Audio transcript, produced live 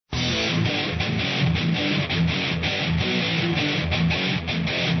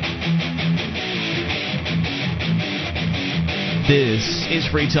This is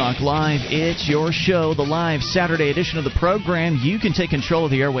Free Talk Live. It's your show, the live Saturday edition of the program. You can take control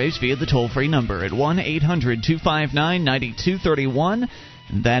of the airwaves via the toll-free number at 1-800-259-9231.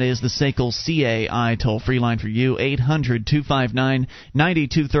 That is the SACL CAI toll-free line for you,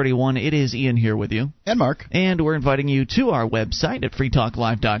 800-259-9231. It is Ian here with you. And Mark. And we're inviting you to our website at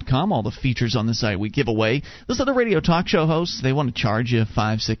freetalklive.com. All the features on the site we give away. Those other radio talk show hosts, they want to charge you $5,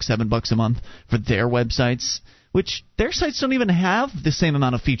 $6, $7 a month for their websites, which their sites don't even have the same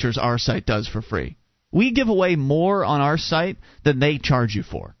amount of features our site does for free. We give away more on our site than they charge you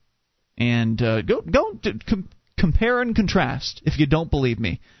for. And compare and contrast if you don't believe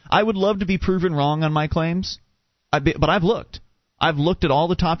me. I would love to be proven wrong on my claims, but I've looked. I've looked at all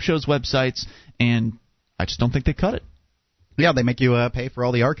the top shows' websites, and I just don't think they cut it. Yeah, they make you pay for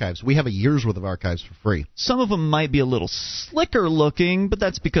all the archives. We have a year's worth of archives for free. Some of them might be a little slicker looking, but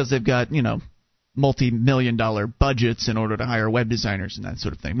that's because they've got, multi-million-dollar budgets in order to hire web designers and that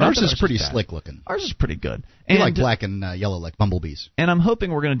sort of thing. Ours is pretty slick looking. Ours is pretty good. We like black and yellow like bumblebees. And I'm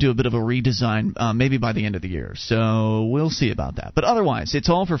hoping we're going to do a bit of a redesign maybe by the end of the year. So we'll see about that. But otherwise, it's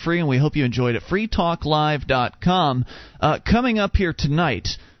all for free, and we hope you enjoyed it. freetalklive.com. Coming up here tonight,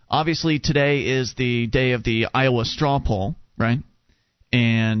 obviously today is the day of the Iowa straw poll, right?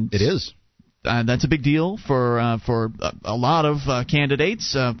 And it is. That's a big deal for a lot of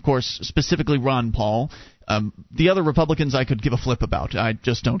candidates. Of course, specifically Ron Paul. The other Republicans I could give a flip about. I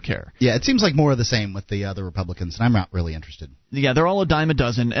just don't care. Yeah, it seems like more of the same with the other Republicans, and I'm not really interested. Yeah, they're all a dime a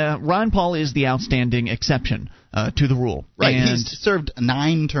dozen. Ron Paul is the outstanding exception to the rule. Right, and he's served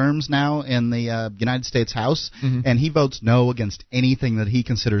 9 terms now in the United States House, and he votes no against anything that he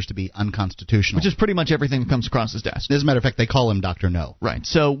considers to be unconstitutional. Which is pretty much everything that comes across his desk. As a matter of fact, they call him Dr. No. Right,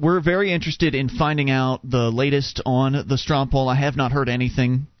 so we're very interested in finding out the latest on the straw poll. I have not heard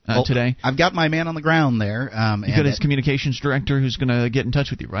anything today. I've got my man on the ground there. You got his communications director who's going to get in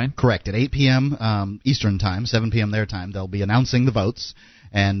touch with you, right? Correct. At 8 p.m. Eastern Time, 7 p.m. their time, they'll be announcing the votes,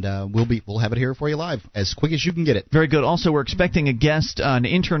 and we'll have it here for you live as quick as you can get it. Very good. Also, we're expecting a guest, an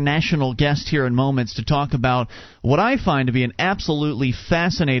international guest here in moments to talk about what I find to be an absolutely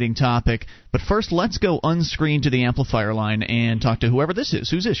fascinating topic. But first, let's go unscreened to the amplifier line and talk to whoever this is.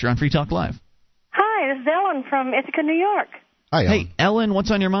 Who's this? You're on Free Talk Live. Hi, this is Ellen from Ithaca, New York. Hi, Ellen. Hey, Ellen, what's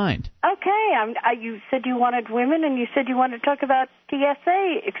on your mind? Okay, you said you wanted women, and you said you wanted to talk about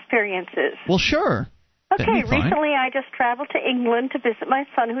TSA experiences. Well, sure. Okay, recently I just traveled to England to visit my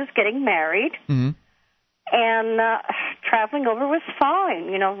son who's getting married, and traveling over was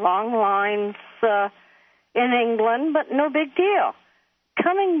fine. Long lines in England, but no big deal.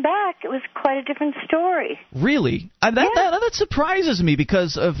 Coming back, it was quite a different story. Really? That surprises me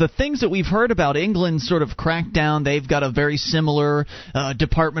because of the things that we've heard about England's sort of crackdown. They've got a very similar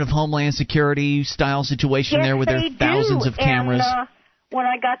Department of Homeland Security style situation there with their thousands of cameras. And, when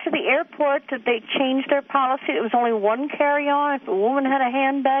I got to the airport, they changed their policy. It was only one carry-on. If a woman had a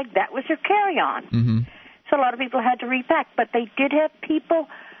handbag, that was her carry-on. Mm-hmm. So a lot of people had to repack. But they did have people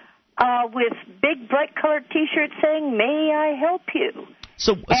with big, bright-colored T-shirts saying, "May I help you?"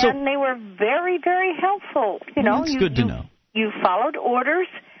 And they were very, very helpful. That's good to know. You followed orders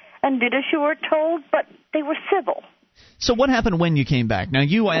and did as you were told, but they were civil. So what happened when you came back? Now,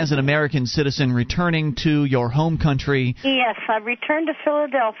 you as an American citizen returning to your home country. Yes, I returned to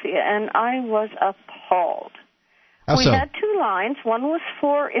Philadelphia, and I was appalled. We had 2 lines. One was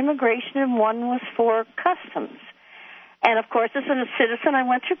for immigration, and one was for customs. And, of course, as a citizen, I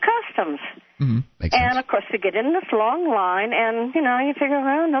went through customs. Mm-hmm. Makes sense. And, of course, to get in this long line, and, you figure,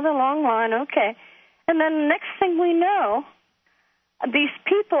 well, another long line, okay. And then the next thing we know, these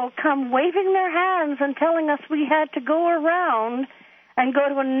people come waving their hands and telling us we had to go around and go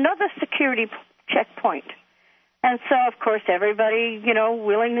to another security checkpoint. And so, of course, everybody,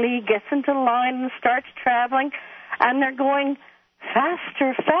 willingly gets into line and starts traveling, and they're going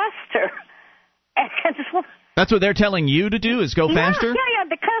faster, faster. And that's what they're telling you to do, is go faster? Yeah,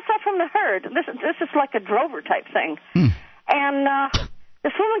 to cut us off from the herd. This is like a drover type thing. And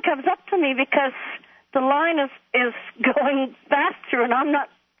this woman comes up to me because the line is going faster, and I'm not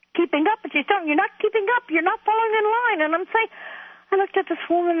keeping up. And she's telling me, "You're not keeping up. You're not following in line." And I looked at this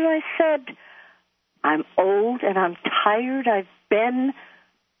woman and I said, "I'm old and I'm tired. I've been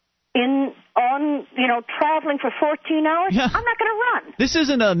traveling for 14 hours. Yeah. I'm not going to run." This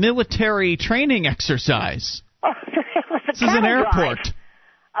isn't a military training exercise. Oh, it was this is an airport.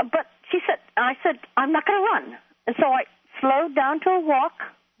 But I said, "I'm not going to run." And so I slowed down to a walk.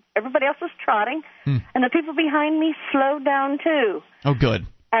 Everybody else was trotting, and the people behind me slowed down too. Oh, good.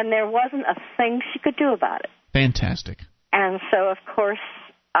 And there wasn't a thing she could do about it. Fantastic. And so, of course,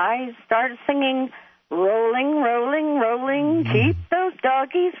 I started singing Rolling, rolling, rolling, keep those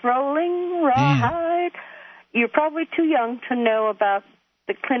doggies rolling, rawhide. You're probably too young to know about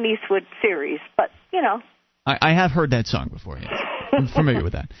the Clint Eastwood series, but, you know. I have heard that song before, yes. I'm familiar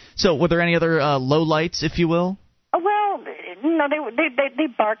with that. So were there any other lowlights, if you will? Well, no, they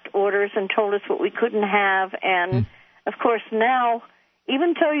barked orders and told us what we couldn't have, and, of course, now,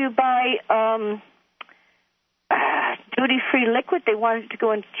 even though you buy duty-free liquid, they wanted to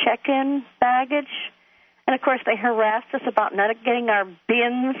go into check-in baggage, and, of course, they harassed us about not getting our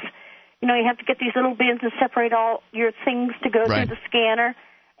bins. You know, you have to get these little bins and separate all your things to go through the scanner,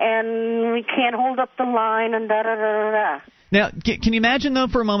 and we can't hold up the line and da-da-da-da-da. Now, can you imagine, though,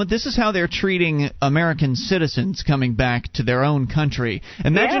 for a moment, this is how they're treating American citizens coming back to their own country.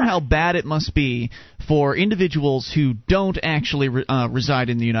 Imagine how bad it must be for individuals who don't actually reside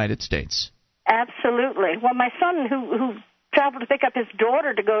in the United States. Absolutely. Well, my son, who traveled to pick up his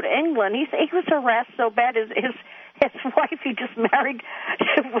daughter to go to England, he was harassed so bad his wife he just married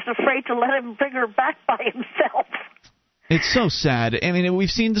was afraid to let him bring her back by himself. It's so sad. I mean, we've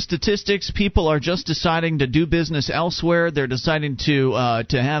seen the statistics. People are just deciding to do business elsewhere. They're deciding to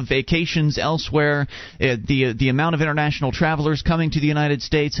have vacations elsewhere. The amount of international travelers coming to the United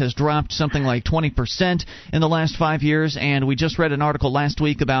States has dropped something like 20% in the last 5 years. And we just read an article last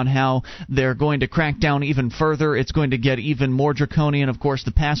week about how they're going to crack down even further. It's going to get even more draconian. Of course,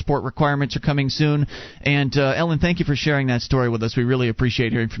 the passport requirements are coming soon. And Ellen, thank you for sharing that story with us. We really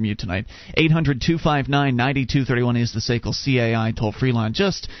appreciate hearing from you tonight. 800-259-9231 is the CAI toll-free line.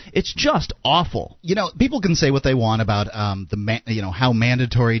 It's just awful. You know, people can say what they want about how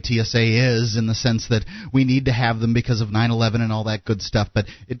mandatory TSA is, in the sense that we need to have them because of 9/11 and all that good stuff, but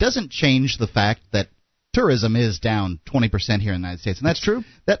it doesn't change the fact that tourism is down 20% here in the United States, and that's true.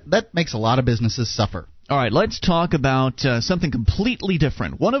 That makes a lot of businesses suffer. All right, let's talk about something completely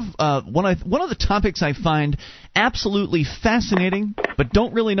different. One of the topics I find absolutely fascinating, but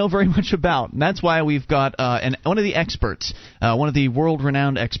don't really know very much about, and that's why we've got one of the experts, one of the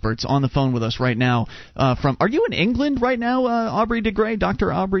world-renowned experts, on the phone with us right now. Are you in England right now, Aubrey de Grey,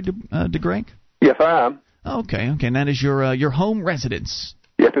 Dr. Aubrey de Grey? Yes, I am. Okay, and that is your home residence.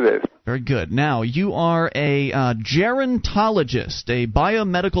 Yes, it is. Very good. Now, you are a gerontologist, a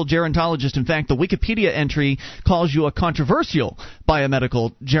biomedical gerontologist. In fact, the Wikipedia entry calls you a controversial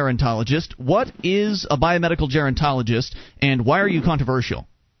biomedical gerontologist. What is a biomedical gerontologist, and why are you controversial?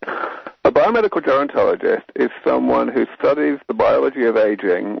 A biomedical gerontologist is someone who studies the biology of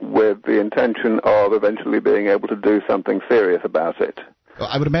aging with the intention of eventually being able to do something serious about it. Well,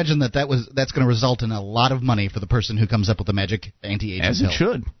 I would imagine that's going to result in a lot of money for the person who comes up with the magic anti-aging pill. As it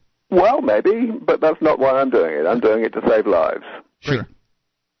should. Well, maybe, but that's not why I'm doing it. I'm doing it to save lives. Sure.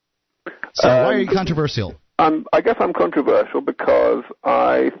 So why are you controversial? I guess I'm controversial because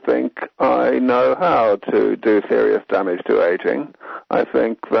I think I know how to do serious damage to aging. I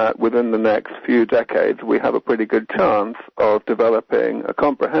think that within the next few decades we have a pretty good chance of developing a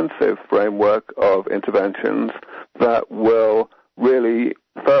comprehensive framework of interventions that will really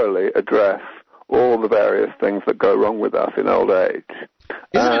thoroughly address all the various things that go wrong with us in old age.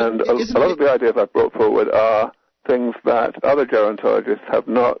 A lot of the ideas I've brought forward are things that other gerontologists have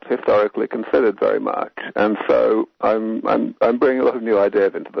not historically considered very much, and so I'm bringing a lot of new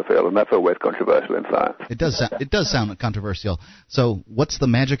ideas into the field, and that's always controversial in science. It does sound controversial. So what's the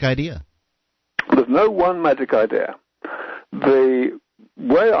magic idea? There's no one magic idea. The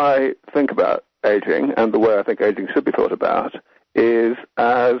way I think about aging, and the way I think aging should be thought about, is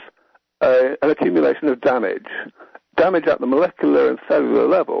as an accumulation of damage at the molecular and cellular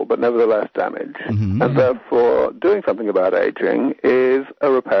level, but nevertheless damage. Mm-hmm. And therefore, doing something about aging is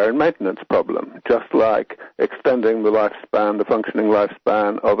a repair and maintenance problem, just like extending the functioning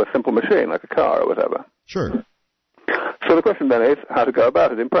lifespan of a simple machine, like a car or whatever. Sure. So the question then is how to go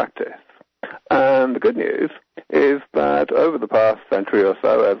about it in practice. And the good news is that over the past century or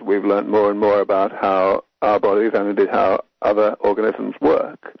so, as we've learned more and more about how our bodies and indeed how other organisms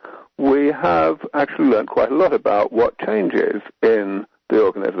work, we have actually learned quite a lot about what changes in the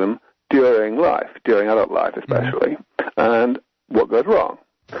organism during life, during adult life especially, and what goes wrong.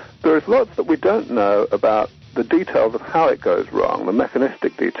 There is lots that we don't know about the details of how it goes wrong, the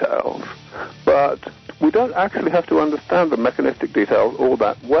mechanistic details, but we don't actually have to understand the mechanistic details all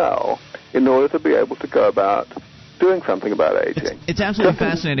that well in order to be able to go about doing something about aging. It's absolutely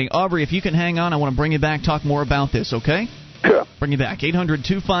fascinating. Aubrey, if you can hang on, I want to bring you back, talk more about this, okay? Sure. Bring you back.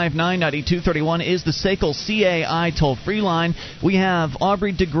 800-259-9231 is the SACL CAI toll-free line. We have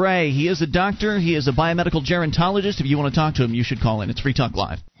Aubrey de Grey. He is a doctor. He is a biomedical gerontologist. If you want to talk to him, you should call in. It's Free Talk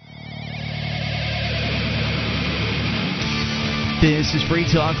Live. This is Free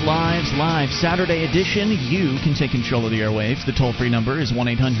Talk Live's live Saturday edition. You can take control of the airwaves. The toll-free number is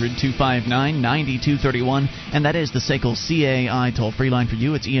 1-800-259-9231, and that is the SACL CAI toll-free line for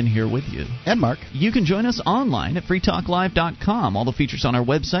you. It's Ian here with you. And Mark. You can join us online at freetalklive.com. All the features on our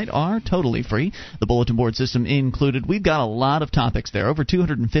website are totally free, the bulletin board system included. We've got a lot of topics there, over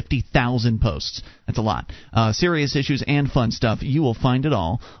 250,000 posts. That's a lot. Serious issues and fun stuff. You will find it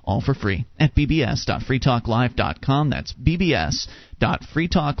all for free at bbs.freetalklive.com. That's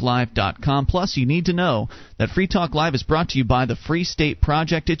bbs.freetalklive.com. Plus, you need to know that Free Talk Live is brought to you by the Free State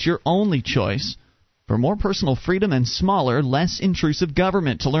Project. It's your only choice for more personal freedom and smaller, less intrusive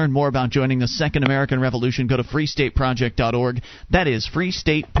government. To learn more about joining the Second American Revolution, go to freestateproject.org. That is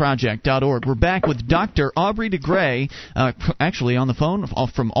freestateproject.org. We're back with Dr. Aubrey de Grey, actually on the phone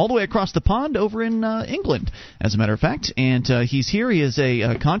from all the way across the pond over in England, as a matter of fact. And he's here. He is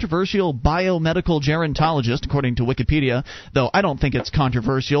a controversial biomedical gerontologist, according to Wikipedia, though I don't think it's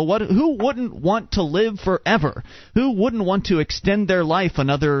controversial. Who wouldn't want to live forever? Who wouldn't want to extend their life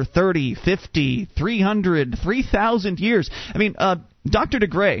another 30, 50, 300, 3,000 years? I mean, Dr. de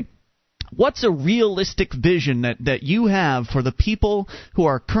Grey, what's a realistic vision that you have for the people who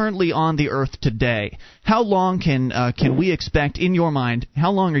are currently on the Earth today? How long can we expect, in your mind,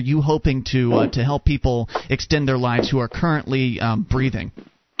 how long are you hoping to help people extend their lives who are currently breathing?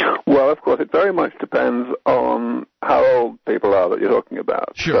 Well, of course, it very much depends on how old people are that you're talking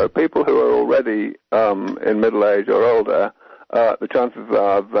about. Sure. So people who are already in middle age or older, the chances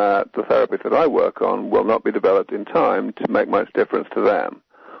are that the therapies that I work on will not be developed in time to make much difference to them.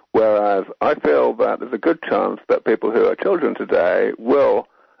 Whereas I feel that there's a good chance that people who are children today will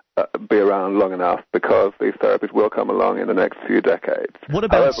be around long enough because these therapies will come along in the next few decades. What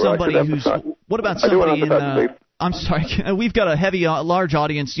about somebody in? I'm sorry, we've got a large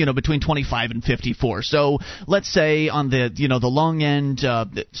audience, between 25 and 54. So let's say on the, the long end,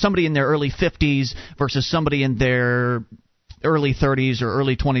 somebody in their early 50s versus somebody in their early 30s or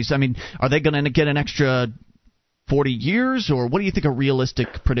early 20s. I mean, are they going to get an extra 40 years, or what do you think a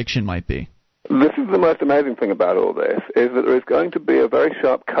realistic prediction might be? This is the most amazing thing about all this, is that there is going to be a very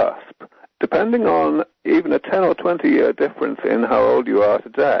sharp cusp. Depending on even a 10 or 20-year difference in how old you are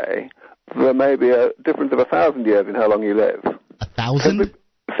today, there may be a difference of 1,000 years in how long you live. 1,000?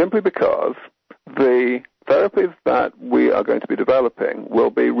 Simply because the therapies that we are going to be developing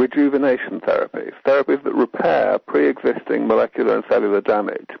will be rejuvenation therapies that repair pre-existing molecular and cellular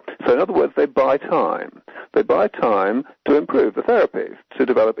damage. So in other words, they buy time. They buy time to improve the therapies, to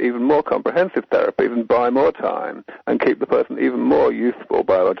develop even more comprehensive therapies and buy more time and keep the person even more useful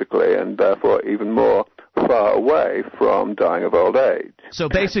biologically and therefore even more far away from dying of old age. So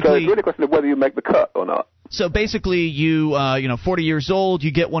basically, so it's really a question of whether you make the cut or not. So basically, 40 years old,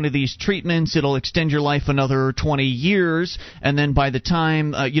 you get one of these treatments. It'll extend your life another 20 years, and then by the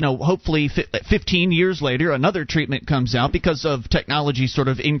time, hopefully 15 years later, another treatment comes out because of technology sort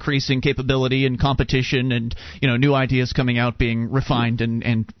of increasing capability and competition and, new ideas coming out, being refined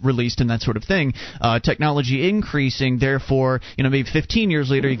and released and that sort of thing. Technology increasing, therefore, maybe 15 years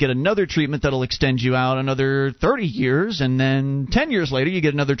later, you get another treatment that'll extend you out another 30 years, and then 10 years later, you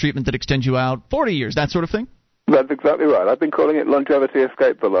get another treatment that extends you out 40 years, that sort of thing? That's exactly right. I've been calling it longevity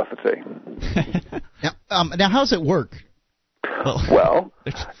escape velocity. Now, how does it work? Well,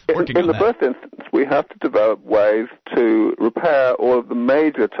 in the first instance, we have to develop ways to repair all of the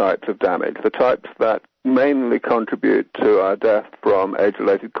major types of damage, the types that mainly contribute to our death from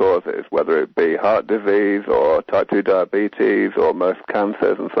age-related causes, whether it be heart disease or type 2 diabetes or most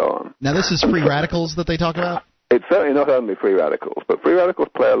cancers and so on. Now, this is free radicals that they talk about? It's certainly not only free radicals, but free radicals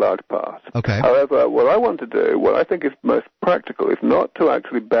play a large part. Okay. However, what I want to do, what I think is most practical, is not to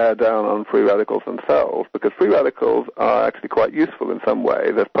actually bear down on free radicals themselves, because free radicals are actually quite useful in some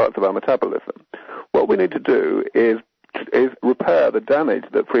ways as parts of our metabolism. What we need to do is repair the damage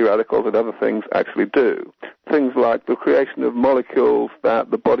that free radicals and other things actually do. Things like the creation of molecules that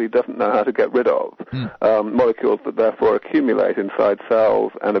the body doesn't know how to get rid of, molecules that therefore accumulate inside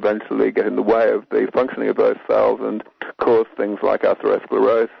cells and eventually get in the way of the functioning of those cells and cause things like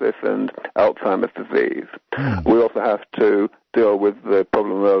atherosclerosis and Alzheimer's disease. We also have to deal with the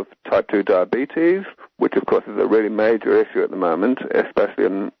problem of type 2 diabetes, which of course is a really major issue at the moment, especially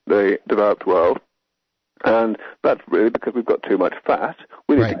in the developed world. And that's really because we've got too much fat.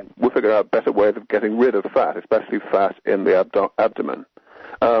 We'll figure out better ways of getting rid of fat, especially fat in the abdomen.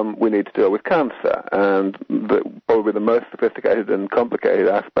 We need to deal with cancer, and probably the most sophisticated and complicated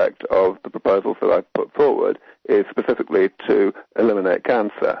aspect of the proposals that I've put forward is specifically to eliminate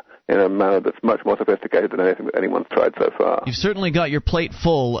cancer in a manner that's much more sophisticated than anything that anyone's tried so far. You've certainly got your plate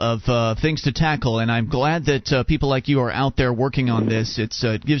full of things to tackle, and I'm glad that people like you are out there working on this. It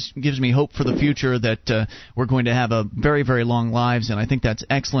gives me hope for the future that we're going to have a very, very long lives, and I think that's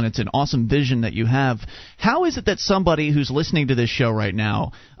excellent. It's an awesome vision that you have. How is it that somebody who's listening to this show right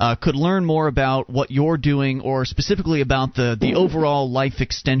now could learn more about what you're doing, or specifically about the overall life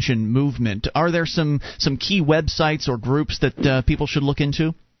extension movement? Are there some key websites or groups that people should look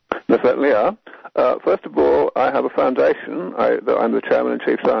into? There certainly are. First of all, I have a foundation that I'm the chairman and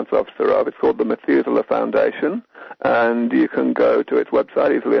chief science officer of. It's called the Methuselah Foundation, and you can go to its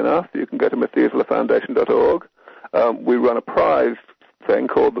website easily enough. You can go to methuselahfoundation.org. We run a prize thing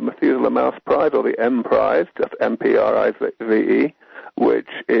called the Methuselah Mouse Prize, or the M Prize, just MPRIZE, which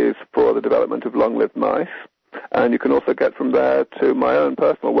is for the development of long-lived mice. And you can also get from there to my own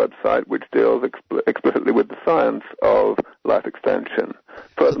personal website, which deals explicitly with the science of life extension.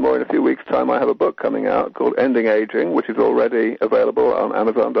 Furthermore, in a few weeks' time, I have a book coming out called Ending Aging, which is already available on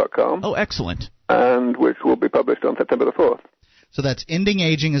Amazon.com. Oh, excellent. And which will be published on September the 4th. So that's Ending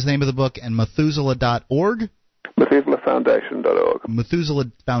Aging is the name of the book, and Methuselah.org? MethuselahFoundation.org.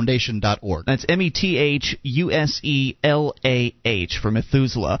 MethuselahFoundation.org. That's METHUSELAH for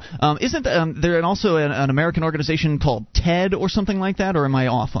Methuselah. Isn't there also an American organization called TED or something like that, or am I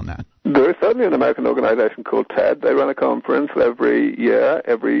off on that? There is certainly an American organization called TED. They run a conference every year,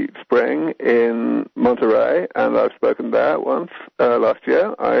 every spring in Monterey, and I've spoken there once last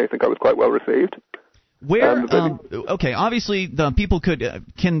year. I think I was quite well received. Where? Okay, obviously, the people could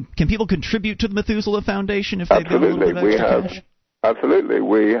can people contribute to the Methuselah Foundation if they've got a little bit of extra cash? Absolutely.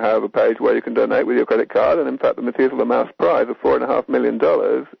 We have a page where you can donate with your credit card, and in fact, the Methuselah Mouse Prize of $4.5 million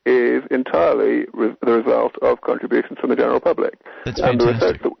is entirely the result of contributions from the general public. That's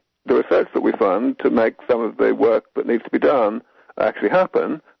fantastic. And the research that we fund to make some of the work that needs to be done actually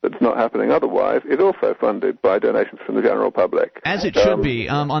happen, that's not happening otherwise, is also funded by donations from the general public. As it should be.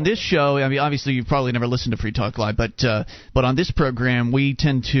 On this show, I mean, obviously you've probably never listened to Free Talk Live, but on this program we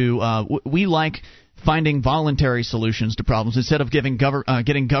tend to we like finding voluntary solutions to problems instead of getting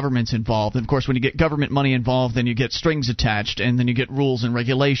governments involved. And of course, when you get government money involved, then you get strings attached, and then you get rules and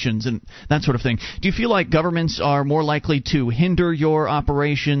regulations and that sort of thing. Do you feel like governments are more likely to hinder your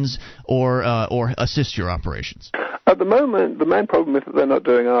operations or assist your operations? At the moment, the main problem is that they're not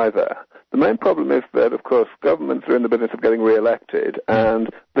doing either. The main problem is that, of course, governments are in the business of getting re-elected, and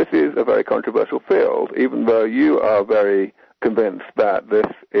this is a very controversial field, even though you are very convinced that this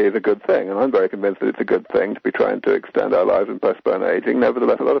is a good thing, and I'm very convinced that it's a good thing to be trying to extend our lives and postpone aging.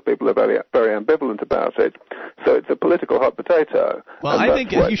 Nevertheless, a lot of people are very, very ambivalent about it, so it's a political hot potato. Well, I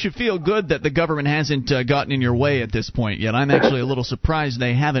think you should feel good that the government hasn't gotten in your way at this point yet. I'm actually a little surprised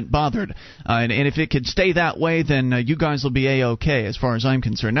they haven't bothered, and if it could stay that way, then you guys will be A-OK as far as I'm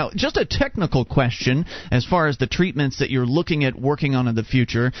concerned. Now, just a technical question as far as the treatments that you're looking at working on in the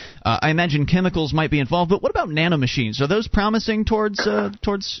future. I imagine chemicals might be involved, but what about nanomachines? Are those promising towards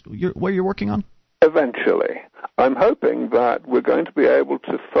where you're working on? Eventually. I'm hoping that we're going to be able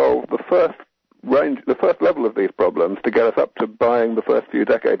to solve the first level of these problems to get us up to buying the first few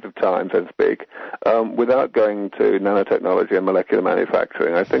decades of time, so to speak, without going to nanotechnology and molecular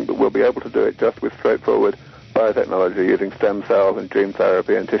manufacturing. I think that we'll be able to do it just with straightforward biotechnology using stem cells and gene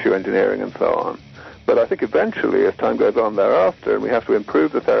therapy and tissue engineering and so on. But I think eventually, as time goes on thereafter, and we have to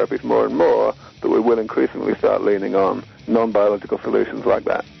improve the therapies more and more, that we will increasingly start leaning on non-biological solutions like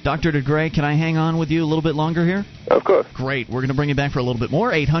that. Dr. DeGray, can I hang on with you a little bit longer here? Of course. Great. We're going to bring you back for a little bit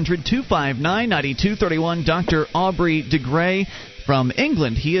more. 800-259-9231. Dr. Aubrey DeGray from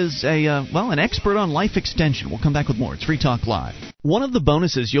England. He is an expert on life extension. We'll come back with more. It's Free Talk Live. One of the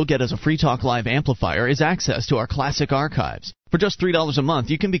bonuses you'll get as a Free Talk Live amplifier is access to our classic archives. For just $3 a month,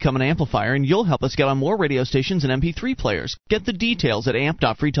 you can become an amplifier, and you'll help us get on more radio stations and MP3 players. Get the details at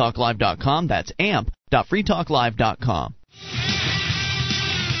amp.freetalklive.com. That's amp.freetalklive.com.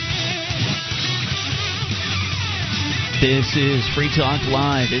 This is Free Talk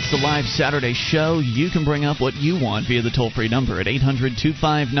Live. It's the live Saturday show. You can bring up what you want via the toll-free number at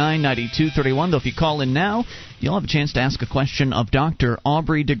 800-259-9231. Though if you call in now, you'll have a chance to ask a question of Dr.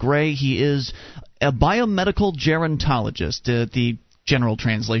 Aubrey DeGray. He is a biomedical gerontologist. The general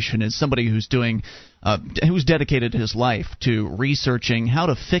translation is somebody who's who's dedicated his life to researching how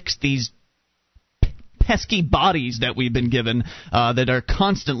to fix these pesky bodies that we've been given that are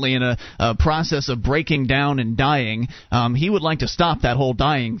constantly in a process of breaking down and dying. He would like to stop that whole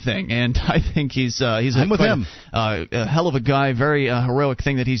dying thing, and I think he's a hell of a guy. Very heroic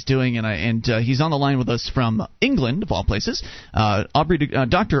thing that he's doing, and he's on the line with us from England, of all places. Dr. Aubrey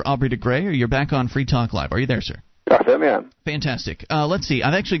DeGray, you're back on Free Talk Live. Are you there, sir? I certainly am. Fantastic. Let's see.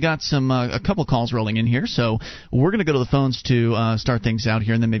 I've actually got a couple calls rolling in here, so we're going to go to the phones to start things out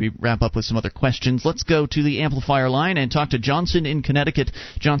here and then maybe wrap up with some other questions. Let's go to the amplifier line and talk to Johnson in Connecticut.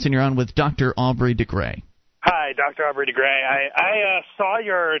 Johnson, you're on with Dr. Aubrey de Grey. Hi, Dr. Aubrey de Grey. I saw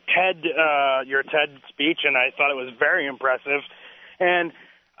your TED speech, and I thought it was very impressive. And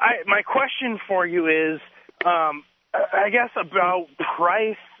my question for you is, I guess about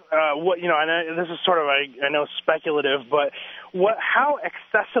price. This is sort of I know speculative, but how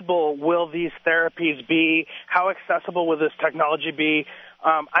accessible will these therapies be? How accessible will this technology be?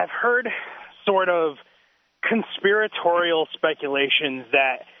 I've heard sort of conspiratorial speculations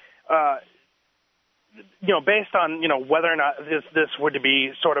that based on whether or not this would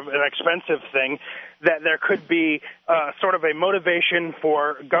be sort of an expensive thing, that there could be sort of a motivation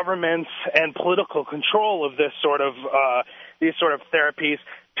for governments and political control of this sort of these sort of therapies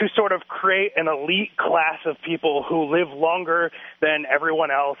to sort of create an elite class of people who live longer than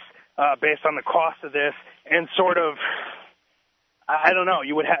everyone else based on the cost of this, and sort of, I don't know,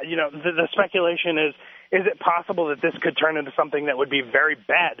 you would have, the speculation is it possible that this could turn into something that would be very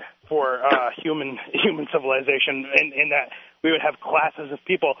bad for human civilization, in that we would have classes of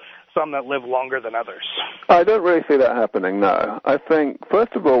people, some that live longer than others? I don't really see that happening, no. I think,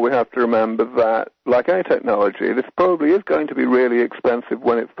 first of all, we have to remember that, like any technology, this probably is going to be really expensive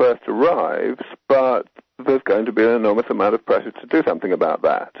when it first arrives, but there's going to be an enormous amount of pressure to do something about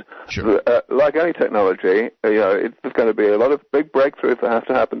that. Sure. Like any technology, there's going to be a lot of big breakthroughs that have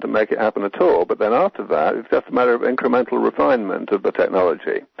to happen to make it happen at all, but then after that, it's just a matter of incremental refinement of the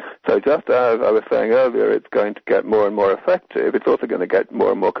technology. So just as I was saying earlier, it's going to get more and more effective, it's also going to get more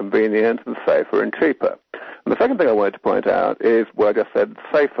and more convenient and safer and cheaper. And the second thing I wanted to point out is what I just said,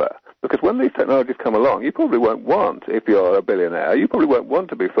 safer. Because when these technologies come along, you probably won't want, if you're a billionaire, you probably won't want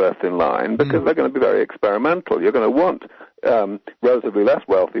to be first in line because they're going to be very experimental. You're going to want relatively less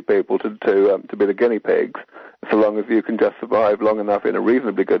wealthy people to be the guinea pigs, so long as you can just survive long enough in a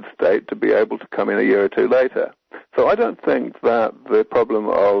reasonably good state to be able to come in a year or two later. So I don't think that the problem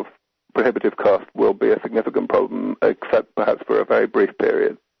of prohibitive cost will be a significant problem, except perhaps for a very brief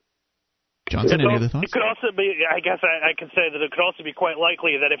period. Johnson, any other thoughts? It could also be, I guess I could say that it could also be quite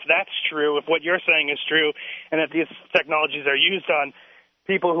likely that if that's true, if what you're saying is true, and that these technologies are used on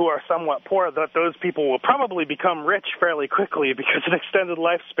people who are somewhat poor, that those people will probably become rich fairly quickly, because an extended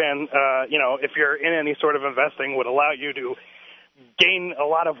lifespan, if you're in any sort of investing, would allow you to gain a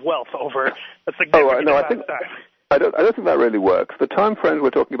lot of wealth over a significant amount of time. I don't think that really works. The time frames we're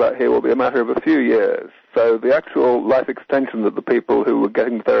talking about here will be a matter of a few years. So the actual life extension that the people who were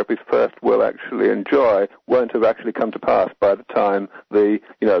getting the therapies first will actually enjoy won't have actually come to pass by the time the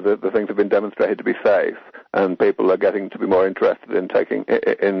things have been demonstrated to be safe, and people are getting to be more interested in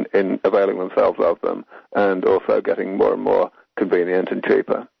availing themselves of them, and also getting more and more convenient and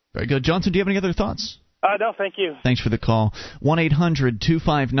cheaper. Very good. Johnson, do you have any other thoughts? No, thank you. Thanks for the call.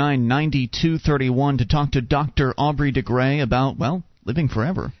 1-800-259-9231 to talk to Dr. Aubrey de Grey about, living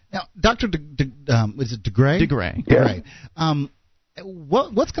forever. Now, Dr. is it de Grey? De Grey. Yeah.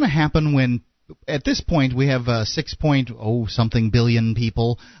 What's going to happen when, at this point, we have 6.something billion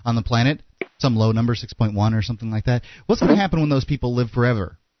people on the planet, some low number, 6.1 or something like that. What's going to happen when those people live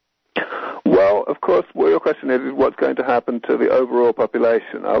forever? Well, of course, your question is what's going to happen to the overall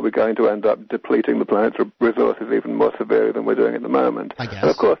population? Are we going to end up depleting the planet's resources even more severely than we're doing at the moment? I guess. And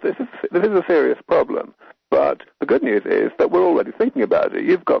of course, this is a serious problem. But the good news is that we're already thinking about it.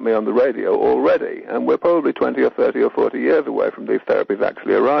 You've got me on the radio already, and we're probably 20 or 30 or 40 years away from these therapies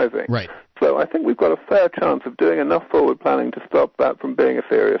actually arriving. Right. So I think we've got a fair chance of doing enough forward planning to stop that from being a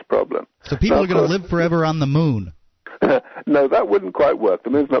serious problem. So people are going to live forever on the moon. No, that wouldn't quite work. The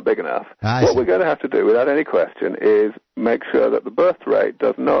moon's not big enough. What we're going to have to do, without any question, is make sure that the birth rate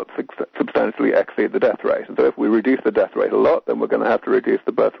does not substantially exceed the death rate. And so if we reduce the death rate a lot, then we're going to have to reduce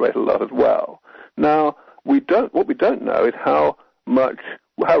the birth rate a lot as well. Now, what we don't know is how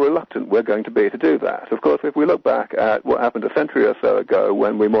reluctant we're going to be to do that. Of course, if we look back at what happened a century or so ago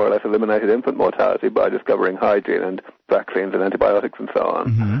when we more or less eliminated infant mortality by discovering hygiene and vaccines and antibiotics and so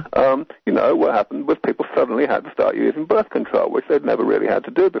on, what happened was people suddenly had to start using birth control, which they'd never really had to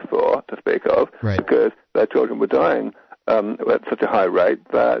do before, to speak of, because their children were dying at such a high rate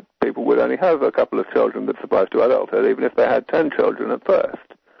that people would only have a couple of children that survived to adulthood, even if they had 10 children at first.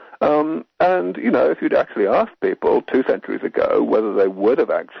 If you'd actually asked people 2 centuries ago whether they would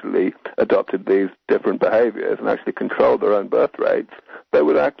have actually adopted these different behaviors and actually controlled their own birth rates, they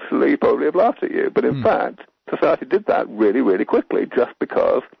would actually probably have laughed at you. But in fact, society did that really, really quickly just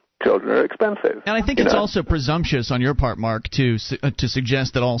because children are expensive. And I think it's also presumptuous on your part, Mark, to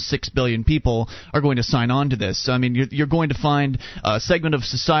suggest that all 6 billion people are going to sign on to this. I mean, you're going to find a segment of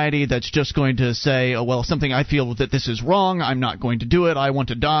society that's just going to say, oh, well, something I feel that this is wrong, I'm not going to do it, I want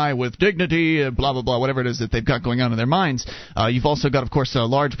to die with dignity, blah, blah, blah, whatever it is that they've got going on in their minds. You've also got, of course, a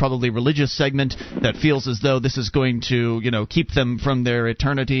large, probably religious segment that feels as though this is going to, keep them from their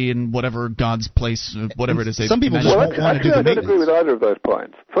eternity in whatever God's place, whatever it is. Some people just won't want to do the maintenance. I don't agree with either of those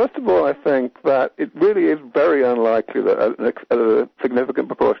points. First of all, I think that it really is very unlikely that a significant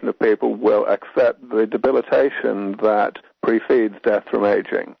proportion of people will accept the debilitation that precedes death from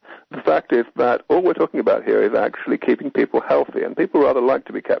aging. The fact is that all we're talking about here is actually keeping people healthy, and people rather like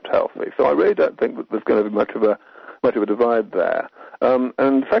to be kept healthy. So I really don't think that there's going to be much of a divide there.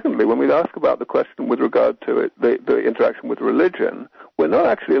 And secondly, when we ask about the question with regard to it, the interaction with religion, we're not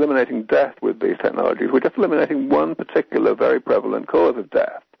actually eliminating death with these technologies. We're just eliminating one particular very prevalent cause of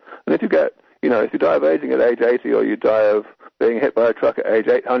death. And if you get, if you die of aging at age 80 or you die of being hit by a truck at age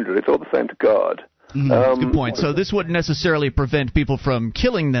 800, it's all the same to God. That's a good point. So this wouldn't necessarily prevent people from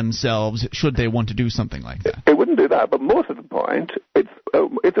killing themselves should they want to do something like that. It wouldn't do that, but more to the point,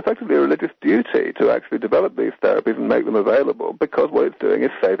 it's effectively a religious duty to actually develop these therapies and make them available, because what it's doing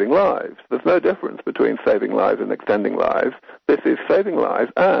is saving lives. There's no difference between saving lives and extending lives. This is saving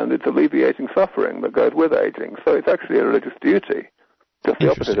lives, and it's alleviating suffering that goes with aging. So it's actually a religious duty, just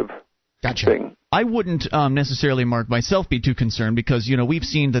the opposite of thing. I wouldn't necessarily, Mark, myself be too concerned because, we've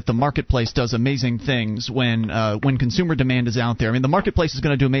seen that the marketplace does amazing things when consumer demand is out there. I mean, the marketplace is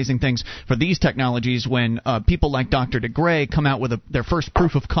going to do amazing things for these technologies when people like Dr. DeGray come out with their first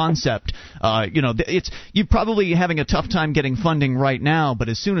proof of concept. You're probably having a tough time getting funding right now, but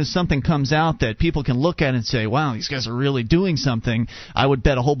as soon as something comes out that people can look at and say, wow, these guys are really doing something, I would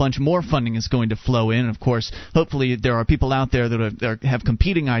bet a whole bunch more funding is going to flow in. Of course, hopefully there are people out there that have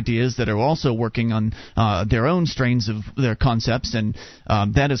competing ideas that are also working on their own strains of their concepts, and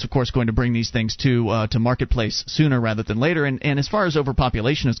that is, of course, going to bring these things to marketplace sooner rather than later. And as far as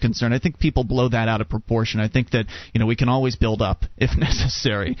overpopulation is concerned, I think people blow that out of proportion. I think that we can always build up if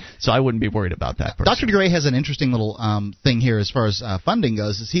necessary, so I wouldn't be worried about that. Dr. DeGray has an interesting little thing here as far as funding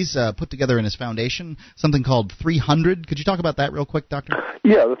goes. Is he's put together in his foundation something called 300. Could you talk about that real quick, Doctor?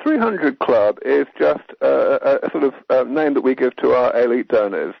 Yeah, the 300 Club is just a sort of name that we give to our elite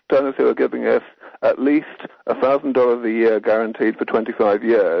donors who are giving us at least $1,000 a year guaranteed for 25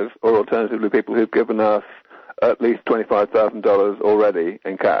 years, or alternatively people who've given us at least $25,000 already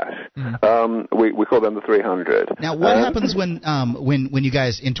in cash. We call them the 300. Now, what happens when you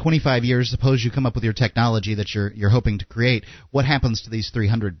guys, in 25 years, suppose you come up with your technology that you're hoping to create, what happens to these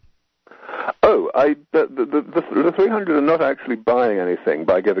 300? The 300 are not actually buying anything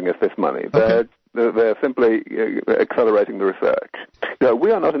by giving us this money. Okay. They're simply accelerating the research.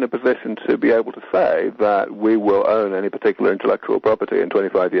 We are not in a position to be able to say that we will own any particular intellectual property in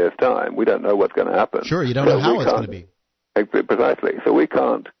 25 years' time. We don't know what's going to happen. Sure, you don't know how it's going to be. Precisely. So we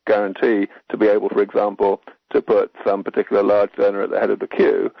can't guarantee to be able, for example, to put some particular large donor at the head of the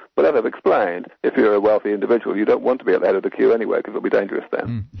queue. But as I've explained, if you're a wealthy individual, you don't want to be at the head of the queue anyway because it'll be dangerous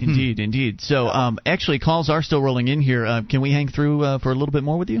then. Indeed. So actually, calls are still rolling in here. Can we hang through for a little bit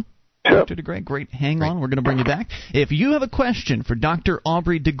more with you? Sure. Dr. DeGray, great. Hang on. We're going to bring you back. If you have a question for Dr.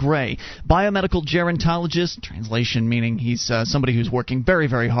 Aubrey DeGray, biomedical gerontologist, translation meaning he's somebody who's working very,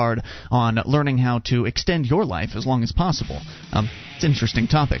 very hard on learning how to extend your life as long as possible. It's an interesting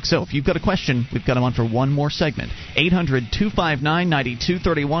topic. So if you've got a question, we've got him on for one more segment.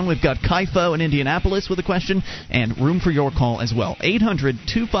 800-259-9231. We've got Kaifo in Indianapolis with a question and room for your call as well.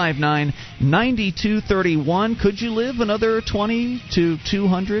 800-259-9231. Could you live another 20 to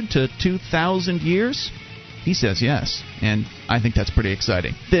 200 to 2,000 years? He says yes, and I think that's pretty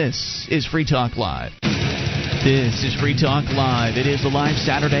exciting. This is Free Talk Live. This is Free Talk Live. It is a live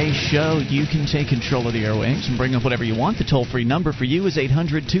Saturday show. You can take control of the airwaves and bring up whatever you want. The toll-free number for you is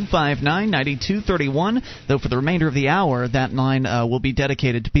 800-259-9231. Though for the remainder of the hour, that line will be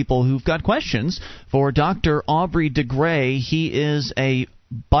dedicated to people who've got questions for Dr. Aubrey DeGray. He is a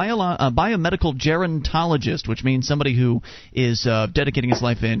biomedical gerontologist, which means somebody who is dedicating his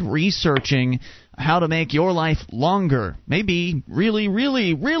life in researching how to make your life longer, maybe really,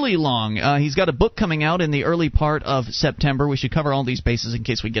 really, really long. He's got a book coming out in the early part of September. We should cover all these bases in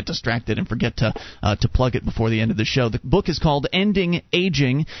case we get distracted and forget to plug it before the end of the show. The book is called Ending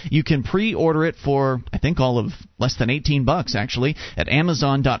Aging. You can pre-order it for, I think, all of less than $18, actually, at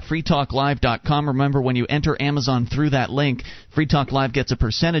amazon.freetalklive.com. Remember, when you enter Amazon through that link, Free Talk Live gets a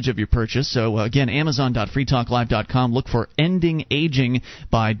percentage of your purchase. So, again, amazon.freetalklive.com. Look for Ending Aging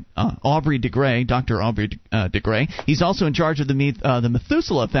by Aubrey DeGray, Dr. Aubrey de Grey. He's also in charge of the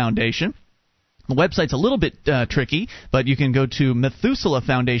Methuselah Foundation. The website's a little bit tricky, but you can go to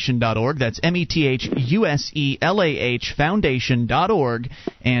MethuselahFoundation.org. That's METHUSELAH Foundation.org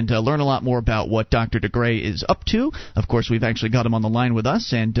and learn a lot more about what Dr. de Grey is up to. Of course, we've actually got him on the line with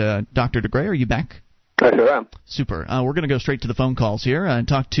us. And Dr. de Grey, are you back? I sure am. Super. We're going to go straight to the phone calls here and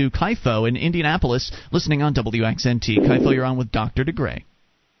talk to Kaifo in Indianapolis, listening on WXNT. Kaifo, you're on with Dr. de Grey.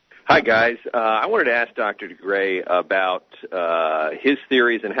 Hi, guys. I wanted to ask Dr. de Grey about his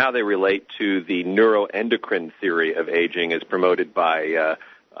theories and how they relate to the neuroendocrine theory of aging as promoted by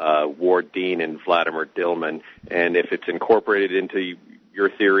Ward Dean and Vladimir Dillman, and if it's incorporated into your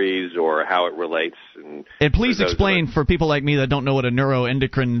theories or how it relates. And please explain for people like me that don't know what a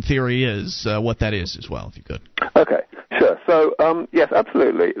neuroendocrine theory is, what that is as well, if you could. Okay, sure. So, yes,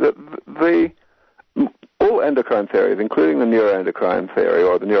 absolutely. All endocrine theories, including the neuroendocrine theory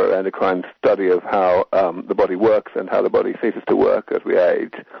or the neuroendocrine study of how the body works and how the body ceases to work as we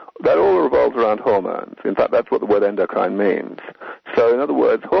age, that all revolves around hormones. In fact, that's what the word endocrine means. So, in other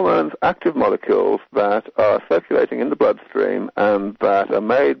words, hormones, active molecules that are circulating in the bloodstream and that are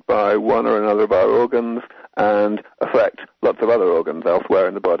made by one or another of our organs and affect lots of other organs elsewhere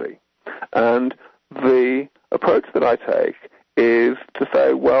in the body. And the approach that I take is to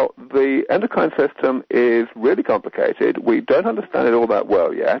say, well, the endocrine system is really complicated. We don't understand it all that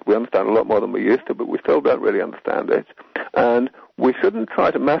well yet. We understand a lot more than we used to, but we still don't really understand it. And we shouldn't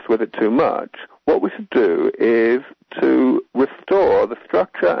try to mess with it too much. What we should do is to restore the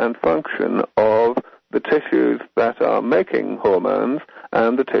structure and function of the tissues that are making hormones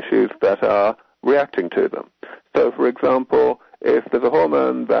and the tissues that are reacting to them. So, for example, if there's a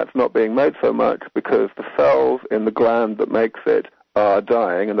hormone that's not being made so much because the cells in the gland that makes it are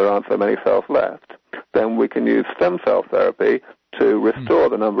dying and there aren't so many cells left, then we can use stem cell therapy to restore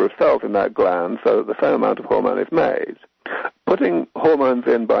the number of cells in that gland so that the same amount of hormone is made. Putting hormones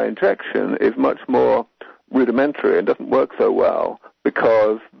in by injection is much more rudimentary and doesn't work so well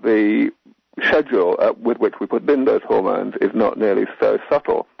because the schedule with which we put in those hormones is not nearly so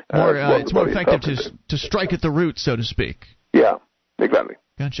subtle. It's more effective to strike at the root, so to speak. Yeah, exactly.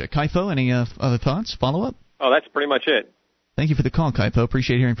 Gotcha. Kaifo, any other thoughts, follow-up? Oh, that's pretty much it. Thank you for the call, Kaifo.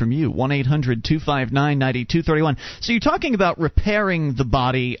 Appreciate hearing from you. 1-800-259-9231. So you're talking about repairing the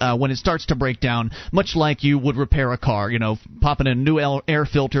body when it starts to break down, much like you would repair a car, popping in a new air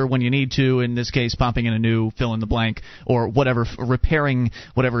filter when you need to, in this case, popping in a new fill-in-the-blank or whatever, repairing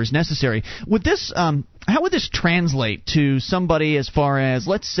whatever is necessary. Would this how would this translate to somebody as far as,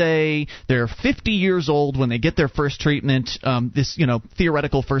 let's say, they're 50 years old when they get their first treatment, this,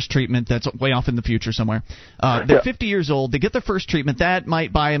 theoretical first treatment that's way off in the future somewhere. They're 50 years old, they get their first treatment, that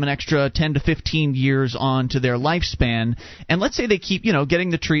might buy them an extra 10 to 15 years on to their lifespan, and let's say they keep,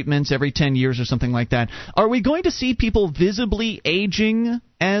 getting the treatments every 10 years or something like that. Are we going to see people visibly aging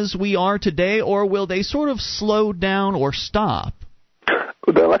as we are today, or will they sort of slow down or stop?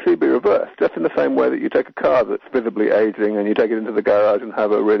 They'll actually be reversed, just in the same way that you take a car that's visibly aging and you take it into the garage and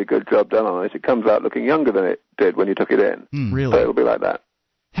have a really good job done on it. It comes out looking younger than it did when you took it in. Really? So it'll be like that.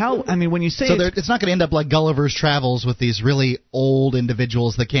 How? I mean, when you say it's not going to end up like Gulliver's Travels with these really old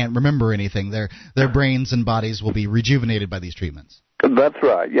individuals that can't remember anything. Their brains and bodies will be rejuvenated by these treatments. That's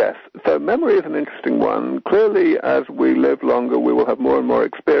right, yes. So memory is an interesting one. Clearly, as we live longer, we will have more and more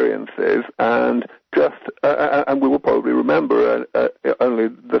experiences, and and we will probably remember only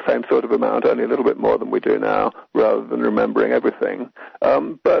the same sort of amount, only a little bit more than we do now, rather than remembering everything.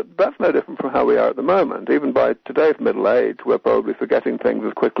 But that's no different from how we are at the moment. Even by today's middle age, we're probably forgetting things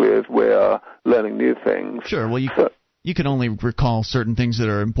as quickly as we are learning new things. Sure. Well, you can only recall certain things that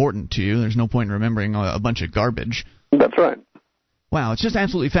are important to you. There's no point in remembering a bunch of garbage. That's right. Wow, it's just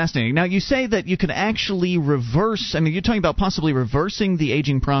absolutely fascinating. Now, you say that you can actually reverse, you're talking about possibly reversing the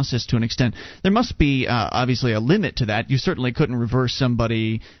aging process to an extent. There must be, obviously, a limit to that. You certainly couldn't reverse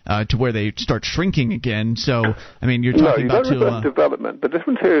somebody to where they start shrinking again. So, you're talking about... No, you don't reverse development. The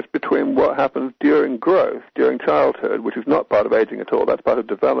difference here is between what happens during growth, during childhood, which is not part of aging at all, that's part of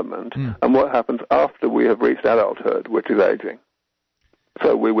development, and what happens after we have reached adulthood, which is aging.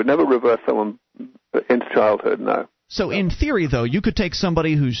 So we would never reverse someone into childhood, no. So in theory, though, you could take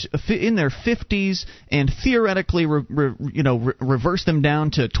somebody who's in their 50s and theoretically, reverse them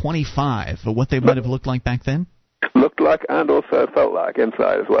down to 25, or what they might have looked like back then? Looked like and also felt like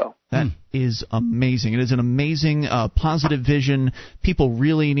inside as well. That is amazing. It is an amazing, positive vision. People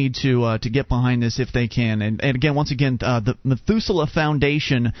really need to get behind this if they can. And again, once again, the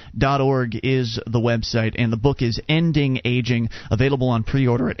MethuselahFoundation.org is the website, and the book is Ending Aging, available on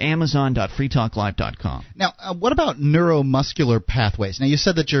pre-order at Amazon.freetalklive.com. Now, what about neuromuscular pathways? Now, you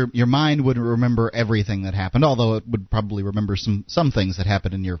said that your mind wouldn't remember everything that happened, although it would probably remember some things that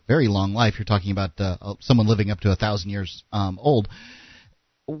happened in your very long life. You're talking about someone living up to 1,000 years old.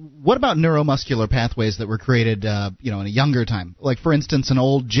 What about neuromuscular pathways that were created, in a younger time? Like, for instance, an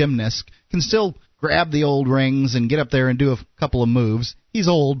old gymnast can still grab the old rings and get up there and do a couple of moves. He's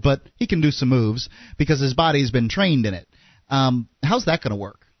old, but he can do some moves because his body's been trained in it. How's that going to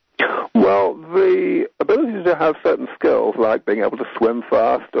work? Well, the ability to have certain skills, like being able to swim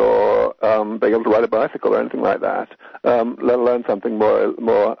fast or being able to ride a bicycle or anything like that, let alone something more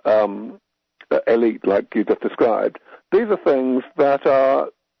elite like you just described, these are things that are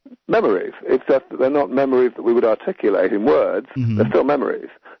memories. It's just that they're not memories that we would articulate in words. Mm-hmm. They're still memories.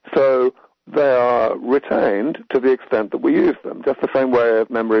 So they are retained to the extent that we use them, just the same way as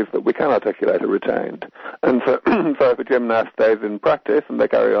memories that we can articulate are retained. And so if a gymnast stays in practice and they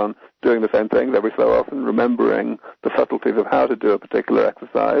carry on doing the same things every so often, remembering the subtleties of how to do a particular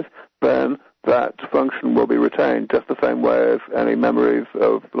exercise, then that function will be retained just the same way as any memories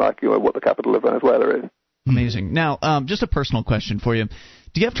of, what the capital of Venezuela is. Amazing. Now, just a personal question for you.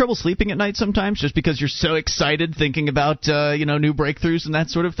 Do you have trouble sleeping at night sometimes just because you're so excited thinking about, new breakthroughs and that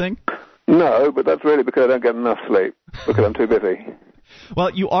sort of thing? No, but that's really because I don't get enough sleep, because I'm too busy.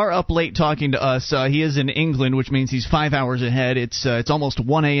 Well, you are up late talking to us. He is in England, which means he's 5 hours ahead. It's almost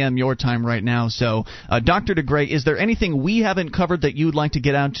 1 a.m. your time right now. So, Dr. DeGray, is there anything we haven't covered that you'd like to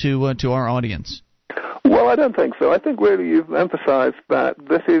get out to our audience? Well, I don't think so. I think really you've emphasized that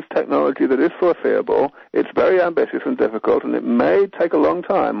this is technology that is foreseeable. It's very ambitious and difficult, and it may take a long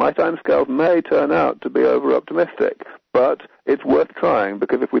time. My timescales may turn out to be over-optimistic, but it's worth trying,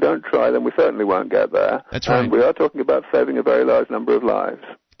 because if we don't try, then we certainly won't get there. That's right. And we are talking about saving a very large number of lives.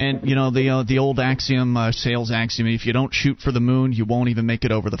 And, the old axiom, sales axiom, if you don't shoot for the moon, you won't even make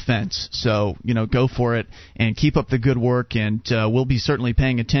it over the fence. So, go for it and keep up the good work, and we'll be certainly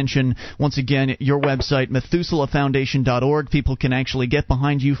paying attention. Once again, your website, MethuselahFoundation.org. People can actually get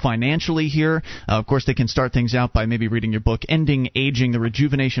behind you financially here. Of course, they can start things out by maybe reading your book, Ending Aging, the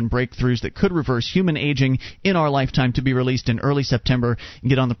Rejuvenation Breakthroughs That Could Reverse Human Aging in Our Lifetime, to be released in early September. And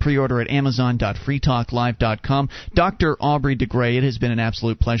get on the pre-order at Amazon.freetalklive.com. Dr. Aubrey de Grey, it has been an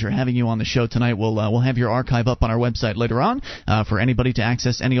absolute pleasure having you on the show tonight. We'll have your archive up on our website later on for anybody to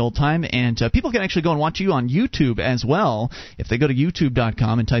access any old time, and people can actually go and watch you on YouTube as well. If they go to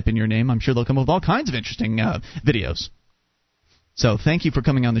youtube.com and type in your name, I'm sure they'll come up with all kinds of interesting videos. So thank you for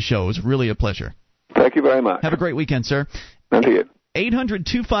coming on the show. It was really a pleasure. Thank you very much. Have a great weekend, sir. And to you.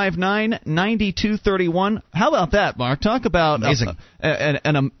 800-259-9231. How about that, Mark? Talk about amazing.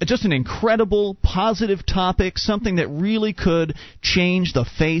 Just an incredible, positive topic, something that really could change the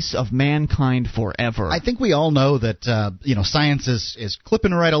face of mankind forever. I think we all know that science is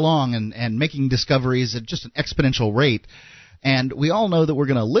clipping right along and making discoveries at just an exponential rate. And we all know that we're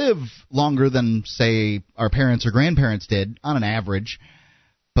going to live longer than, say, our parents or grandparents did on an average.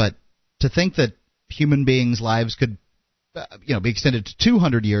 But to think that human beings' lives could be extended to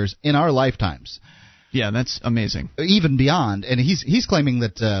 200 years in our lifetimes. Yeah, that's amazing. Even beyond. And he's claiming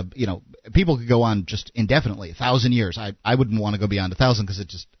that, people could go on just indefinitely, 1,000 years. I wouldn't want to go beyond 1,000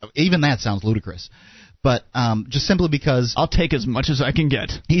 because even that sounds ludicrous. But just simply because I'll take as much as I can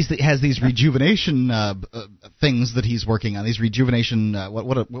get. Has these rejuvenation things that he's working on. These rejuvenation what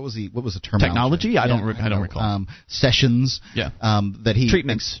was the term? Technology? I don't recall. Sessions. Yeah. That he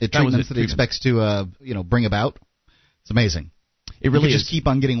treatments that he expects to bring about. It's amazing. It really is. Just keep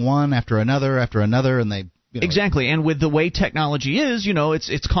on getting one after another, and they. Exactly, and with the way technology is,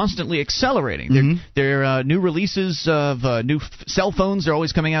 it's constantly accelerating. Mm-hmm. There are new releases of new cell phones. They're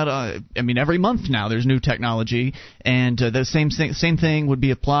always coming out. Every month now there's new technology, and the same thing would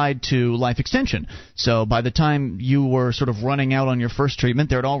be applied to life extension. So by the time you were sort of running out on your first treatment,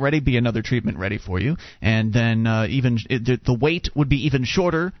 there'd already be another treatment ready for you, and then the wait would be even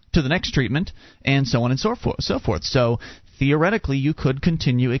shorter to the next treatment, and so on and so forth. So theoretically, you could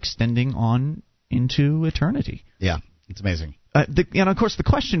continue extending on into eternity. Yeah, it's amazing. And of course, the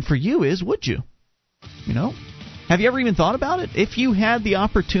question for you is, would you? Have you ever even thought about it? If you had the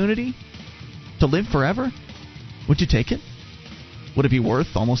opportunity to live forever, would you take it? Would it be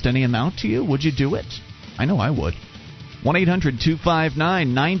worth almost any amount to you? Would you do it? I know I would.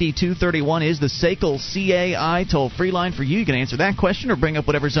 1-800-259-9231 is the SACL CAI toll-free line for you. You can answer that question or bring up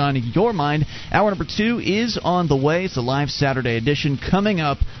whatever's on your mind. Hour number 2 is on the way. It's a live Saturday edition coming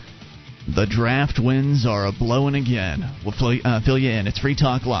up The draft winds are a-blowing again. We'll fill you in. It's Free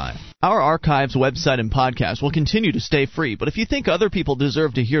Talk Live. Our archives, website, and podcast will continue to stay free, but if you think other people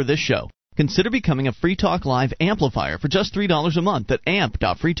deserve to hear this show, consider becoming a Free Talk Live amplifier for just $3 a month at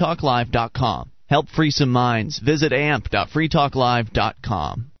amp.freetalklive.com. Help free some minds. Visit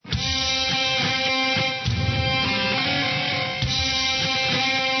amp.freetalklive.com.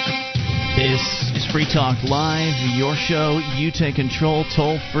 This is Free Talk Live, your show. You take control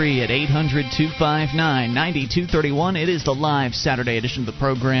toll free at 800-259-9231. It is the live Saturday edition of the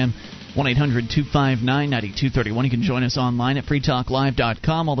program. 1-800-259-9231. You can join us online at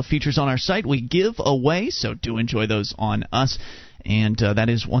freetalklive.com. All the features on our site we give away, so do enjoy those on us. And that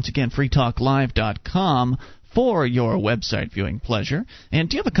is, once again, freetalklive.com for your website viewing pleasure. And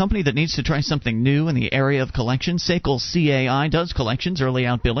do you have a company that needs to try something new in the area of collections? SACL CAI does collections, early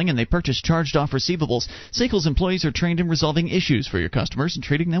out billing, and they purchase charged-off receivables. SACL's employees are trained in resolving issues for your customers and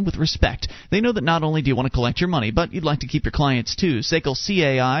treating them with respect. They know that not only do you want to collect your money, but you'd like to keep your clients too. SACL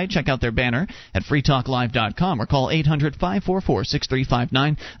CAI, check out their banner at freetalklive.com or call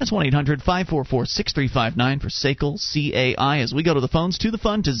 800-544-6359. That's 1-800-544-6359 for SACL CAI. As we go to the phones, to the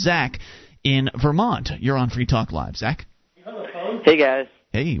fun, to Zach in Vermont. You're on Free Talk Live. Zach? Hey, guys.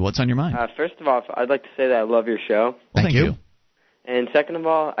 Hey, what's on your mind? First of all, I'd like to say that I love your show. Well, thank you. And second of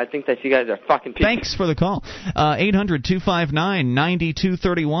all, I think that you guys are fucking people. Thanks for the call.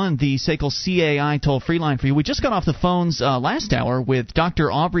 800-259-9231, the SACL CAI toll-free line for you. We just got off the phones last hour with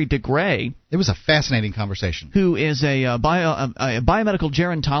Dr. Aubrey DeGray. It was a fascinating conversation. Who is a biomedical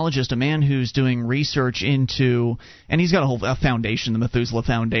gerontologist, a man who's doing research into, and he's got a whole foundation, the Methuselah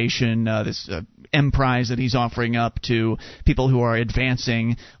Foundation, this M-Prize that he's offering up to people who are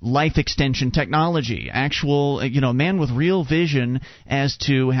advancing life extension technology. Actual, man with real vision as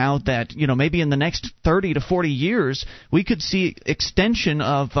to how that, maybe in the next 30 to 40 years, we could see extension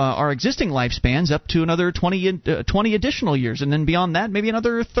of our existing lifespans up to another 20 additional years, and then beyond that, maybe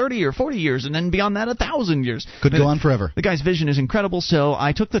another 30 or 40 years. And then beyond that, 1,000 years. Could go on forever. The guy's vision is incredible, so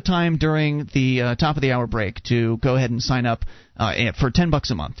I took the time during the top of the hour break to go ahead and sign up for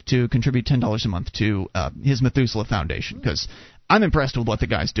 $10 a month, to contribute $10 a month to his Methuselah Foundation, because I'm impressed with what the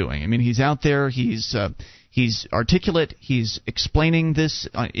guy's doing. I mean, he's out there, he's articulate, he's explaining this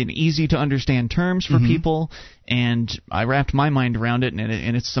in easy-to-understand terms for people, and I wrapped my mind around it,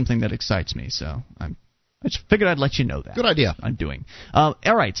 and it's something that excites me, so I just figured I'd let you know that. Good idea. I'm doing. All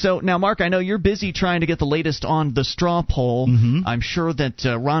right. So now, Mark, I know you're busy trying to get the latest on the straw poll. Mm-hmm. I'm sure that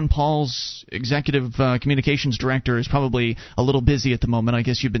Ron Paul's executive communications director is probably a little busy at the moment. I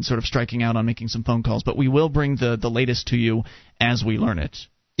guess you've been sort of striking out on making some phone calls, but we will bring the latest to you as we learn it.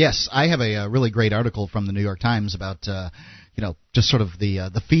 Yes, I have a really great article from the New York Times about just sort of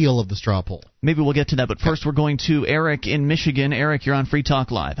the feel of the straw poll. Maybe we'll get to that, but first we're going to Eric in Michigan. Eric, you're on Free Talk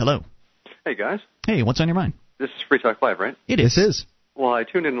Live. Hello. Hey, guys. Hey, what's on your mind? This is Free Talk Live, right? It is. This is. Well, I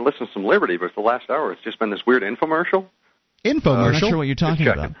tuned in and listened to some Liberty, but for the last hour it's just been this weird infomercial. I'm not sure what you're talking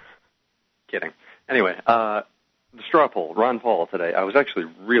about. Kidding. Anyway, the straw poll, Ron Paul today, I was actually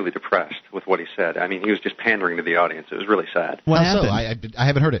really depressed with what he said. I mean, he was just pandering to the audience. It was really sad. What happened? So? I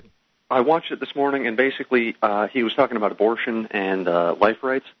haven't heard it. I watched it this morning, and basically he was talking about abortion and life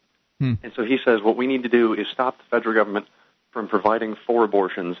rights. And so he says what we need to do is stop the federal government from providing for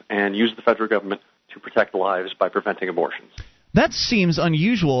abortions and use the federal government to protect lives by preventing abortions. That seems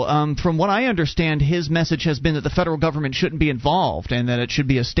unusual. From what I understand, his message has been that the federal government shouldn't be involved and that it should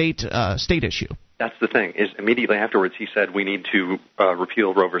be a state issue. That's the thing. Is immediately afterwards he said we need to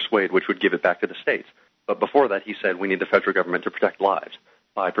repeal Roe v. Wade, which would give it back to the states. But before that he said we need the federal government to protect lives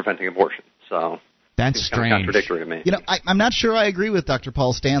by preventing abortion. So that's strange. Kind of contradictory to me. I'm not sure I agree with Dr.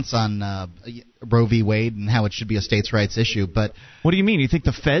 Paul's stance on Roe v. Wade and how it should be a states' rights issue. But what do you mean? You think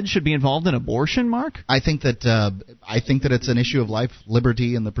the Fed should be involved in abortion, Mark? I think that it's an issue of life,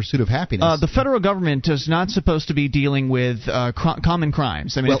 liberty, and the pursuit of happiness. The federal government is not supposed to be dealing with common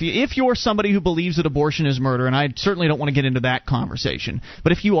crimes. I mean, if you're somebody who believes that abortion is murder, and I certainly don't want to get into that conversation,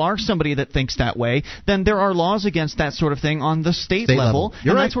 but if you are somebody that thinks that way, then there are laws against that sort of thing on the state level.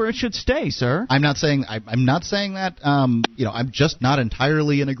 You're right. That's where it should stay, sir. I'm not saying that. I'm just not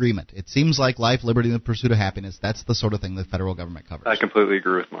entirely in agreement. It seems like life, liberty, and the pursuit of happiness. That's the sort of thing the federal government covers. I completely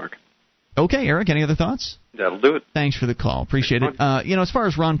agree with Mark. Okay, Eric, any other thoughts? That'll do it. Thanks for the call. Appreciate it. As far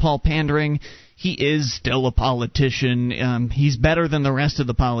as Ron Paul pandering, he is still a politician. He's better than the rest of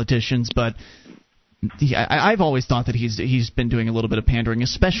the politicians, but I've always thought that he's been doing a little bit of pandering,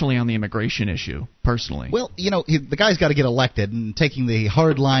 especially on the immigration issue, personally. Well, the guy's got to get elected, and taking the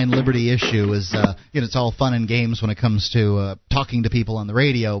hardline liberty issue is, it's all fun and games when it comes to talking to people on the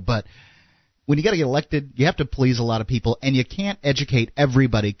radio, but when you got to get elected, you have to please a lot of people, and you can't educate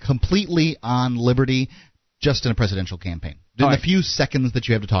everybody completely on liberty just in a presidential campaign. In the few seconds that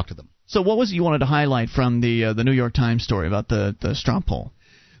you have to talk to them. So what was it you wanted to highlight from the New York Times story about the straw poll?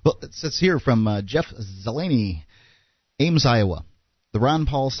 Well, it says here from Jeff Zeleny, Ames, Iowa. The Ron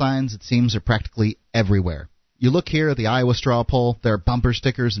Paul signs, it seems, are practically everywhere. You look here at the Iowa straw poll, there are bumper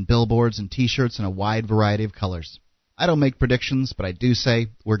stickers and billboards and T-shirts in a wide variety of colors. I don't make predictions, but I do say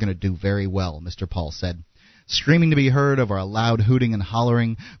we're going to do very well, Mr. Paul said. Screaming to be heard over a loud hooting and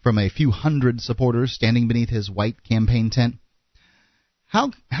hollering from a few hundred supporters standing beneath his white campaign tent.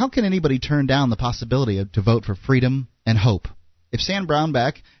 How can anybody turn down the possibility to vote for freedom and hope? If Sam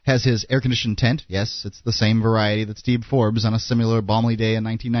Brownback has his air-conditioned tent, yes, it's the same variety that Steve Forbes on a similar balmy day in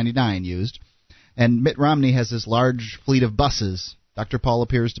 1999 used, and Mitt Romney has his large fleet of buses, Dr. Paul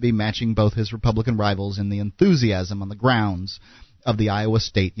appears to be matching both his Republican rivals in the enthusiasm on the grounds of the Iowa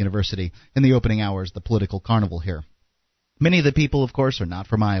State University in the opening hours of the political carnival here. Many of the people, of course, are not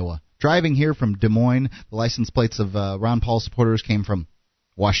from Iowa. Driving here from Des Moines, the license plates of Ron Paul supporters came from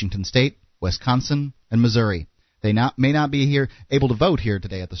Washington State, Wisconsin, and Missouri. They may not be able to vote here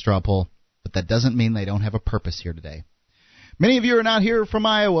today at the straw poll, but that doesn't mean they don't have a purpose here today. Many of you are not here from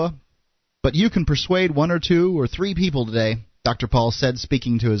Iowa, but you can persuade 1 or 2 or 3 people today, Dr. Paul said,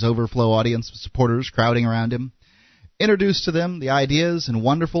 speaking to his overflow audience of supporters crowding around him. Introduce to them the ideas and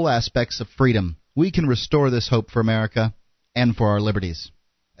wonderful aspects of freedom. We can restore this hope for America and for our liberties.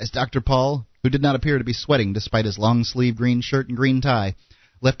 As Dr. Paul, who did not appear to be sweating despite his long-sleeved green shirt and green tie,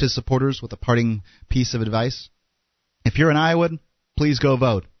 left his supporters with a parting piece of advice. If you're an Iowan, please go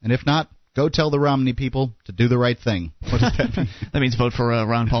vote. And if not, go tell the Romney people to do the right thing. What does that mean? That means vote for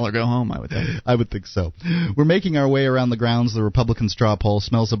Ron Paul or go home, I would think. I would think so. We're making our way around the grounds of the Republican straw poll.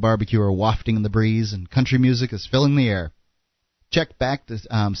 Smells of barbecue are wafting in the breeze, and country music is filling the air. Check back to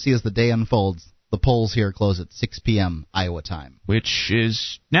see as the day unfolds. The polls here close at 6 p.m. Iowa time. Which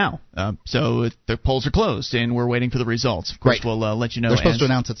is now. So the polls are closed, and we're waiting for the results. Of course, right. We'll let you know. They're supposed to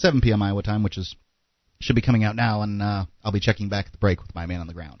announce at 7 p.m. Iowa time, which should be coming out now, and I'll be checking back at the break with my man on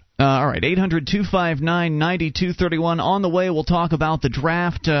the ground. All right, 800-259-9231. On the way, we'll talk about the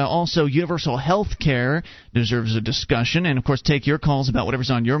draft. Also, universal health care deserves a discussion. And, of course, take your calls about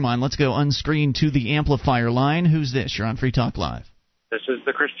whatever's on your mind. Let's go unscreened to the amplifier line. Who's this? You're on Free Talk Live. This is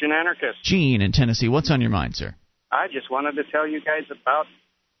the Christian Anarchist. Gene in Tennessee. What's on your mind, sir? I just wanted to tell you guys about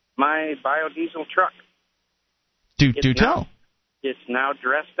my biodiesel truck. Do tell. It's now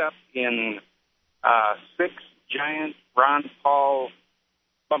dressed up in 6 giant Ron Paul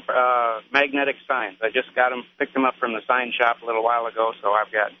magnetic signs. I just picked them up from the sign shop a little while ago, so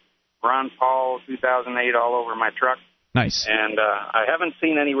I've got Ron Paul 2008 all over my truck. Nice. And I haven't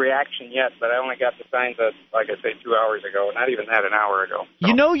seen any reaction yet, but I only got the signs, like I say, 2 hours ago, not even that, an hour ago. So.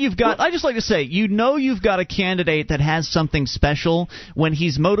 I just like to say, you've got a candidate that has something special when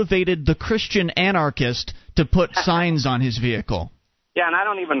he's motivated the Christian Anarchist to put signs on his vehicle. Yeah, and I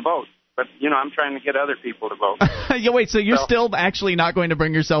don't even vote. But, I'm trying to get other people to vote. Wait, so you're still actually not going to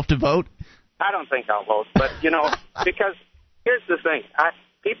bring yourself to vote? I don't think I'll vote. But, because here's the thing.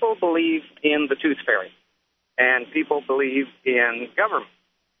 People believe in the tooth fairy, and people believe in government.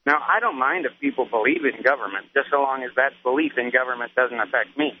 Now, I don't mind if people believe in government, just so long as that belief in government doesn't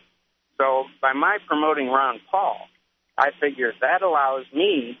affect me. So by my promoting Ron Paul, I figure that allows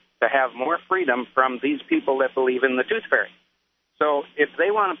me to have more freedom from these people that believe in the tooth fairy. So if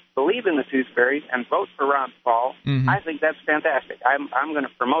they want to believe in the tooth fairy and vote for Ron Paul, I think that's fantastic. I'm going to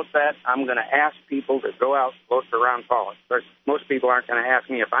promote that. I'm going to ask people to go out and vote for Ron Paul. Of course, most people aren't going to ask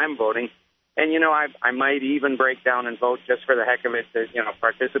me if I'm voting. And, I might even break down and vote just for the heck of it to,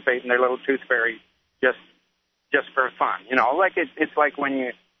 participate in their little tooth fairy just for fun. It's like when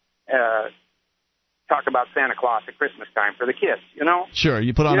you talk about Santa Claus at Christmas time for the kids, Sure,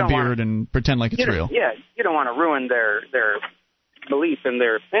 you put on a beard and pretend like it's real. Yeah, you don't want to ruin their belief in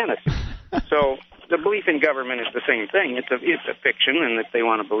their fantasy. So the belief in government is the same thing. It's a fiction, and if they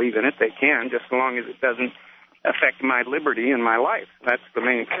want to believe in it, they can, just as long as it doesn't affect my liberty and my life. That's the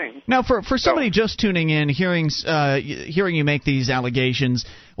main thing. Now, for somebody just tuning in, hearing you make these allegations,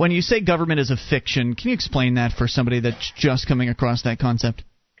 when you say government is a fiction, can you explain that for somebody that's just coming across that concept?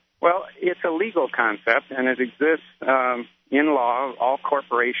 Well, it's a legal concept, and it exists in law. All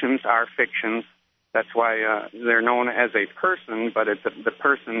corporations are fictions. That's why they're known as a person, but the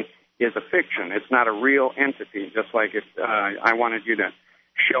person is a fiction. It's not a real entity, just like if I wanted you to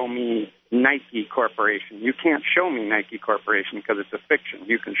show me Nike Corporation. You can't show me Nike Corporation because it's a fiction.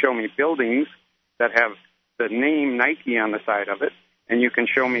 You can show me buildings that have the name Nike on the side of it, and you can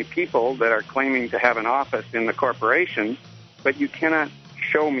show me people that are claiming to have an office in the corporation, but you cannot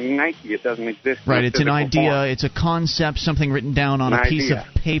show me Nike. It doesn't exist. Right, in it's an idea, form. It's a concept, something written down on a piece of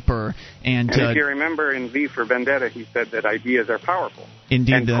paper. And if you remember in V for Vendetta, he said that ideas are powerful.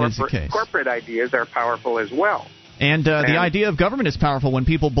 Indeed, and that is the case. Corporate ideas are powerful as well. And the idea of government is powerful. When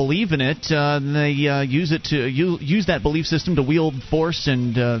people believe in it, they use it to use that belief system to wield force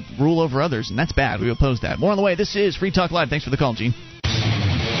and rule over others, and that's bad. We oppose that. More on the way. This is Free Talk Live. Thanks for the call, Gene.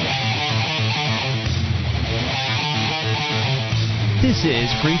 This is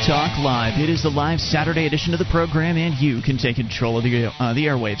Free Talk Live. It is the live Saturday edition of the program, and you can take control of the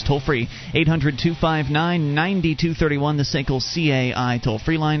airwaves. Toll free, 800-259-9231, the SACL CAI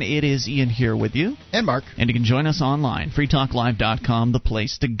toll-free line. It is Ian here with you. And Mark. And you can join us online, freetalklive.com, the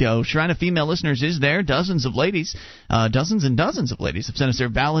place to go. Shrine of Female Listeners is there. Dozens and dozens of ladies have sent us their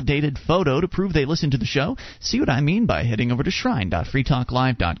validated photo to prove they listen to the show. See what I mean by heading over to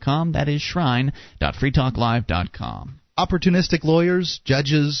shrine.freetalklive.com. That is shrine.freetalklive.com. Opportunistic lawyers,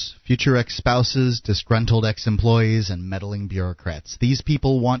 judges, future ex-spouses, disgruntled ex-employees, and meddling bureaucrats. These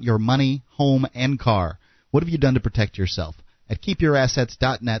people want your money, home, and car. What have you done to protect yourself? At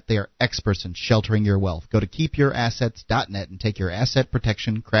keepyourassets.net, they are experts in sheltering your wealth. Go to keepyourassets.net and take your asset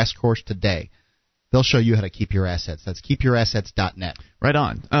protection crash course today. They'll show you how to keep your assets. That's keepyourassets.net. Right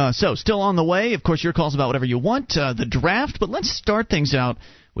on. So, still on the way. Of course, your calls about whatever you want. The draft, but let's start things out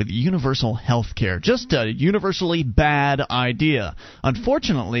with universal health care. Just a universally bad idea.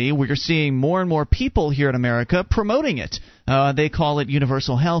 Unfortunately, we're seeing more and more people here in America promoting it. They call it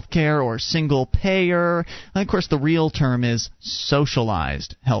universal health care or single payer. And of course, the real term is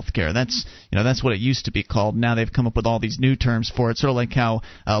socialized health care. That's what it used to be called. Now they've come up with all these new terms for it, sort of like how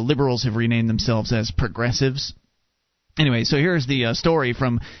liberals have renamed themselves as progressives. Anyway, so here's the story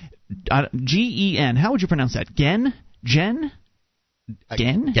from GEN. How would you pronounce that? Gen?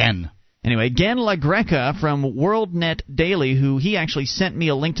 Anyway, Gen LaGreca from WorldNet Daily, who he actually sent me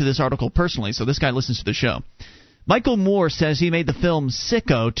a link to this article personally, so this guy listens to the show. Michael Moore says he made the film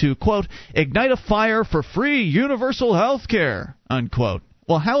Sicko to, quote, ignite a fire for free universal health care, unquote.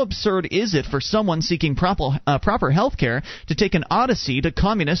 Well, how absurd is it for someone seeking proper health care to take an odyssey to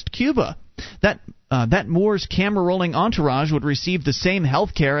communist Cuba? That Moore's camera-rolling entourage would receive the same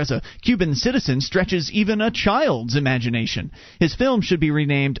health care as a Cuban citizen stretches even a child's imagination. His film should be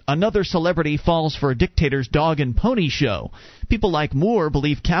renamed Another Celebrity Falls for a Dictator's Dog and Pony Show. People like Moore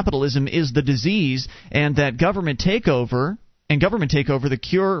believe capitalism is the disease and that government takeover the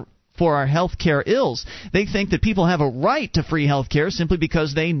cure for our health care ills. They think that people have a right to free health care simply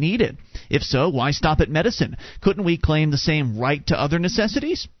because they need it. If so, why stop at medicine? Couldn't we claim the same right to other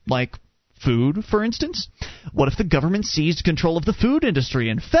necessities, like food, for instance? What if the government seized control of the food industry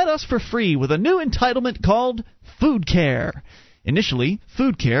and fed us for free with a new entitlement called food care? Initially,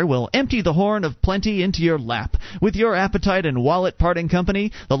 food care will empty the horn of plenty into your lap. With your appetite and wallet parting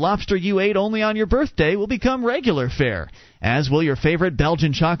company, the lobster you ate only on your birthday will become regular fare, as will your favorite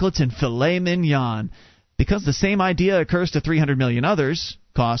Belgian chocolates and filet mignon. Because the same idea occurs to 300 million others,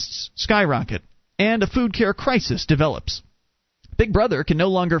 costs skyrocket, and a food care crisis develops. Big Brother can no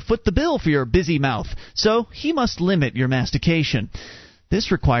longer foot the bill for your busy mouth, so he must limit your mastication. This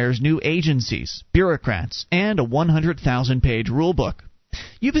requires new agencies, bureaucrats, and a 100,000-page rulebook.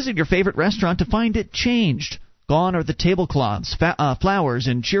 You visit your favorite restaurant to find it changed. Gone are the tablecloths, flowers,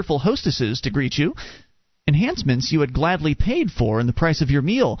 and cheerful hostesses to greet you. Enhancements you had gladly paid for in the price of your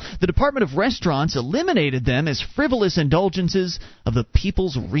meal. The Department of Restaurants eliminated them as frivolous indulgences of the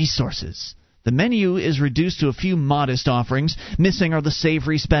people's resources. The menu is reduced to a few modest offerings. Missing are the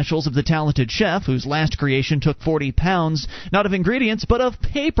savory specials of the talented chef, whose last creation took 40 pounds, not of ingredients, but of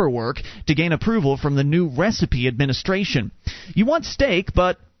paperwork, to gain approval from the new recipe administration. You want steak,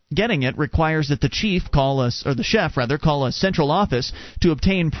 but getting it requires that the chef call a central office to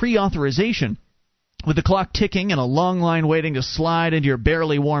obtain pre-authorization. With the clock ticking and a long line waiting to slide into your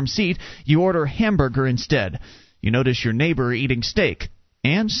barely warm seat, you order hamburger instead. You notice your neighbor eating steak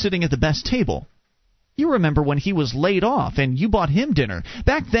and sitting at the best table. You remember when he was laid off and you bought him dinner.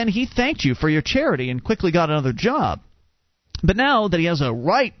 Back then he thanked you for your charity and quickly got another job. But now that he has a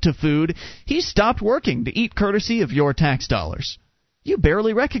right to food, he's stopped working to eat courtesy of your tax dollars. You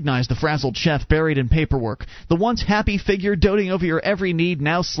barely recognize the frazzled chef buried in paperwork, the once happy figure doting over your every need,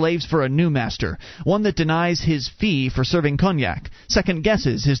 now slaves for a new master, one that denies his fee for serving cognac, second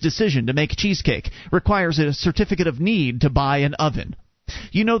guesses his decision to make cheesecake, requires a certificate of need to buy an oven.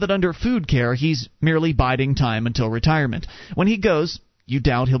 You know that under food care he's merely biding time until retirement. When he goes, you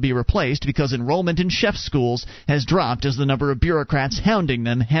doubt he'll be replaced because enrollment in chef schools has dropped as the number of bureaucrats hounding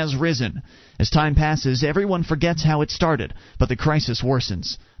them has risen. As time passes, everyone forgets how it started, but the crisis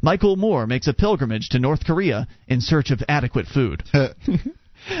worsens. Michael Moore makes a pilgrimage to North Korea in search of adequate food.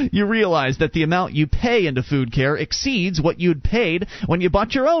 You realize that the amount you pay into food care exceeds what you'd paid when you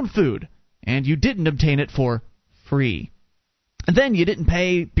bought your own food, and you didn't obtain it for free. And then you didn't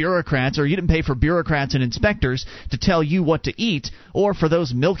pay bureaucrats, or you didn't pay for bureaucrats and inspectors to tell you what to eat, or for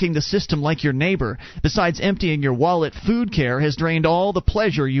those milking the system like your neighbor. Besides emptying your wallet, food care has drained all the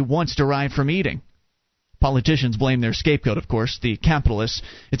pleasure you once derived from eating. Politicians blame their scapegoat, of course, the capitalists.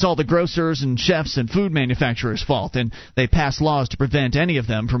 It's all the grocers and chefs and food manufacturers' fault, and they pass laws to prevent any of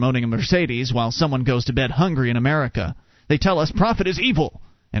them from owning a Mercedes while someone goes to bed hungry in America. They tell us profit is evil,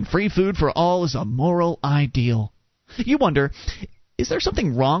 and free food for all is a moral ideal. You wonder, is there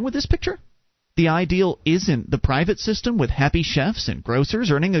something wrong with this picture? The ideal isn't the private system with happy chefs and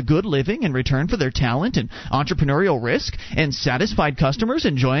grocers earning a good living in return for their talent and entrepreneurial risk, and satisfied customers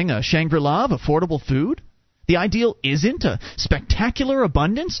enjoying a Shangri-La of affordable food? The ideal isn't a spectacular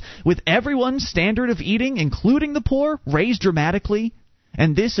abundance with everyone's standard of eating, including the poor, raised dramatically,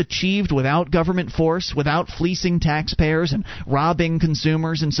 and this achieved without government force, without fleecing taxpayers and robbing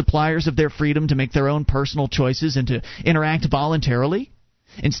consumers and suppliers of their freedom to make their own personal choices and to interact voluntarily?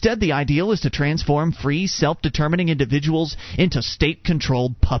 Instead, the ideal is to transform free, self-determining individuals into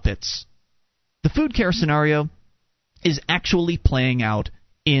state-controlled puppets. The food care scenario is actually playing out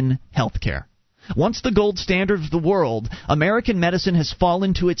in healthcare. Once the gold standard of the world, American medicine has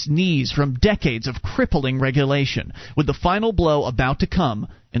fallen to its knees from decades of crippling regulation, with the final blow about to come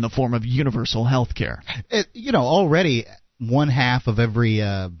in the form of universal health care. Already 1/2 of every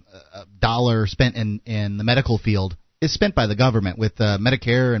dollar spent in the medical field is spent by the government with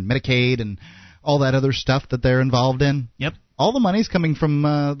Medicare and Medicaid and all that other stuff that they're involved in. Yep. All the money's coming from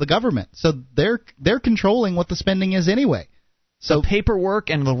the government, so they're controlling what the spending is anyway. So the paperwork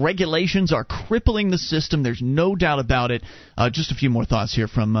and the regulations are crippling the system. There's no doubt about it. Just a few more thoughts here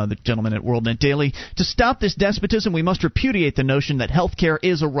from the gentleman at WorldNet Daily. To stop this despotism, we must repudiate the notion that health care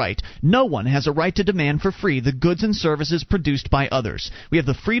is a right. No one has a right to demand for free the goods and services produced by others. We have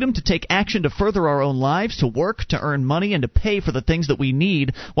the freedom to take action to further our own lives, to work, to earn money, and to pay for the things that we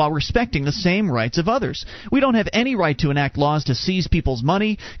need while respecting the same rights of others. We don't have any right to enact laws to seize people's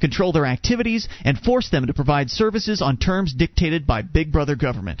money, control their activities, and force them to provide services on terms dictated by Big Brother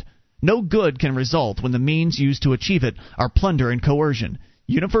government. No good can result when the means used to achieve it are plunder and coercion.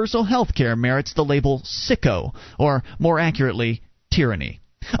 Universal health care merits the label sicko, or more accurately, tyranny.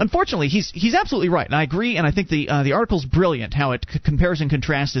 Unfortunately, he's absolutely right, and I agree, and I think the article's brilliant, how it compares and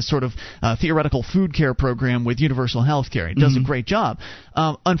contrasts this sort of theoretical food care program with universal health care. It does a great job.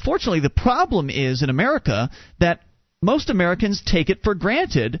 Unfortunately, the problem is in America that most Americans take it for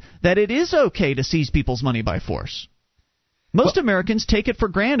granted that it is okay to seize people's money by force. Most Americans take it for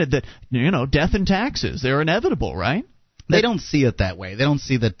granted that, death and taxes, they're inevitable, right? They don't see it that way. They don't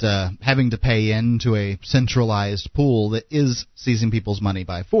see that having to pay into a centralized pool that is seizing people's money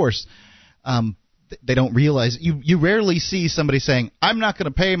by force. They don't realize. You rarely see somebody saying, I'm not going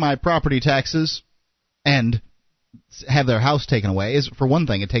to pay my property taxes and have their house taken away. For one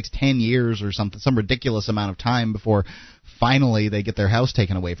thing, it takes 10 years or something, some ridiculous amount of time before finally they get their house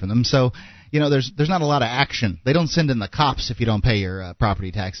taken away from them. So, there's not a lot of action. They don't send in the cops if you don't pay your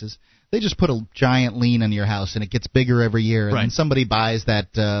property taxes. They just put a giant lien on your house, and it gets bigger every year. And then somebody buys that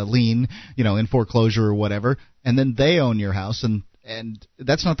lien, in foreclosure or whatever, and then they own your house. And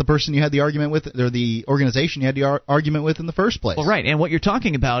that's not the person you had the argument with, or the organization you had the argument with in the first place. Well, right, and what you're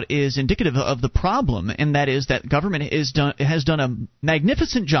talking about is indicative of the problem, and that is that government has done a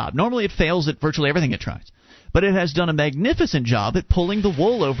magnificent job. Normally it fails at virtually everything it tries. But it has done a magnificent job at pulling the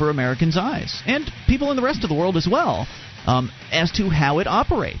wool over Americans' eyes, and people in the rest of the world as well, as to how it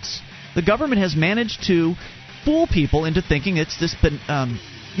operates. The government has managed to fool people into thinking it's this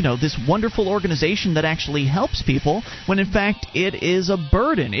wonderful organization that actually helps people, when in fact it is a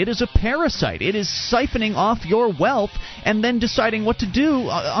burden. It is a parasite. It is siphoning off your wealth and then deciding what to do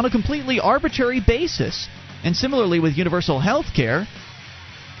on a completely arbitrary basis. And similarly with universal health care,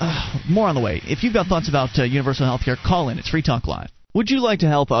 more on the way. If you've got thoughts about universal health care, call in. It's Free Talk Live. Would you like to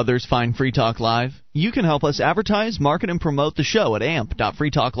help others find Free Talk Live? You can help us advertise, market, and promote the show at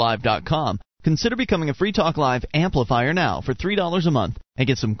amp.freetalklive.com. Consider becoming a Free Talk Live amplifier now for $3 a month and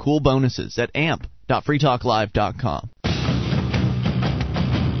get some cool bonuses at amp.freetalklive.com.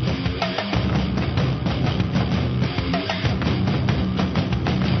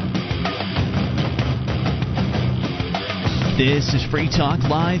 This is Free Talk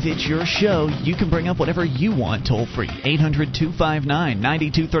Live. It's your show. You can bring up whatever you want toll-free.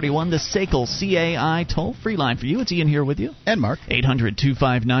 800-259-9231, the SACL CAI toll-free line for you. It's Ian here with you. And Mark.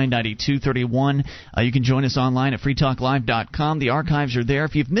 800-259-9231. You can join us online at freetalklive.com. The archives are there.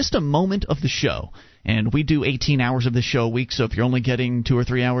 If you've missed a moment of the show, And we do 18 hours of this show a week, so if you're only getting 2 or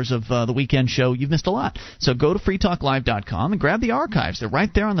 3 hours of the weekend show, you've missed a lot. So go to freetalklive.com and grab the archives. They're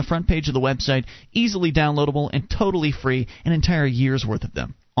right there on the front page of the website, easily downloadable and totally free, an entire year's worth of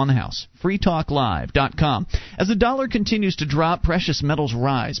them. On the house. freetalklive.com. As the dollar continues to drop, precious metals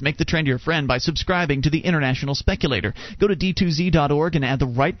rise. Make the trend your friend by subscribing to the International Speculator. Go to d2z.org and add the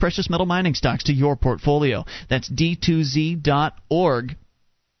right precious metal mining stocks to your portfolio. That's d2z.org.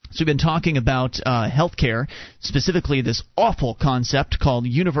 So we've been talking about healthcare, specifically this awful concept called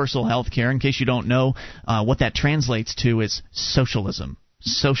universal healthcare. In case you don't know, what that translates to is socialism.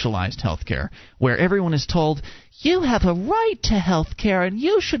 Socialized healthcare, where everyone is told, you have a right to health care and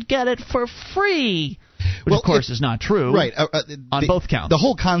you should get it for free. Which, of course, is not true. Right. On both counts. The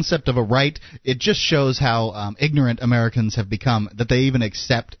whole concept of a right, it just shows how ignorant Americans have become, that they even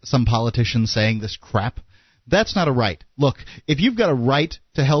accept some politicians saying this crap. That's not a right. Look, if you've got a right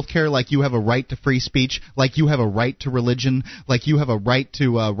to health care, like you have a right to free speech, like you have a right to religion, like you have a right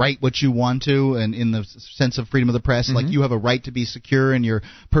to write what you want to, and in the sense of freedom of the press, like you have a right to be secure in your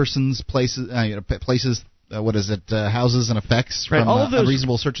persons, places, houses and effects from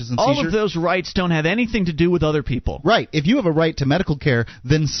unreasonable searches and seizures. All of those rights don't have anything to do with other people. Right. If you have a right to medical care,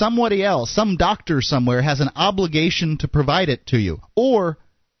 then somebody else, some doctor somewhere, has an obligation to provide it to you. Or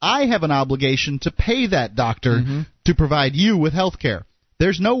I have an obligation to pay that doctor to provide you with health care.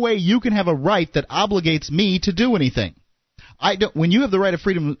 There's no way you can have a right that obligates me to do anything. When you have the right of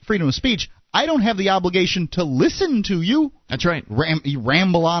freedom of speech, I don't have the obligation to listen to you. That's right. You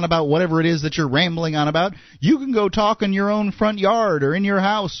ramble on about whatever it is that you're rambling on about. You can go talk in your own front yard or in your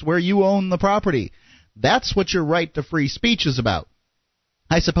house where you own the property. That's what your right to free speech is about.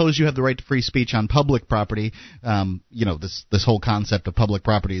 I suppose you have the right to free speech on public property. This whole concept of public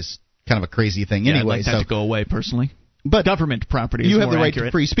property is kind of a crazy thing anyway. I'd like that to go away personally. But government property is you have more the right accurate.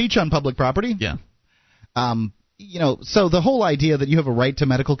 to free speech on public property. Yeah. So the whole idea that you have a right to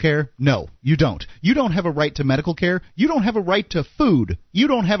medical care, no, you don't. You don't have a right to medical care. You don't have a right to food. You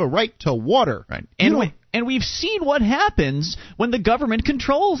don't have a right to water. Right. And we've seen what happens when the government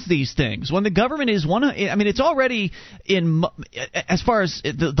controls these things. When the government is it's already as far as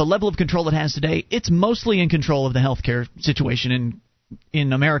the level of control it has today, it's mostly in control of the healthcare situation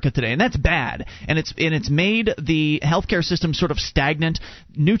in America today, and that's bad. And it's made the healthcare system sort of stagnant.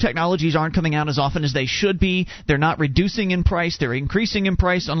 New technologies aren't coming out as often as they should be. They're not reducing in price. They're increasing in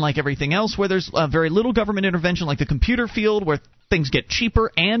price, unlike everything else where there's very little government intervention, like the computer field, where things get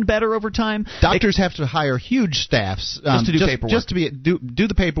cheaper and better over time. Doctors have to hire huge staffs just to do paperwork. Just to do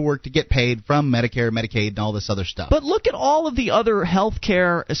the paperwork to get paid from Medicare, Medicaid, and all this other stuff. But look at all of the other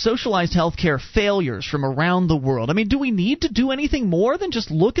socialized healthcare failures from around the world. I mean, do we need to do anything more than just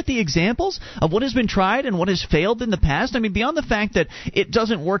look at the examples of what has been tried and what has failed in the past? I mean, beyond the fact that it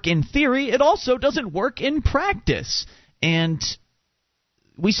doesn't work in theory, it also doesn't work in practice. And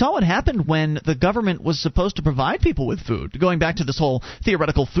we saw what happened when the government was supposed to provide people with food. Going back to this whole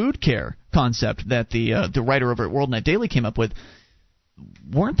theoretical food care concept that the writer over at WorldNet Daily came up with,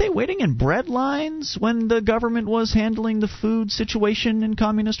 weren't they waiting in bread lines when the government was handling the food situation in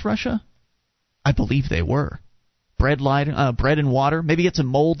communist Russia? I believe they were. Bread and water. Maybe it's a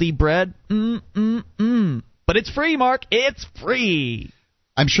moldy bread. But it's free, Mark. It's free.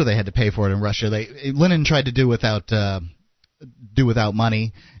 I'm sure they had to pay for it in Russia. Lenin tried to do without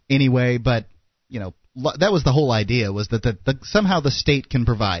money anyway, but that was the whole idea, was that somehow the state can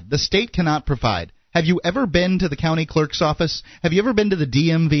provide. The state cannot provide. Have you ever been to the county clerk's office? Have you ever been to the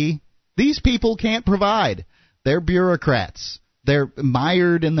DMV? These people can't provide. They're bureaucrats. They're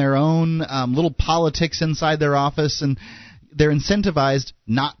mired in their own little politics inside their office, and they're incentivized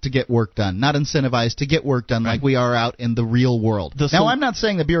not to get work done, not incentivized to get work done like we are out in the real world. Now, I'm not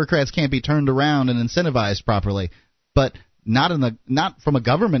saying that bureaucrats can't be turned around and incentivized properly, but not from a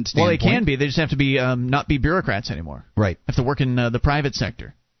government standpoint. Well, they can be. They just have to be not be bureaucrats anymore. Right. Have to work in the private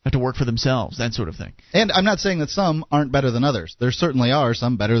sector. Have to work for themselves, that sort of thing. And I'm not saying that some aren't better than others. There certainly are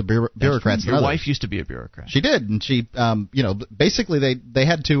some better bureaucrats than others. Your wife used to be a bureaucrat. She did, and she, basically they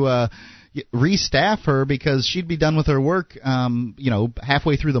had to restaff her because she'd be done with her work,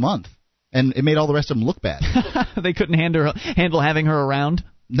 halfway through the month, and it made all the rest of them look bad. They couldn't handle having her around.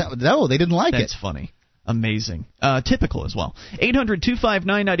 No, they didn't like it. That's funny. Amazing. Typical as well.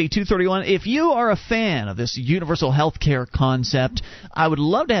 800-259-9231. If you are a fan of this universal health care concept, I would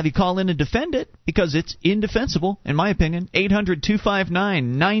love to have you call in and defend it, because it's indefensible, in my opinion.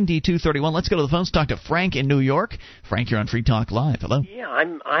 800-259-9231. Let's go to the phones. Talk to Frank in New York. Frank, you're on Free Talk Live. Hello. Yeah,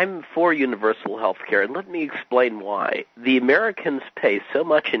 I'm for universal health care, and let me explain why. The Americans pay so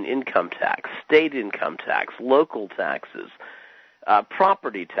much in income tax, state income tax, local taxes,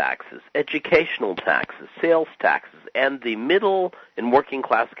 property taxes, educational taxes, sales taxes, and the middle and working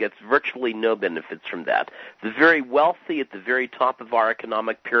class gets virtually no benefits from that. The very wealthy at the very top of our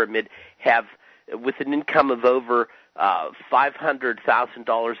economic pyramid have, with an income of over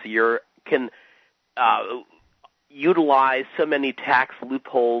 $500,000 a year, can utilize so many tax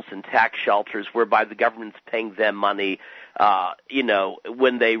loopholes and tax shelters whereby the government's paying them money,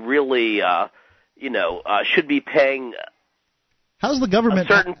 when they really, should be paying. How's the government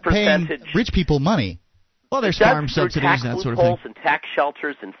paying rich people money? Well, there's farm subsidies and that sort of thing. And tax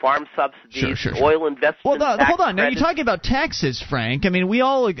shelters and farm subsidies, sure. oil investment. Well, hold on. Now you're talking about taxes, Frank. I mean,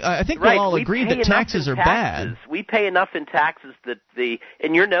 I think we all agree that taxes are bad. We pay enough in taxes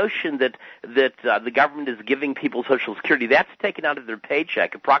and your notion that the government is giving people Social Security, that's taken out of their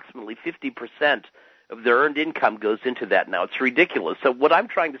paycheck. Approximately 50% of their earned income goes into that now. It's ridiculous. So what I'm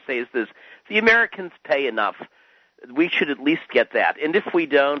trying to say is this: the Americans pay enough. We should at least get that. And if we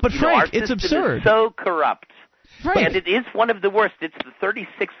don't, but Frank, our it's system absurd. Is so corrupt. Frank. And it is one of the worst. It's the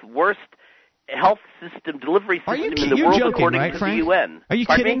 36th worst health system, delivery system in the world, according to the UN. Are you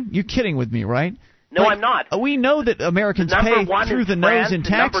kidding? You're kidding with me, right? No, I'm not. We know that Americans pay through the nose in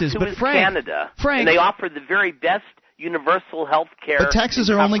taxes, but Frank, and they offer the very best universal health care. But taxes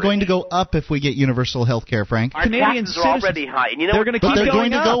are only going to go up if we get universal health care, Frank. Our taxes are already high. And they're going to keep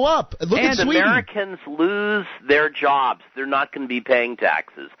going up. Go up. Look at Sweden. Americans lose their jobs. They're not going to be paying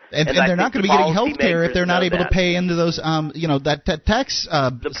taxes. And they're not going to be getting health care if they're not able to pay into those, that tax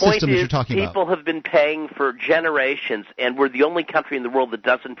system that you're talking about. People have been paying for generations, and we're the only country in the world that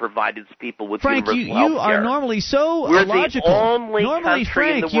doesn't provide its people with universal health care. Frank, you are normally so illogical. We're the only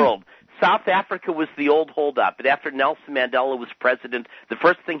country in the world. South Africa was the old holdup, but after Nelson Mandela was president, the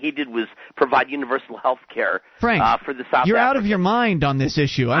first thing he did was provide universal health care for the South Africans. You're out of your mind on this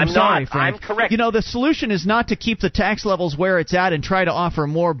issue. I'm sorry, not. Frank. I'm correct. The solution is not to keep the tax levels where it's at and try to offer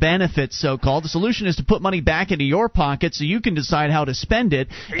more benefits, so-called. The solution is to put money back into your pocket so you can decide how to spend it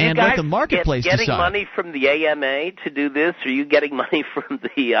and let the marketplace decide. Are you getting money from the AMA to do this? Or are you getting money from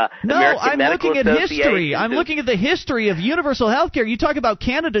the No, American Medical Association? Association? History. I'm looking at the history of universal health care. You talk about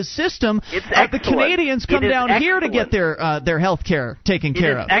Canada's system. It's excellent. The Canadians come down here to get their health care taken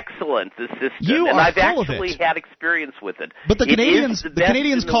care of. It is excellent, the system. You and are I've full actually had experience with it. But the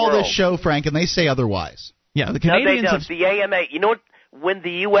Canadians call this show, Frank, and they say otherwise. Yeah, the Canadians no, they don't. The AMA, you know what, when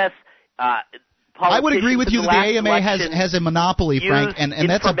the U.S. I would agree with you that the AMA has a monopoly, Frank, and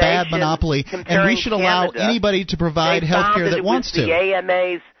that's a bad monopoly, and we should allow anybody to provide health care that wants to. The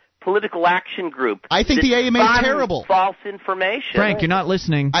AMA's political action group. I think the AMA is terrible. False information. Frank, you're not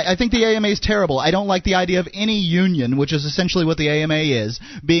listening. I think the AMA is terrible. I don't like the idea of any union, which is essentially what the AMA is,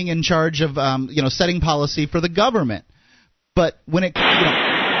 being in charge of setting policy for the government. But when it, we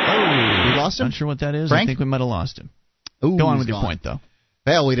lost him. Not sure what that is. Frank? I think we might have lost him. Ooh, go on with your point, though.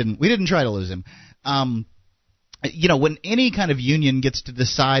 Well, we didn't try to lose him. When any kind of union gets to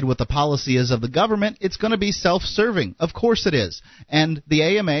decide what the policy is of the government, it's going to be self-serving. Of course it is. And the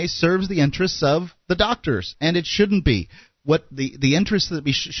AMA serves the interests of the doctors, and it shouldn't be. What the interests that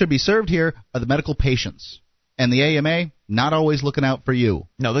should be served here are the medical patients. And the AMA, not always looking out for you.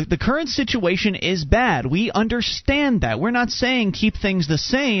 No, the current situation is bad. We understand that. We're not saying keep things the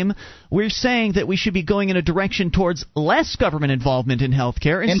same. We're saying that we should be going in a direction towards less government involvement in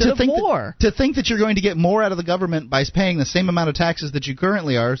healthcare instead of more. To think that you're going to get more out of the government by paying the same amount of taxes that you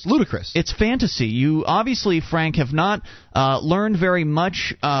currently are is ludicrous. It's fantasy. You obviously, Frank, have not learned very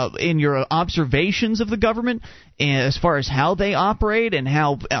much in your observations of the government as far as how they operate and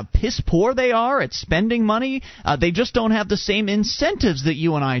how piss poor they are at spending money. They just don't have the same incentives that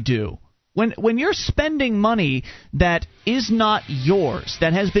you and I do. When you're spending money that is not yours,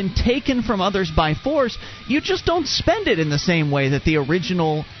 that has been taken from others by force, you just don't spend it in the same way that the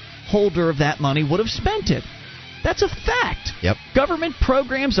original holder of that money would have spent it. That's a fact. Yep. Government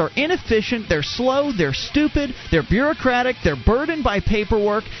programs are inefficient, they're slow, they're stupid, they're bureaucratic, they're burdened by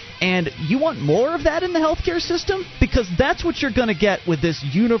paperwork, and you want more of that in the healthcare system? Because that's what you're going to get with this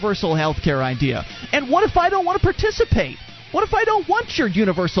universal healthcare idea. And what if I don't want to participate? What if I don't want your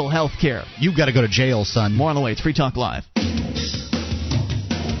universal health care? You've got to go to jail, son. More on the way. It's Free Talk Live.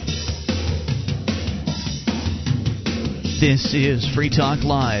 This is Free Talk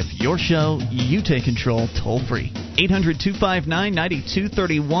Live, your show. You take control, toll free.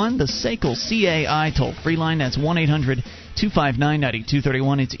 800-259-9231, the SACL CAI toll free line. That's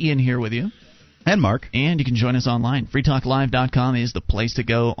 1-800-259-9231. It's Ian here with you. And Mark. And you can join us online. freetalklive.com is the place to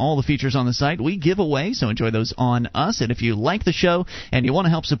go. All the features on the site we give away, so enjoy those on us. And if you like the show and you want to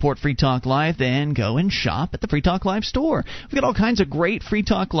help support Free Talk Live, then go and shop at the Free Talk Live store. We've got all kinds of great Free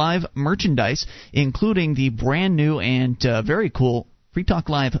Talk Live merchandise, including the brand new and very cool Free Talk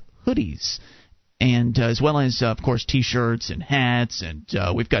Live hoodies. And as well as, of course, T-shirts and hats, and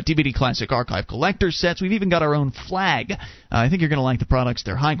we've got DVD Classic Archive collector sets. We've even got our own flag. I think you're going to like the products.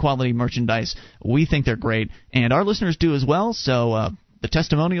 They're high-quality merchandise. We think they're great, and our listeners do as well, so the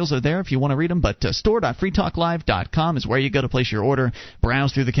testimonials are there if you want to read them. But store.freetalklive.com is where you go to place your order.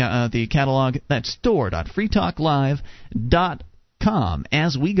 Browse through the catalog. That's store.freetalklive.com.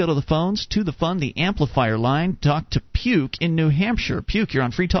 As we go to the phones, to the fun, the amplifier line, talk to Puke in New Hampshire. Puke, you're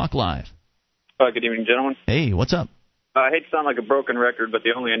on Free Talk Live. Good evening, gentlemen. Hey, what's up? I hate to sound like a broken record, but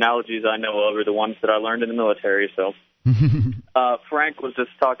the only analogies I know of are the ones that I learned in the military. So, Frank was just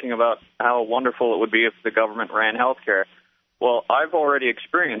talking about how wonderful it would be if the government ran healthcare. Well, I've already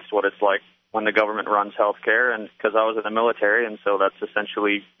experienced what it's like when the government runs healthcare, and because I was in the military, and so that's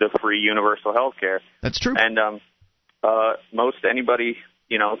essentially the free universal healthcare. That's true. And most anybody,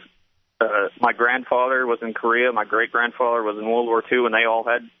 my grandfather was in Korea. My great-grandfather was in World War II, and they all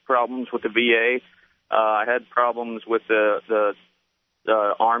had problems with the VA. I had problems with the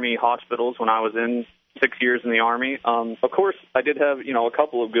Army hospitals when I was in 6 years in the Army. Of course, I did have, a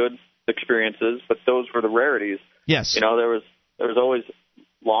couple of good experiences, but those were the rarities. Yes. There was always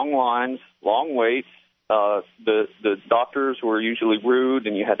long lines, long waits. The doctors were usually rude,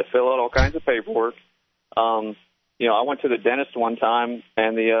 and you had to fill out all kinds of paperwork. I went to the dentist one time,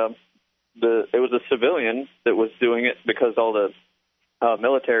 and it was a civilian that was doing it because all the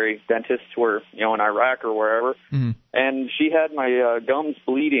military dentists were, in Iraq or wherever. Mm-hmm. And she had my gums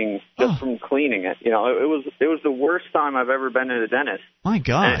bleeding just from cleaning it. It was the worst time I've ever been to the dentist. My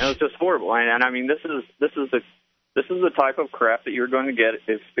gosh. And it was just horrible. And I mean, this is the type of crap that you're going to get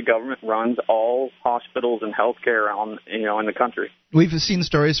if the government runs all hospitals and healthcare in the country. We've seen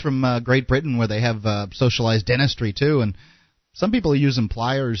stories from Great Britain where they have socialized dentistry too, and some people are using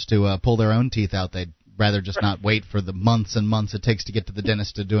pliers to pull their own teeth out. They'd rather just not wait for the months and months it takes to get to the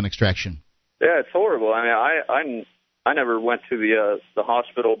dentist to do an extraction. Yeah, it's horrible. I mean, I never went to the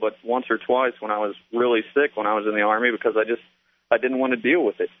hospital but once or twice when I was really sick when I was in the Army because I didn't want to deal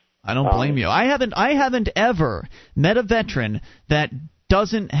with it. I don't blame you. I haven't ever met a veteran that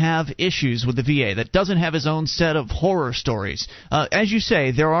doesn't have issues with the VA, that doesn't have his own set of horror stories. As you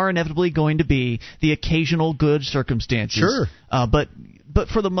say, there are inevitably going to be the occasional good circumstances. Sure. But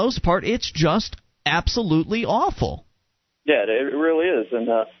for the most part, it's just absolutely awful. Yeah, it really is. And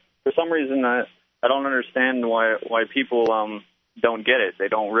for some reason, I don't understand why people don't get it. They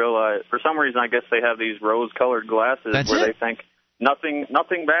don't realize. For some reason, I guess they have these rose-colored glasses they think nothing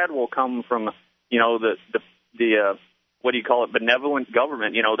bad will come from the what do you call it, benevolent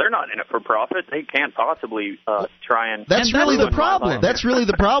government. They're not in it for profit. They can't possibly try and... That's really the problem. That's really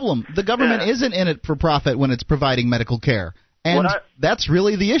the problem. The government isn't in it for profit when it's providing medical care. And that's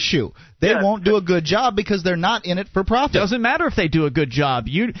really the issue. They won't do a good job because they're not in it for profit. Doesn't matter if they do a good job.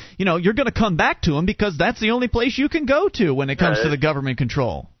 You're going to come back to them because that's the only place you can go to when it comes to the government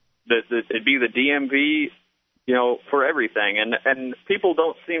control. It'd be the DMV, for everything. And people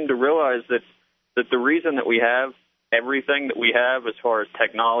don't seem to realize that the reason that we have everything that we have as far as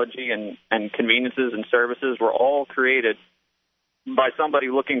technology and conveniences and services were all created by somebody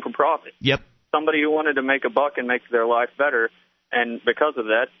looking for profit. Yep. Somebody who wanted to make a buck and make their life better, and because of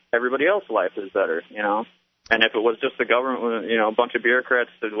that, everybody else's life is better, And if it was just the government with, a bunch of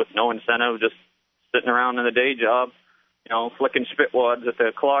bureaucrats with no incentive, just sitting around in a day job, flicking spitwads at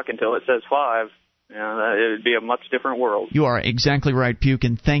the clock until it says 5, it would be a much different world. You are exactly right, Puke,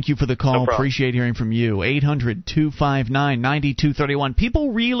 and thank you for the call. No Appreciate hearing from you. 800-259-9231. People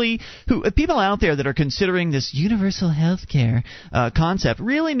out there that are considering this universal health care concept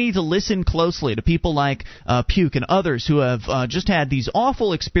really need to listen closely to people like Puke and others who have just had these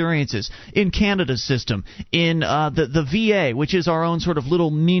awful experiences in Canada's system, in the VA, which is our own sort of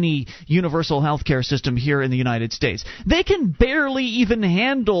little mini universal health care system here in the United States. They can barely even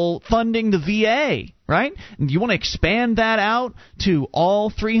handle funding the VA. Right? You want to expand that out to all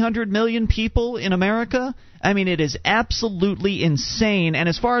 300 million people in America? I mean, it is absolutely insane. And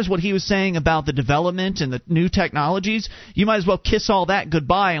as far as what he was saying about the development and the new technologies, you might as well kiss all that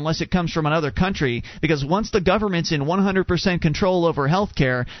goodbye unless it comes from another country, because once the government's in 100% control over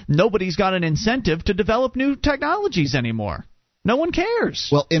healthcare, nobody's got an incentive to develop new technologies anymore. No one cares.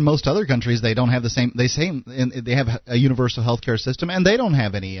 Well, in most other countries, they don't have the same. They have a universal healthcare system, and they don't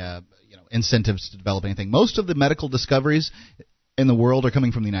have any incentives to develop anything. Most of the medical discoveries in the world are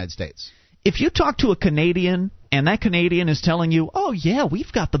coming from the United States. If you talk to a Canadian and that Canadian is telling you, oh, yeah,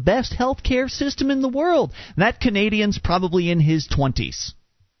 we've got the best healthcare system in the world, that Canadian's probably in his 20s.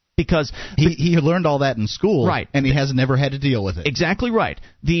 Because he learned all that in school, right, and he has never had to deal with it. Exactly right.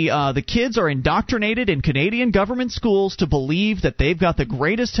 The kids are indoctrinated in Canadian government schools to believe that they've got the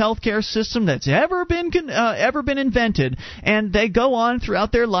greatest healthcare system that's ever been invented, and they go on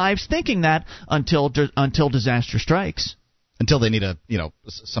throughout their lives thinking that until disaster strikes. Until they need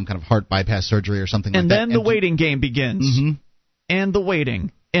some kind of heart bypass surgery or something like that. And then the waiting game begins. Mm-hmm. And the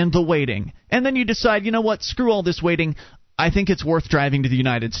waiting. And the waiting. And then you decide, you know what, screw all this waiting. I think it's worth driving to the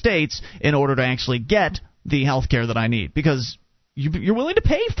United States in order to actually get the health care that I need, because you're willing to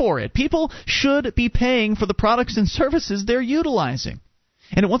pay for it. People should be paying for the products and services they're utilizing.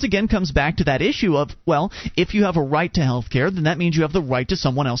 And it once again comes back to that issue of, well, if you have a right to health care, then that means you have the right to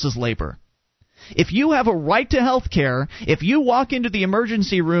someone else's labor. If you have a right to health care, if you walk into the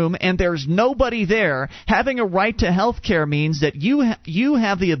emergency room and there's nobody there, having a right to health care means that you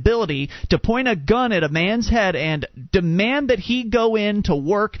have the ability to point a gun at a man's head and demand that he go in to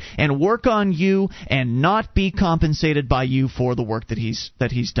work and work on you and not be compensated by you for the work that he's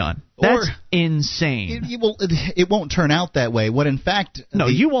done. That's insane. It won't turn out that way. What in fact... No,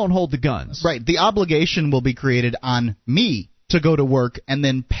 you won't hold the guns. Right. The obligation will be created on me to go to work and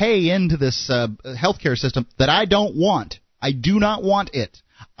then pay into this healthcare system that I don't want. I do not want it.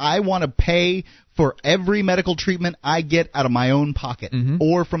 I want to pay for every medical treatment I get out of my own pocket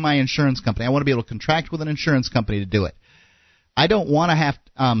or from my insurance company. I want to be able to contract with an insurance company to do it. I don't want to have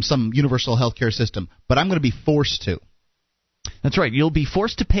some universal healthcare system, but I'm going to be forced to. That's right. You'll be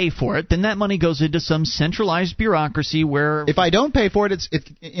forced to pay for it. Then that money goes into some centralized bureaucracy where... If I don't pay for it, it's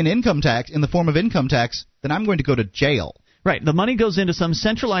in income tax, in the form of income tax, then I'm going to go to jail. Right. The money goes into some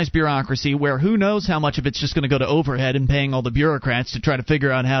centralized bureaucracy where who knows how much of it's just going to go to overhead and paying all the bureaucrats to try to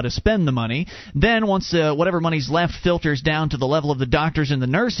figure out how to spend the money. Then once whatever money's left filters down to the level of the doctors and the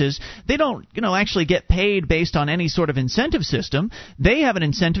nurses, they don't, actually get paid based on any sort of incentive system. They have an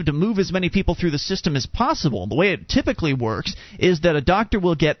incentive to move as many people through the system as possible. The way it typically works is that a doctor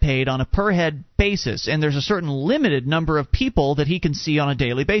will get paid on a per head basis, and there's a certain limited number of people that he can see on a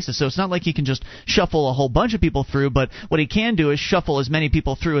daily basis. So it's not like he can just shuffle a whole bunch of people through, but what he can do is shuffle as many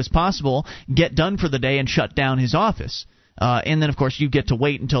people through as possible, get done for the day, and shut down his office. And then, of course, you get to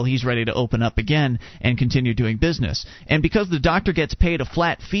wait until he's ready to open up again and continue doing business. And because the doctor gets paid a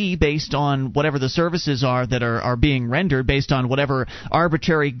flat fee based on whatever the services are that are being rendered, based on whatever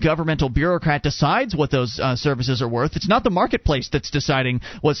arbitrary governmental bureaucrat decides what those services are worth, it's not the marketplace that's deciding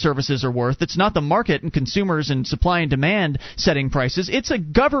what services are worth. It's not the market and consumers and supply and demand setting prices. It's a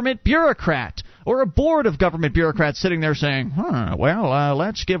government bureaucrat or a board of government bureaucrats sitting there saying,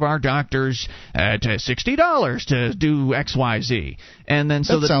 let's give our doctors $60 to do XYZ. And then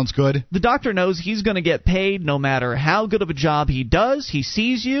so that sounds good. The doctor knows he's going to get paid no matter how good of a job he does. He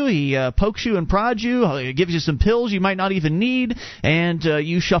sees you, he pokes you and prods you, he gives you some pills you might not even need, and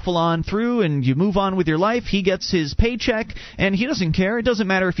you shuffle on through and you move on with your life. He gets his paycheck, and he doesn't care. It doesn't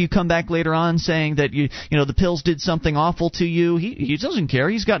matter if you come back later on saying that the pills did something awful to you. He doesn't care.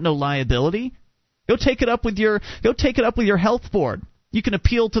 He's got no liability. Go take it up with your health board. You can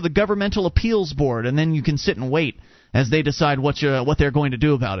appeal to the governmental appeals board, and then you can sit and wait as they decide what they're going to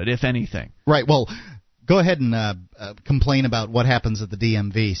do about it, if anything. Right. Well, go ahead and complain about what happens at the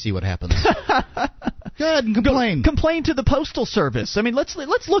DMV. See what happens. Go ahead and complain. Complain to the Postal Service. I mean, let's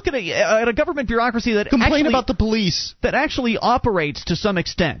look at a government bureaucracy that complain about the police that actually operates to some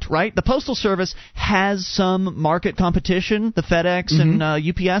extent, right? The Postal Service has some market competition, the FedEx and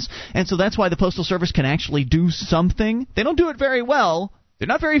UPS, and so that's why the Postal Service can actually do something. They don't do it very well. They're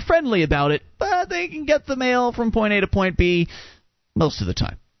not very friendly about it, but they can get the mail from point A to point B most of the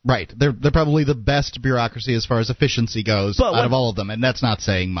time. Right. They're probably the best bureaucracy as far as efficiency goes out of all of them, and that's not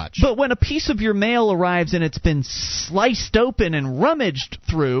saying much. But when a piece of your mail arrives and it's been sliced open and rummaged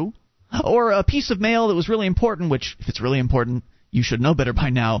through, or a piece of mail that was really important, which, if it's really important, you should know better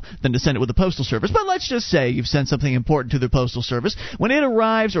by now than to send it with the Postal Service. But let's just say you've sent something important to the Postal Service. When it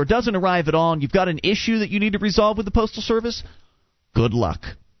arrives or doesn't arrive at all and you've got an issue that you need to resolve with the Postal Service, good luck.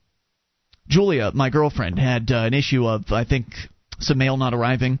 Julia, my girlfriend, had an issue of, I think, some mail not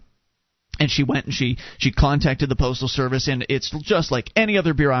arriving, and she went and she contacted the Postal Service, and it's just like any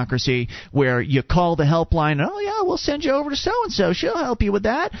other bureaucracy where you call the helpline, and, we'll send you over to so-and-so, she'll help you with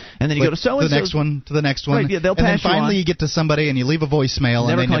that, and then you go to so-and-so. To the next one. Right, yeah, they'll pass and then finally you get to somebody and you leave a voicemail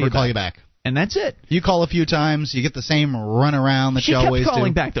and they never call you back. And that's it. You call a few times, you get the same runaround that you always do. She kept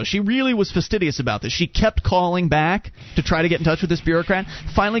calling back, though. She really was fastidious about this. She kept calling back to try to get in touch with this bureaucrat.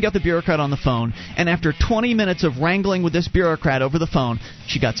 Finally got the bureaucrat on the phone, and after 20 minutes of wrangling with this bureaucrat over the phone,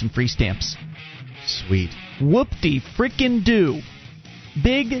 she got some free stamps. Sweet. Whoop-de-frickin-do.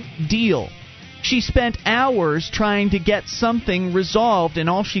 Big deal. She spent hours trying to get something resolved, and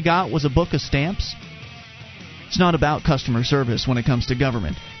all she got was a book of stamps. It's not about customer service when it comes to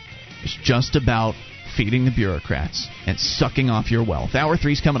government. It's just about feeding the bureaucrats and sucking off your wealth. Hour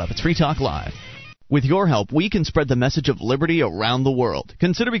 3's coming up. It's Free Talk Live. With your help, we can spread the message of liberty around the world.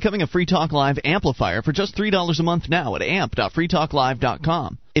 Consider becoming a Free Talk Live amplifier for just $3 a month now at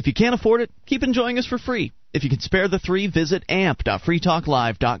amp.freetalklive.com. If you can't afford it, keep enjoying us for free. If you can spare the $3, visit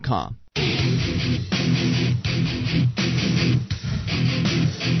amp.freetalklive.com.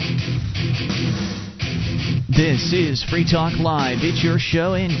 This is Free Talk Live. It's your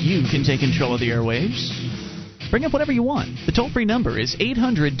show, and you can take control of the airwaves. Bring up whatever you want. The toll-free number is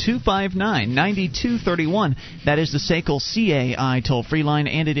 800-259-9231. That is the SACL CAI toll-free line,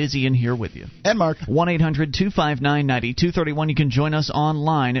 and it is Ian here with you. And Mark. 1-800-259-9231. You can join us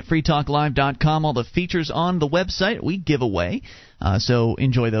online at freetalklive.com. All the features on the website we give away. So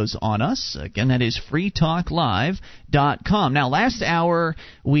enjoy those on us. Again, that is freetalklive.com. Now, last hour,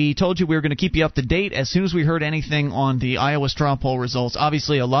 we told you we were going to keep you up to date as soon as we heard anything on the Iowa straw poll results.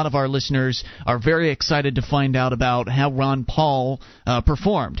 Obviously, a lot of our listeners are very excited to find out about how Ron Paul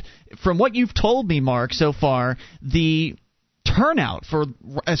performed. From what you've told me, Mark, so far, the turnout for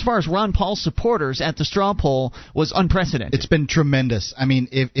as far as Ron Paul supporters at the straw poll was unprecedented. It's been tremendous. I mean,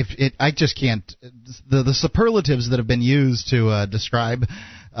 I just can't. The superlatives that have been used to describe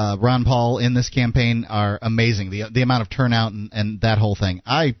Ron Paul in this campaign are amazing. The amount of turnout and that whole thing.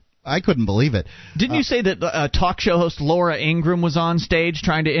 I couldn't believe it. Didn't you say that talk show host Laura Ingraham was on stage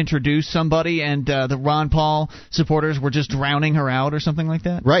trying to introduce somebody, and the Ron Paul supporters were just drowning her out or something like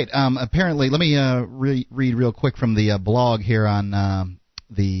that? Right. Apparently, let me read real quick from the blog here on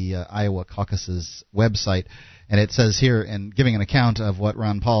the Iowa Caucus's website. And it says here, and giving an account of what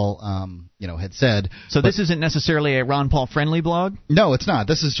Ron Paul had said. So this isn't necessarily a Ron Paul-friendly blog? No, it's not.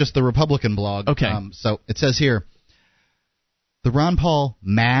 This is just the Republican blog. Okay. So it says here, the Ron Paul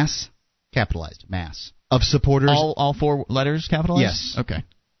mass, capitalized, mass, of supporters. All four letters capitalized? Yes. Okay.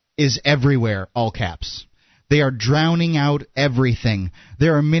 Is everywhere, all caps. They are drowning out everything.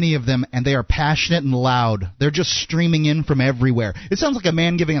 There are many of them, and they are passionate and loud. They're just streaming in from everywhere. It sounds like a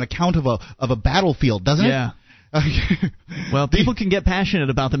man giving an account of a battlefield, doesn't it? Yeah. Well, people can get passionate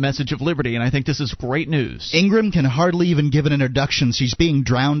about the message of liberty, and I think this is great news. Ingram can hardly even give an introduction. She's being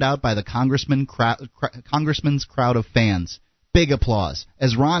drowned out by the congressman's crowd of fans. Big applause.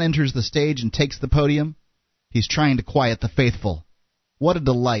 As Ron enters the stage and takes the podium, he's trying to quiet the faithful. What a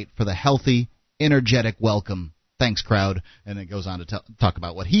delight for the healthy, energetic welcome. Thanks, crowd. And it goes on to talk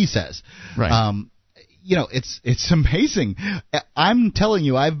about what he says. Right. It's amazing. I'm telling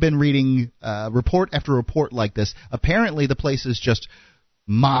you, I've been reading report after report like this. Apparently, the place is just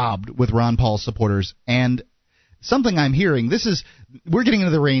mobbed with Ron Paul supporters. And something I'm hearing, we're getting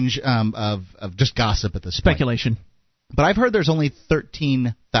into the range of just gossip at this speculation. Point. But I've heard there's only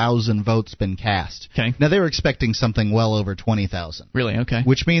 13,000 votes been cast. Okay. Now, they were expecting something well over 20,000. Really? Okay.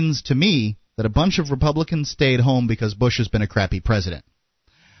 Which means, to me, that a bunch of Republicans stayed home because Bush has been a crappy president.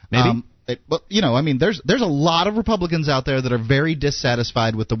 Maybe. There's a lot of Republicans out there that are very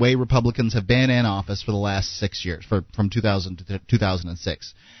dissatisfied with the way Republicans have been in office for the last 6 years, from 2000 to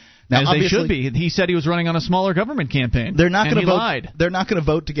 2006. Now, as they should be. He said he was running on a smaller government campaign. They're not going to vote. Lied. They're not going to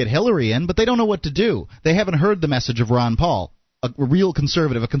vote to get Hillary in, but they don't know what to do. They haven't heard the message of Ron Paul, a real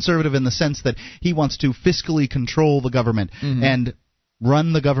conservative, a conservative in the sense that he wants to fiscally control the government and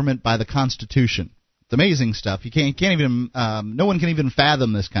run the government by the Constitution. It's amazing stuff. You can't even. No one can even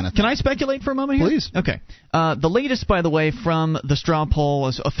fathom this kind of thing. Can I speculate for a moment here? Please. Okay. The latest, by the way, from the straw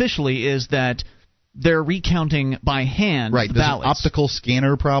poll officially is that they're recounting by hand the ballots. There's an optical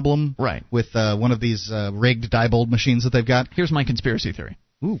scanner problem with one of these rigged Diebold machines that they've got. Here's my conspiracy theory.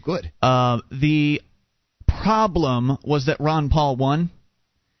 Ooh, good. The problem was that Ron Paul won,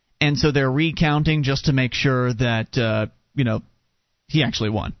 and so they're recounting just to make sure that he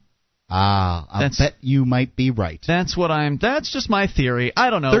actually won. I bet you might be right. That's just my theory. I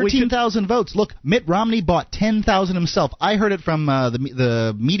don't know. 13,000 votes. Look, Mitt Romney bought 10,000 himself. I heard it from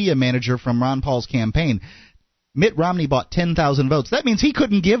the media manager from Ron Paul's campaign. Mitt Romney bought 10,000 votes. That means he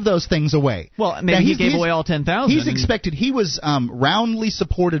couldn't give those things away. Well, maybe he gave away all 10,000. He's expected. He was roundly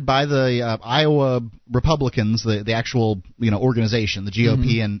supported by the Iowa Republicans, the actual organization, the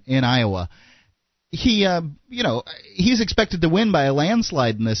GOP in Iowa. he's expected to win by a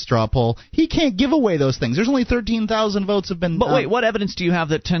landslide in this straw poll. He can't give away those things. There's only 13,000 votes have been. But wait, what evidence do you have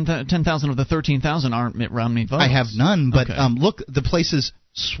that 10,000 of the 13,000 aren't Mitt Romney votes? I have none. But look, the place is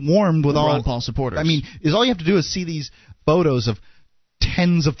swarmed with all Ron Paul supporters. I mean, all you have to do is see these photos of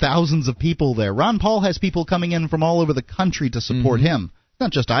tens of thousands of people there. Ron Paul has people coming in from all over the country to support him. It's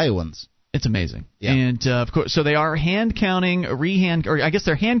not just Iowans. It's amazing. Yeah. And, of course, so they are hand counting, or I guess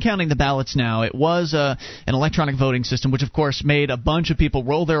they're hand counting the ballots now. It was an electronic voting system, which, of course, made a bunch of people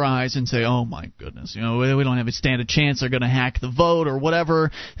roll their eyes and say, oh, my goodness, we don't have a stand a chance. They're going to hack the vote or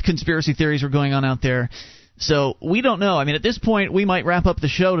whatever conspiracy theories were going on out there. So we don't know. I mean, at this point, we might wrap up the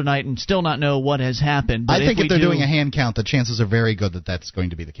show tonight and still not know what has happened. But I think if they're doing a hand count, the chances are very good that that's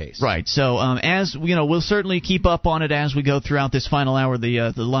going to be the case. Right. So as we'll certainly keep up on it as we go throughout this final hour of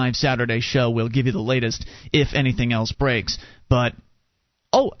the live Saturday show. We'll give you the latest if anything else breaks. But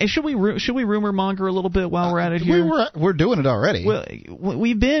should we rumor monger a little bit while we're at it here? We're doing it already. Well,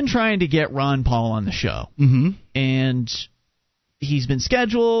 we've been trying to get Ron Paul on the show, and he's been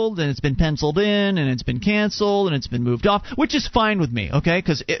scheduled, and it's been penciled in, and it's been canceled, and it's been moved off, which is fine with me, okay?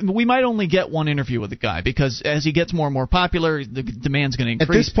 Because we might only get one interview with the guy, because as he gets more and more popular, the demand's going to increase.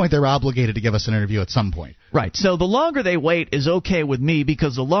 At this point, they're obligated to give us an interview at some point. Right. So the longer they wait is okay with me,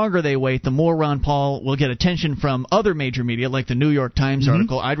 because the longer they wait, the more Ron Paul will get attention from other major media, like the New York Times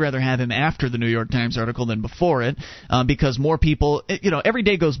article. I'd rather have him after the New York Times article than before it, because more people, every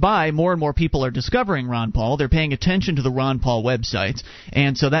day goes by, more and more people are discovering Ron Paul. They're paying attention to the Ron Paul websites.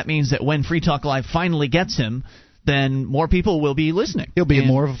 And so that means that when Free Talk Live finally gets him, then more people will be listening. He'll be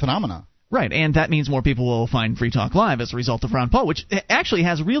more of a phenomenon. Right, and that means more people will find Free Talk Live as a result of Ron Paul, which actually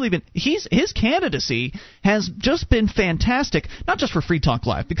has really been his candidacy has just been fantastic, not just for Free Talk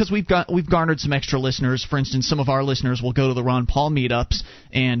Live, because we've garnered some extra listeners. For instance, some of our listeners will go to the Ron Paul meetups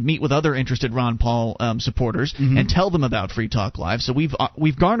and meet with other interested Ron Paul supporters and tell them about Free Talk Live. So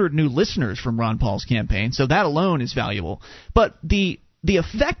we've garnered new listeners from Ron Paul's campaign, so that alone is valuable. But the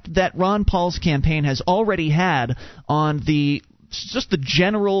effect that Ron Paul's campaign has already had on just the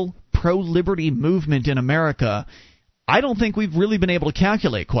general pro-liberty movement in America, I don't think we've really been able to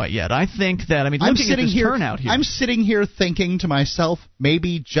calculate quite yet. I think that, looking at this turnout here. I'm sitting here thinking to myself,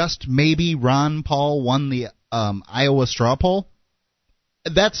 just maybe, Ron Paul won the Iowa straw poll.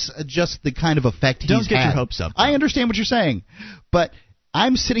 That's just the kind of effect he's had. Don't get your hopes up, though. I understand what you're saying, but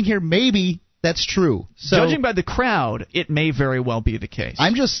I'm sitting here, maybe that's true. So, judging by the crowd, it may very well be the case.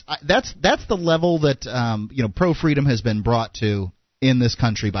 That's the level that pro-freedom has been brought to in this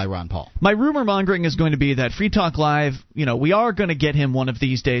country by Ron Paul. My rumor mongering is going to be that Free Talk Live, we are going to get him one of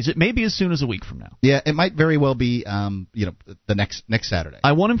these days. It may be as soon as a week from now. Yeah, it might very well be, the next Saturday.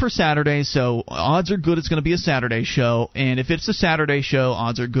 I want him for Saturday, so odds are good it's going to be a Saturday show. And if it's a Saturday show,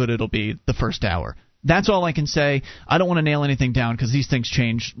 odds are good it'll be the first hour. That's all I can say. I don't want to nail anything down because these things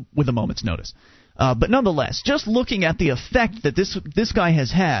change with a moment's notice. But nonetheless, just looking at the effect that this guy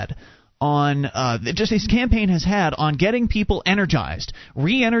has had on just his campaign has had on getting people energized,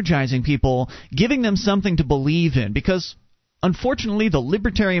 re-energizing people, giving them something to believe in, because unfortunately the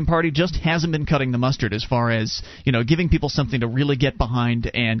Libertarian Party just hasn't been cutting the mustard as far as giving people something to really get behind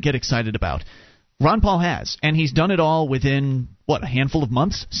and get excited about. Ron Paul has, and he's done it all within a handful of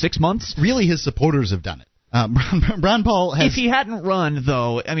months, 6 months. Really, his supporters have done it. Ron Paul has. If he hadn't run,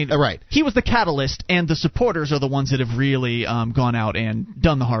 though, right. He was the catalyst, and the supporters are the ones that have really gone out and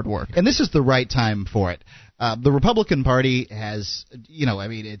done the hard work. And this is the right time for it. The Republican Party has,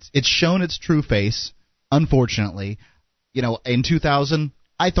 it's shown its true face. Unfortunately, in 2000,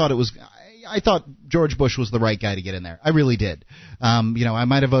 I thought George Bush was the right guy to get in there. I really did. I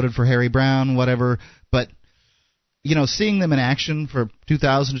might have voted for Harry Brown, whatever, but. Seeing them in action for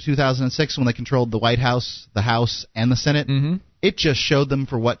 2000 to 2006 when they controlled the White House, the House, and the Senate, it just showed them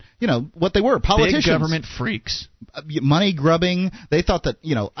for what they were, politicians. Big government freaks. Money grubbing. They thought that,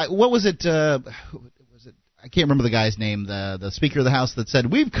 what was it? I can't remember the guy's name, the Speaker of the House that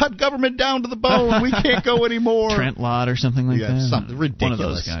said, we've cut government down to the bone, we can't go anymore. Trent Lott or something like that. Something ridiculous. One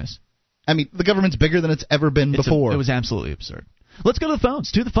of those guys. The government's bigger than it's ever been before. It was absolutely absurd. Let's go to the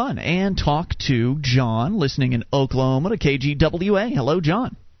phones, to the fun, and talk to John, listening in Oklahoma to KGWA. Hello,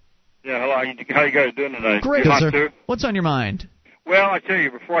 John. Yeah, hello. How you guys doing tonight? Great, sir. What's on your mind? Well, I tell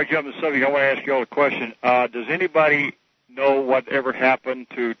you, before I jump to the subject, I want to ask you all a question. Does anybody know whatever happened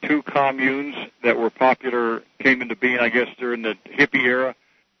to two communes that were popular, came into being, I guess, during the hippie era?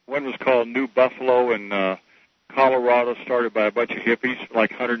 One was called New Buffalo in Colorado, started by a bunch of hippies,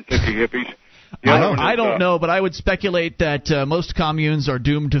 like 150 hippies. I don't know, but I would speculate that most communes are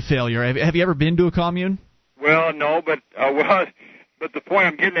doomed to failure. Have you ever been to a commune? Well, no, but But the point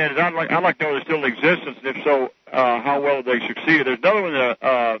I'm getting at is I'd like to know they're still in existence, and if so, how well they succeeded. There's another one,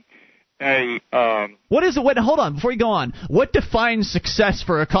 what is it? Wait, hold on. Before you go on, what defines success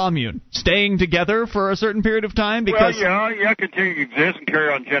for a commune? Staying together for a certain period of time? Because continue to exist and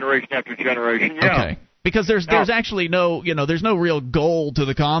carry on generation after generation. Yeah. Okay. Because there's actually no there's no real goal to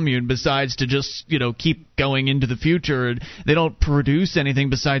the commune besides to just keep going into the future. They don't produce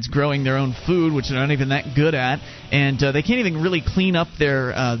anything besides growing their own food, which they're not even that good at, and they can't even really clean up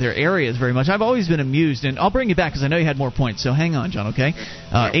their areas very much. I've always been amused, and I'll bring you back because I know you had more points. So hang on, John. Okay,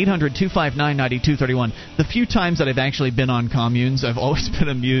 800-259-9231. The few times that I've actually been on communes, I've always been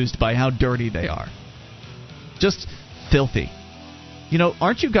amused by how dirty they are. Just filthy.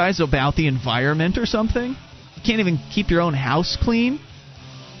 Aren't you guys about the environment or something? You can't even keep your own house clean?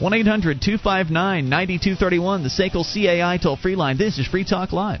 1-800-259-9231, the SACL CAI toll-free line. This is Free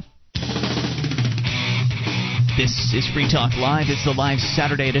Talk Live. This is Free Talk Live. It's the live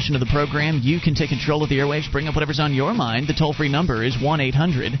Saturday edition of the program. You can take control of the airwaves, bring up whatever's on your mind. The toll-free number is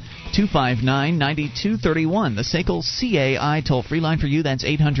 1-800-259-9231. The SACL CAI toll-free line for you, that's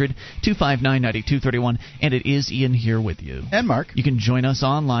 800-259-9231. And it is Ian here with you. And Mark. You can join us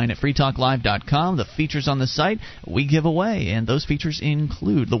online at freetalklive.com. The features on the site we give away, and those features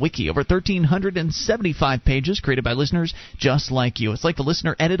include the wiki, over 1,375 pages created by listeners just like you. It's like the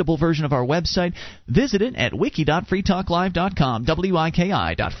listener editable version of our website. Visit it at wiki.freetalklive.com,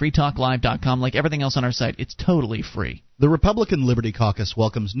 wiki.freetalklive.com. Like everything else on our site, it's totally free. The Republican Liberty Caucus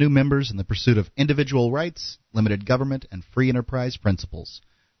welcomes new members in the pursuit of individual rights, limited government, and free enterprise principles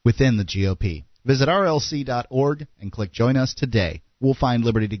within the GOP. Visit rlc.org and click Join Us today. We'll find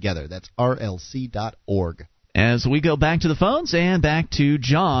liberty together. That's rlc.org. As we go back to the phones and back to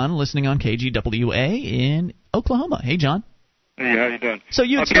John, listening on KGWA in Oklahoma. Hey, John. Hey, how you doing? So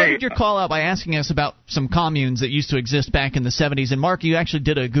you started your call out by asking us about some communes that used to exist back in the 70s. And, Mark, you actually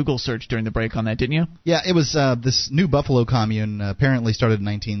did a Google search during the break on that, didn't you? Yeah, it was this New Buffalo commune apparently started in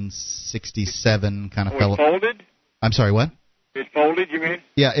 1967. Folded? I'm sorry, what? It folded, you mean?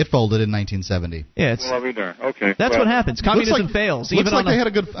 Yeah, it folded in 1970. Yeah, okay. That's what happens. Communism fails. Looks like they had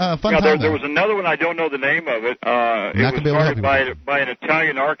a good fun time. There was another one, I don't know the name of it. It was started by an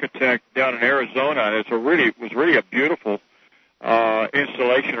Italian architect down in Arizona. It was really a beautiful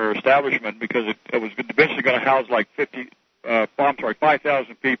installation or establishment because it was eventually going to house like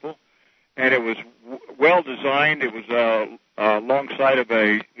 5,000 people, and it was well designed. It was alongside of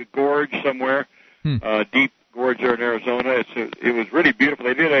a gorge somewhere, deep gorge there in Arizona. It was really beautiful.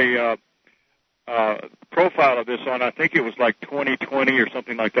 They did a profile of this on, I think it was like 2020 or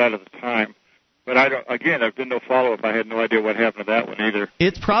something like that at the time. But I've been no follow-up. I had no idea what happened to that one either.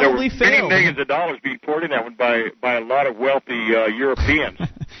 It's probably failed. There were many millions of dollars being poured in that one by a lot of wealthy Europeans.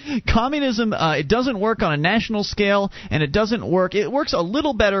 Communism, it doesn't work on a national scale, and it works a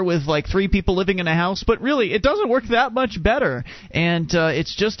little better with like 3 people living in a house, but really it doesn't work that much better. And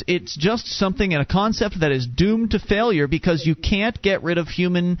it's just something and a concept that is doomed to failure because you can't get rid of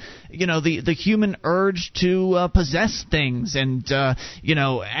the human urge to possess things and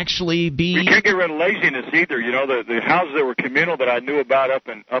actually be. We can't get rid of laziness either. The houses that were communal that I knew about up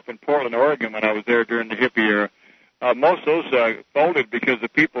in Portland, Oregon when I was there during the hippie era. Most of those folded because the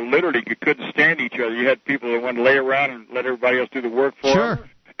people literally couldn't stand each other. You had people that wanted to lay around and let everybody else do the work for them.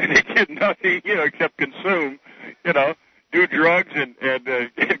 And they did nothing, except consume, do drugs and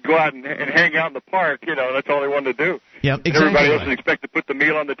go out and hang out in the park. That's all they wanted to do. Yep, exactly. Everybody else is expected to put the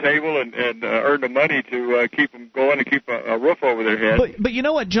meal on the table and earn the money to keep them going and keep a roof over their head. But you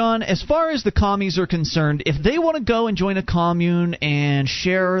know what, John? As far as the commies are concerned, if they want to go and join a commune and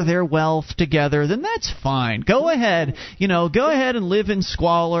share their wealth together, then that's fine. Go ahead. Go ahead and live in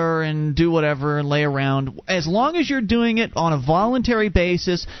squalor and do whatever and lay around. As long as you're doing it on a voluntary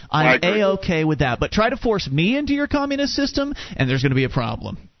basis, I'm A-okay with that. But try to force me into your communist system, and there's going to be a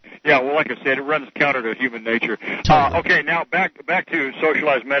problem. Yeah, well, like I said, it runs counter to human nature. Totally. Okay, now back to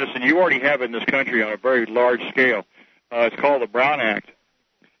socialized medicine. You already have it in this country on a very large scale. It's called the Brown Act.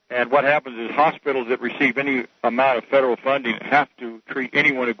 And what happens is hospitals that receive any amount of federal funding have to treat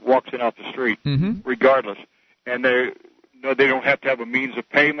anyone who walks in off the street, regardless. And they don't have to have a means of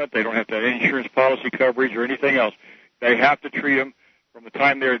payment. They don't have to have insurance policy coverage or anything else. They have to treat them from the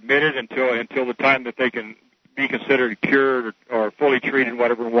time they're admitted until the time that they can be considered cured or fully treated,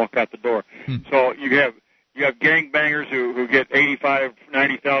 whatever, and walk out the door. So you have gangbangers who get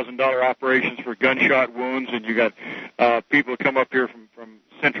 $85,000-$90,000 operations for gunshot wounds, and you got people who come up here from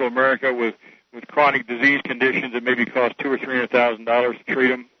Central America with chronic disease conditions that maybe cost $200,000 or $300,000 to treat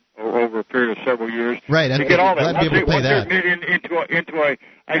them over a period of several years. Right, you get all that. Once they're admitted into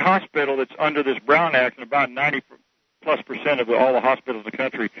a hospital that's under this Brown Act, and about 90% of all the hospitals in the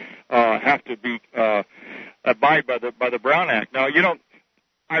country have to be abide by the Brown Act. Now,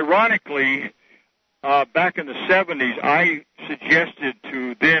 ironically, back in the 70s, I suggested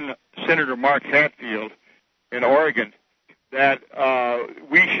to then Senator Mark Hatfield in Oregon that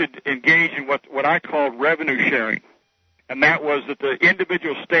we should engage in what I called revenue sharing, and that was that the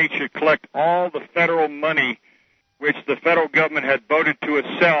individual states should collect all the federal money which the federal government had voted to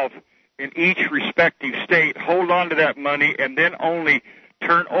itself in each respective state, hold on to that money, and then only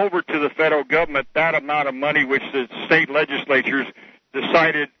turn over to the federal government that amount of money which the state legislatures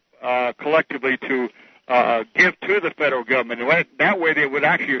decided collectively to give to the federal government. And that way they would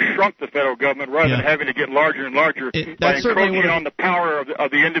actually have shrunk the federal government rather than having to get larger and larger by encroaching on the power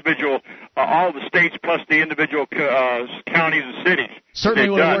of the individual, all the states plus the individual counties and cities. Certainly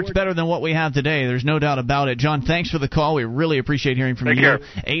would have worked better than what we have today. There's no doubt about it. John, thanks for the call. We really appreciate hearing from you.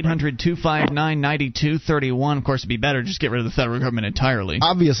 800-259-9231. Of course, it'd be better just get rid of the federal government entirely.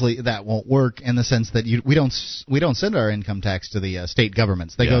 Obviously, that won't work in the sense that we don't send our income tax to the state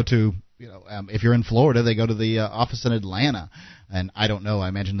governments. They go to, if you're in Florida, they go to the office in Atlanta. And I don't know. I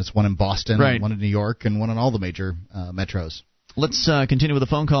imagine there's one in Boston, one in New York, and one in all the major metros. Let's continue with the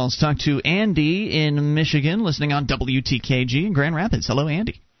phone calls. Talk to Andy in Michigan, listening on WTKG in Grand Rapids. Hello,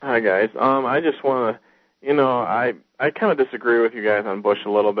 Andy. Hi, guys. I just want to, I kind of disagree with you guys on Bush a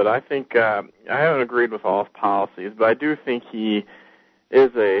little bit. I think I haven't agreed with all his policies, but I do think he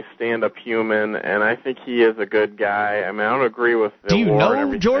is a stand-up human, and I think he is a good guy. I mean, I don't agree with the war and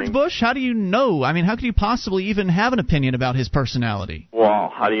everything. Do you know George Bush? How do you know? I mean, how could you possibly even have an opinion about his personality? Well,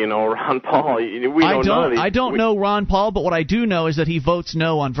 how do you know Ron Paul? I don't know Ron Paul, but what I do know is that he votes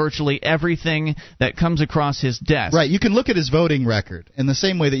no on virtually everything that comes across his desk. Right. You can look at his voting record in the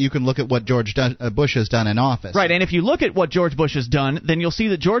same way that you can look at what George Bush has done in office. Right, and if you look at what George Bush has done, then you'll see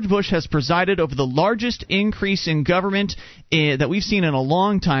that George Bush has presided over the largest increase in government that we've seen in a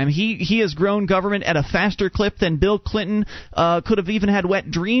long time. He has grown government at a faster clip than Bill Clinton could have even had wet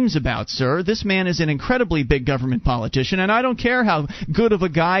dreams about, sir. This man is an incredibly big government politician, and I don't care how good of a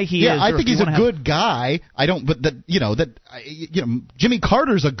guy he is. Yeah, I think he's a good guy. I don't, but Jimmy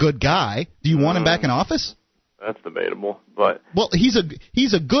Carter's a good guy. Do you want him back in office? That's debatable, but he's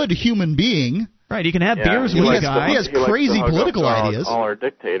a good human being. Right, he can have beers with a guy. He has crazy political ideas. All our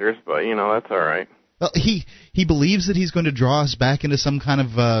dictators, but that's all right. Well, he believes that he's going to draw us back into some kind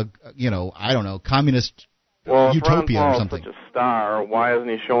of I don't know, communist utopia or something. If Ron Paul's such a star, why isn't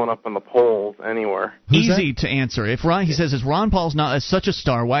he showing up in the polls anywhere? Easy to answer. He says, if Ron Paul's not such a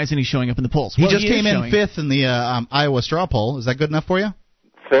star, why isn't he showing up in the polls? He just came in fifth in the Iowa straw poll. Is that good enough for you?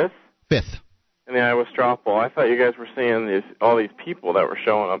 Fifth? Fifth. In the Iowa straw poll. I thought you guys were seeing all these people that were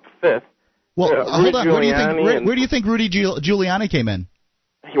showing up fifth. Well, hold on. Where do you think Rudy Giuliani came in?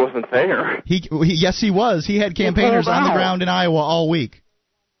 He wasn't there. Yes, he was. He had campaigners on the ground in Iowa all week.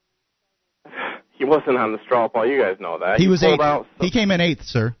 He wasn't on the straw poll. You guys know that. He was eighth. He came in eighth,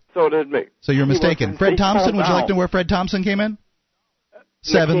 sir. So did me. So you're mistaken. Fred Thompson, would you like to know where Fred Thompson came in?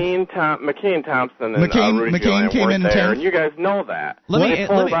 Seventh. McCain, Thompson, and Rudy McCain came in 10th. And you guys know that.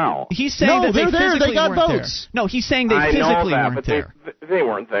 He's saying that they're there. They got there. votes. No, he's saying they physically weren't there. They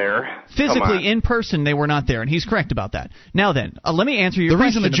weren't there. Physically, in person, they were not there, and he's correct about that. Now then, let me answer your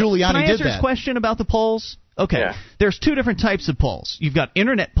question. The reason that Giuliani did that. Can I answer his question about the polls? Okay. Yeah. There's two different types of polls. You've got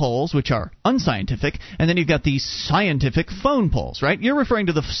internet polls, which are unscientific, and then you've got the scientific phone polls, right? You're referring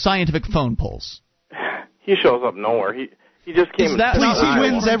to the scientific phone polls. He shows up nowhere. He just came. He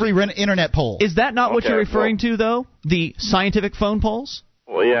wins every internet poll. Is that not what you're referring to, though? The scientific phone polls?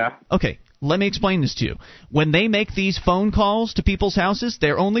 Well, yeah. Okay. Let me explain this to you. When they make these phone calls to people's houses,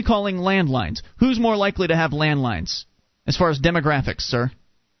 they're only calling landlines. Who's more likely to have landlines as far as demographics, sir?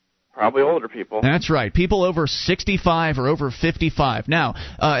 Probably older people. That's right. People over 65 or over 55. Now,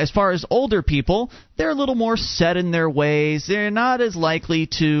 as far as older people, they're a little more set in their ways. They're not as likely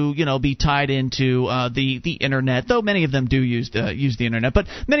to, be tied into the internet, though many of them do use the internet. But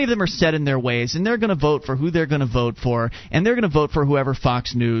many of them are set in their ways, and they're going to vote for who they're going to vote for, and they're going to vote for whoever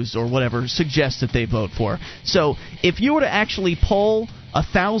Fox News or whatever suggests that they vote for. So if you were to actually poll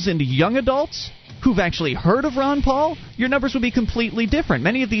 1,000 young adults who've actually heard of Ron Paul, your numbers would be completely different.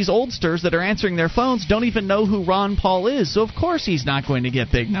 Many of these oldsters that are answering their phones don't even know who Ron Paul is, so of course he's not going to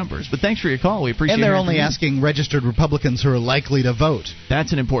get big numbers. But thanks for your call. We appreciate it. And they're only asking registered Republicans who are likely to vote.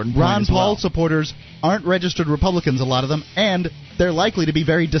 That's an important point Ron Paul supporters aren't registered Republicans, a lot of them, and they're likely to be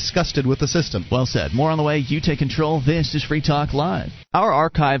very disgusted with the system. Well said. More on the way. You take control. This is Free Talk Live. Our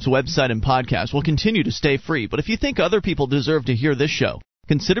archives, website, and podcast will continue to stay free, but if you think other people deserve to hear this show,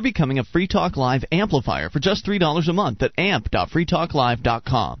 consider becoming a Free Talk Live amplifier for just $3 a month at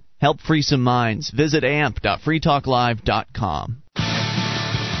amp.freetalklive.com. Help free some minds. Visit amp.freetalklive.com.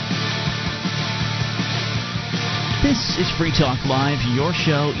 This is Free Talk Live, your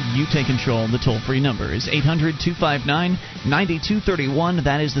show. You take control. The toll-free number is 800-259-9231.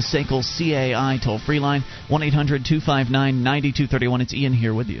 That is the SACL CAI toll-free line, 1-800-259-9231. It's Ian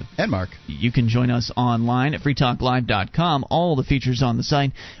here with you. And Mark. You can join us online at freetalklive.com. All the features on the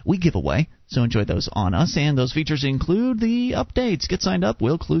site we give away, so enjoy those on us. And those features include the updates. Get signed up.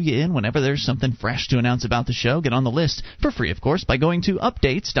 We'll clue you in whenever there's something fresh to announce about the show. Get on the list for free, of course, by going to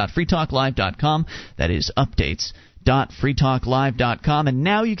updates.freetalklive.com. That is updates.freetalklive.com. And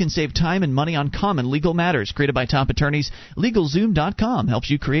now you can save time and money on common legal matters created by top attorneys. LegalZoom.com helps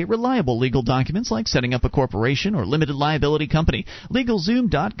you create reliable legal documents like setting up a corporation or limited liability company.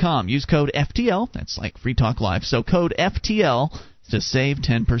 LegalZoom.com. Use code FTL. That's like Free Talk Live. So code FTL to save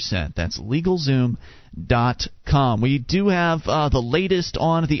 10%. That's LegalZoom.com. We do have the latest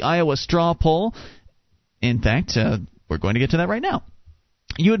on the Iowa straw poll. In fact, we're going to get to that right now.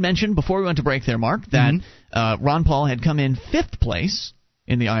 You had mentioned before we went to break there, Mark, that Ron Paul had come in 5th place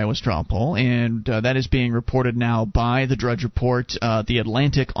in the Iowa straw poll, and that is being reported now by the Drudge Report, the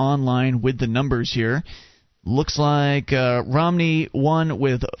Atlantic Online, with the numbers here. Looks like Romney won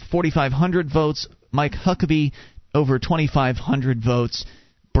with 4,500 votes, Mike Huckabee over 2,500 votes,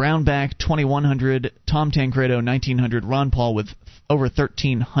 Brownback 2,100, Tom Tancredo 1,900, Ron Paul with over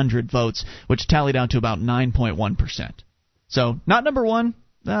 1,300 votes, which tallied out to about 9.1%. So not number one,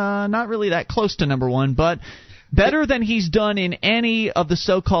 not really that close to number one, but better than he's done in any of the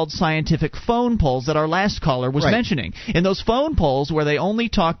so-called scientific phone polls that our last caller was mentioning. In those phone polls where they only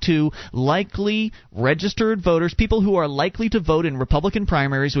talk to likely registered voters, people who are likely to vote in Republican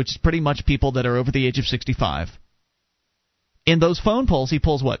primaries, which is pretty much people that are over the age of 65. In those phone polls, he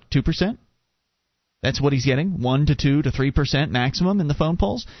pulls, what, 2%? That's what he's getting, 1 to 2 to 3% maximum in the phone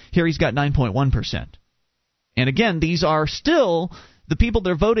polls. Here he's got 9.1%. And again, these are still the people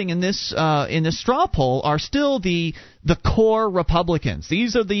that are voting in this straw poll are still the core Republicans.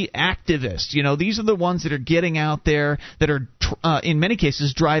 These are the activists. You know, these are the ones that are getting out there, that are in many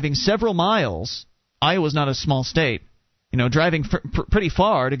cases driving several miles. Iowa's not a small state. You know, driving pretty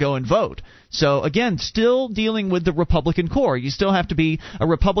far to go and vote. So again, still dealing with the Republican core. You still have to be a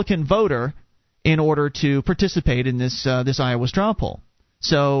Republican voter in order to participate in this Iowa straw poll.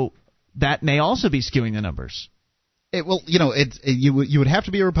 So that may also be skewing the numbers. You would have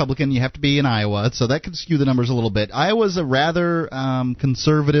to be a Republican. You have to be in Iowa, so that could skew the numbers a little bit. Iowa's a rather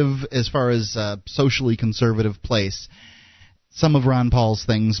conservative, as far as socially conservative place. Some of Ron Paul's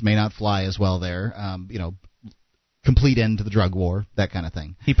things may not fly as well there. Complete end to the drug war, that kind of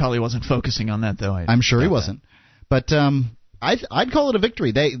thing. He probably wasn't focusing on that, though. I'm sure he wasn't. But I'd call it a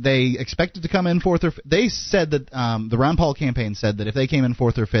victory. They expected to come in 4th or 5th. They said that the Ron Paul campaign said that if they came in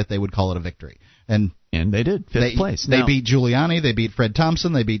 4th or 5th, they would call it a victory. And they did, 5th place. They beat Giuliani, they beat Fred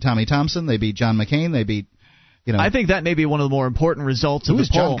Thompson, they beat Tommy Thompson, they beat John McCain, they beat, I think that may be one of the more important results of the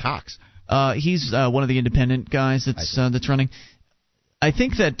poll. Who's John Cox? He's one of the independent guys that's running. I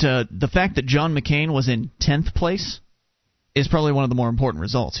think that the fact that John McCain was in 10th place is probably one of the more important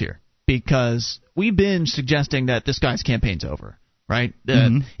results here, because we've been suggesting that this guy's campaign's over, right?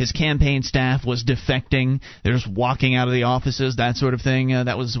 His campaign staff was defecting. They're just walking out of the offices, that sort of thing.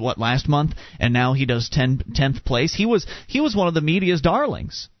 That was, last month? And now he does 10th place. He was one of the media's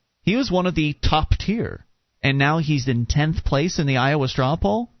darlings. He was one of the top tier. And now he's in 10th place in the Iowa straw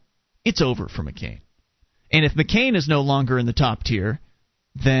poll? It's over for McCain. And if McCain is no longer in the top tier,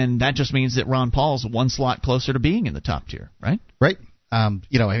 then that just means that Ron Paul's one slot closer to being in the top tier, right? Right.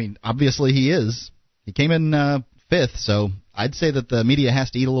 Obviously he is. He came in 5th, so I'd say that the media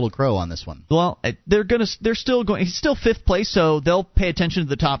has to eat a little crow on this one. Well, they're still going. He's still 5th place, so they'll pay attention to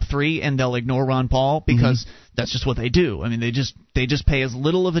the top 3 and they'll ignore Ron Paul, because that's just what they do. I mean, they just pay as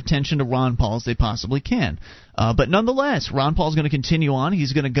little of attention to Ron Paul as they possibly can. But nonetheless, Ron Paul's going to continue on.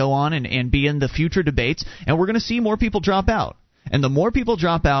 He's going to go on and be in the future debates, and we're going to see more people drop out. And the more people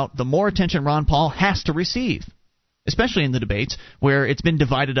drop out, the more attention Ron Paul has to receive, especially in the debates where it's been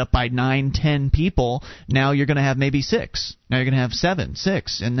divided up by 9, 10 people. Now you're going to have maybe 6. Now you're going to have 7,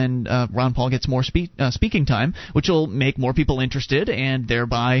 6. And then Ron Paul gets more speaking time, which will make more people interested and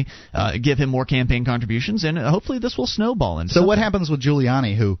thereby give him more campaign contributions. And hopefully this will snowball into something. What happens with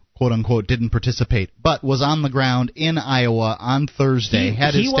Giuliani, who, quote-unquote, didn't participate, but was on the ground in Iowa on Thursday?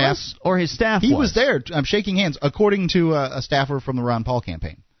 His staff was? He was there shaking hands, according to a staffer from the Ron Paul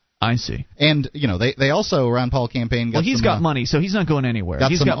campaign. I see. And, they also, Ron Paul campaign got he's got money, so he's not going anywhere.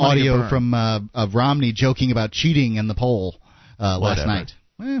 Got some audio from of Romney joking about cheating in the poll last night.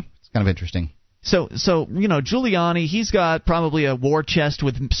 It's kind of interesting. So Giuliani, he's got probably a war chest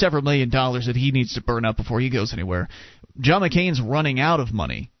with several $1 million that he needs to burn up before he goes anywhere. John McCain's running out of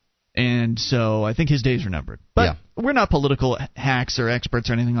money, and so I think his days are numbered. But we're not political hacks or experts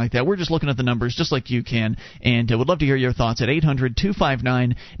or anything like that. We're just looking at the numbers just like you can, and would love to hear your thoughts at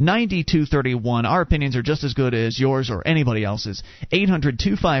 800-259-9231. Our opinions are just as good as yours or anybody else's.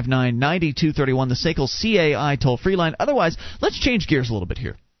 800-259-9231, the SACL CAI toll-free line. Otherwise, let's change gears a little bit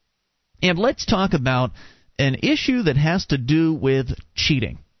here. And let's talk about an issue that has to do with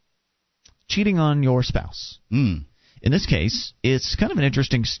cheating. Cheating on your spouse. In this case, it's kind of an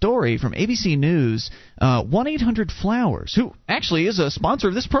interesting story from ABC News. 1-800-Flowers, who actually is a sponsor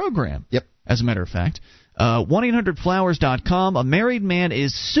of this program. Yep. As a matter of fact. 1-800-Flowers.com. A married man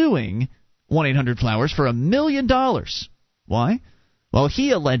is suing 1-800-Flowers for $1 million. Why? Well, he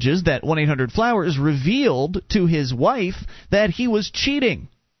alleges that 1-800-Flowers revealed to his wife that he was cheating.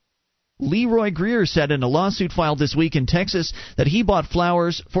 Leroy Greer said in a lawsuit filed this week in Texas that he bought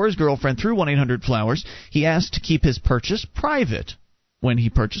flowers for his girlfriend through 1-800-Flowers. He asked to keep his purchase private. When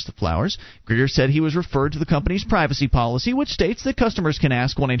he purchased the flowers, Greer said he was referred to the company's privacy policy, which states that customers can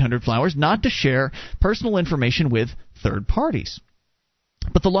ask 1-800-Flowers not to share personal information with third parties.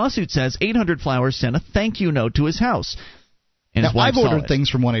 But the lawsuit says 800-Flowers sent a thank you note to his house. And now, I've ordered things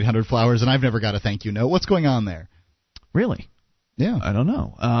from 1-800-Flowers, and I've never got a thank you note. What's going on there? Really? Yeah. I don't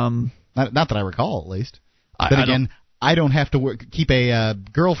know. Not that I recall, at least. But again, I don't have to keep a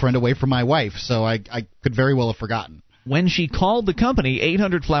girlfriend away from my wife, so I could very well have forgotten. When she called the company,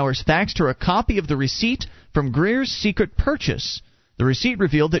 800-Flowers faxed her a copy of the receipt from Greer's secret purchase. The receipt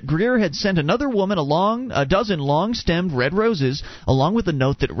revealed that Greer had sent another woman a dozen long-stemmed red roses, along with a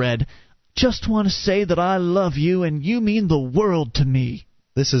note that read, "Just want to say that I love you and you mean the world to me."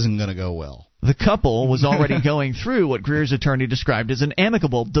 This isn't going to go well. The couple was already going through what Greer's attorney described as an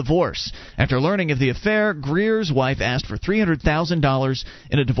amicable divorce. After learning of the affair, Greer's wife asked for $300,000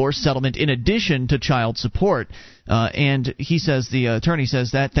 in a divorce settlement in addition to child support. And the attorney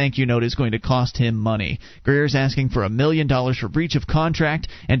says that thank you note is going to cost him money. Greer's asking for $1 million for breach of contract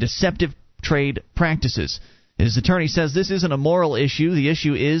and deceptive trade practices. His attorney says this isn't a moral issue. The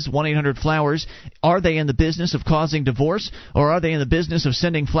issue is 1-800-Flowers. Are they in the business of causing divorce, or are they in the business of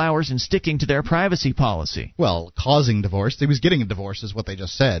sending flowers and sticking to their privacy policy? Well, causing divorce. He was getting a divorce is what they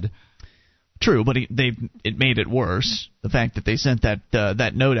just said. True, but it made it worse, the fact that they sent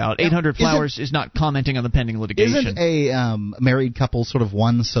that note out. 800-Flowers is not commenting on the pending litigation. Isn't a married couple sort of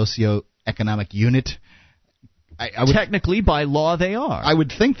one socioeconomic unit? Technically, by law, they are. I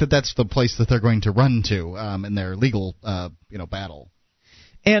would think that that's the place that they're going to run to in their legal battle.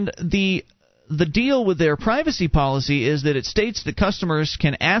 And the deal with their privacy policy is that it states that customers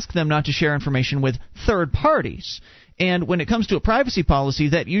can ask them not to share information with third parties. And when it comes to a privacy policy,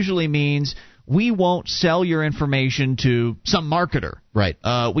 that usually means we won't sell your information to some marketer. Right.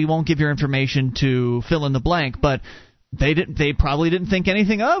 We won't give your information to fill in the blank. But they probably didn't think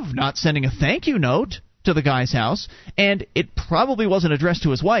anything of not sending a thank you note to the guy's house, and it probably wasn't addressed to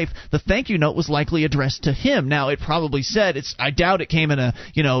his wife. The thank you note was likely addressed to him. Now, it probably said, I doubt it came in a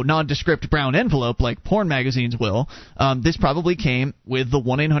nondescript brown envelope like porn magazines will. This probably came with the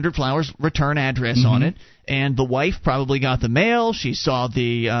 1-800-Flowers return address on it, and the wife probably got the mail. She saw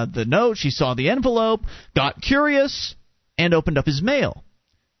the note, she saw the envelope, got curious, and opened up his mail.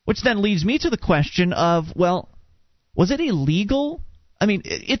 Which then leads me to the question of, well, was it illegal? I mean,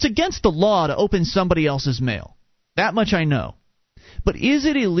 it's against the law to open somebody else's mail. That much I know. But is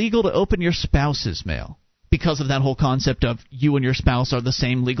it illegal to open your spouse's mail because of that whole concept of you and your spouse are the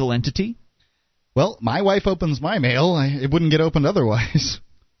same legal entity? Well, my wife opens my mail. It wouldn't get opened otherwise.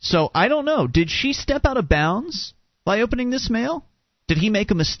 So I don't know. Did she step out of bounds by opening this mail? Did he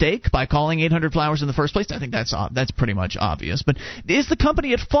make a mistake by calling 800-Flowers in the first place? I think that's pretty much obvious. But is the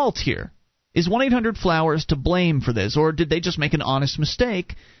company at fault here? Is 1-800-Flowers to blame for this, or did they just make an honest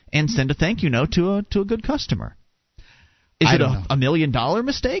mistake and send a thank you note to a good customer? Is it a $1 million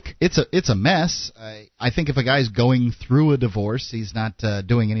mistake? It's a mess. I think if a guy's going through a divorce, he's not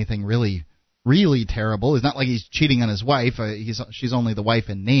doing anything really, really terrible. It's not like he's cheating on his wife. She's only the wife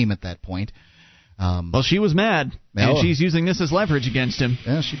in name at that point. Well, she was mad, and she's using this as leverage against him.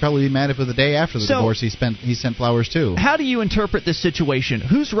 Yeah, she'd probably be mad if the day after the divorce he sent flowers too. How do you interpret this situation?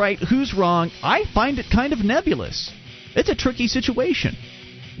 Who's right? Who's wrong? I find it kind of nebulous. It's a tricky situation.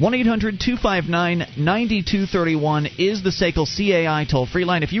 1-800-259-9231 is the SACL CAI toll-free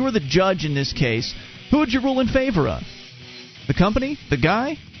line. If you were the judge in this case, who would you rule in favor of? The company? The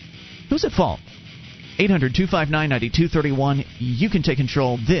guy? Who's at fault? 800-259-9231. You can take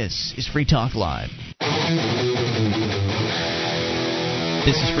control. This is Free Talk Live.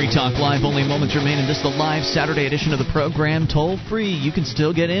 This is Free Talk Live. Only moments remain in this, the live Saturday edition of the program. Toll free. You can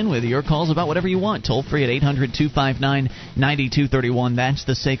still get in with your calls about whatever you want. Toll free at 800-259-9231. That's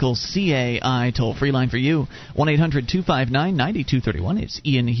the SACL CAI toll free line for you. 1-800-259-9231. It's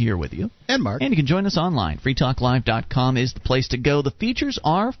Ian here with you. And Mark. And you can join us online. freetalklive.com is the place to go. The features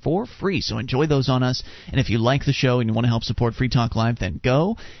are for free, so enjoy those on us. And if you like the show and you want to help support Free Talk Live, then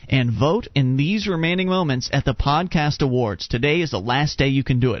go and vote in these remaining moments at the Podcast Awards. Today is the last day you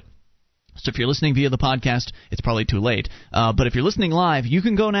can do it. So if you're listening via the podcast, it's probably too late. But if you're listening live, you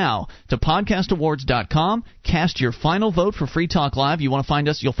can go now to podcastawards.com, cast your final vote for Free Talk Live. You want to find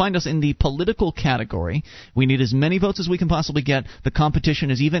us? You'll find us in the political category. We need as many votes as we can possibly get. The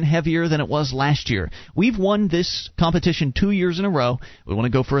competition is even heavier than it was last year. We've won this competition 2 years in a row. We want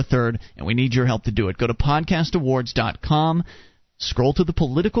to go for a third, and we need your help to do it. Go to podcastawards.com. Scroll to the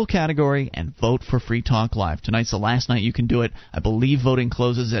political category and vote for Free Talk Live. Tonight's the last night you can do it. I believe voting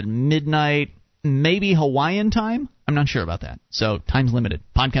closes at midnight, maybe Hawaiian time. I'm not sure about that. So time's limited.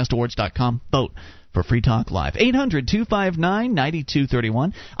 Podcastawards.com. Vote for Free Talk Live.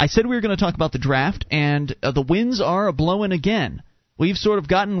 800-259-9231. I said we were going to talk about the draft, and the winds are a-blowing again. We've sort of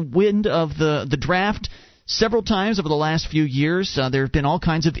gotten wind of the draft several times over the last few years. There have been all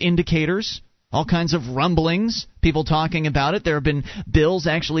kinds of indicators, all kinds of rumblings, people talking about it. There have been bills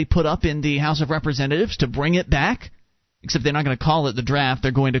actually put up in the House of Representatives to bring it back, except they're not going to call it the draft.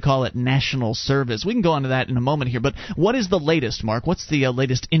 They're going to call it national service. We can go on to that in a moment here, but what is the latest, Mark? What's the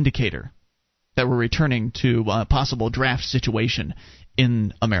latest indicator that we're returning to a possible draft situation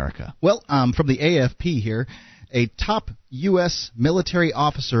in America? Well, from the AFP here, a top U.S. military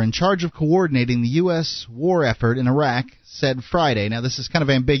officer in charge of coordinating the U.S. war effort in Iraq said Friday. Now, this is kind of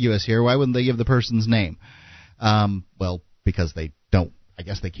ambiguous here. Why wouldn't they give the person's name? Well, because they don't. I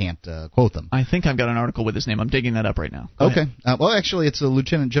guess they can't quote them. I think I've got an article with his name. I'm digging that up right now. Go okay. Well, actually, it's a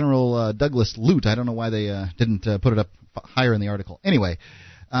Lieutenant General Douglas Lute. I don't know why they didn't put it up higher in the article. Anyway,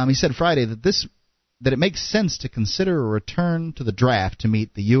 he said Friday that it makes sense to consider a return to the draft to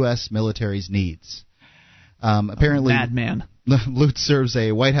meet the U.S. military's needs. Apparently, madman. Lute serves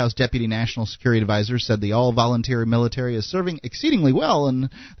a White House Deputy National Security Advisor, said the all-volunteer military is serving exceedingly well,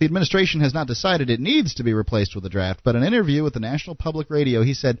 and the administration has not decided it needs to be replaced with a draft. But in an interview with the National Public Radio,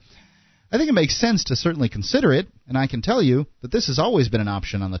 he said, I think it makes sense to certainly consider it, and I can tell you that this has always been an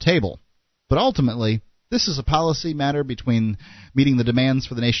option on the table. But ultimately, this is a policy matter between meeting the demands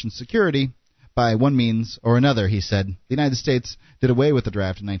for the nation's security by one means or another, he said. The United States did away with the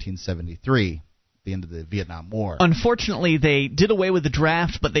draft in 1973. The end of the Vietnam War. Unfortunately, they did away with the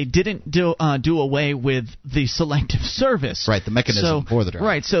draft, but they didn't do away with the selective service. Right, the mechanism for the draft.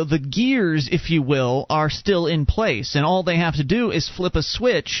 Right, so the gears, if you will, are still in place, and all they have to do is flip a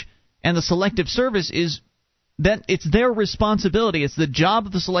switch, and the selective service is that it's their responsibility. It's the job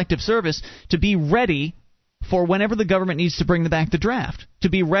of the selective service to be ready for whenever the government needs to bring back the draft, to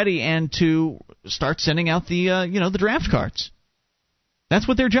be ready and to start sending out the the draft cards. That's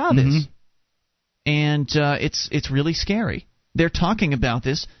what their job is. And it's really scary. They're talking about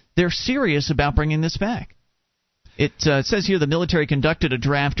this. They're serious about bringing this back. It says here the military conducted a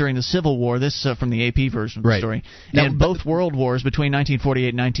draft during the Civil War. This from the AP version of the story. Now, and both world wars between 1948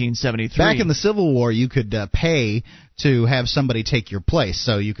 and 1973. Back in the Civil War, you could pay to have somebody take your place.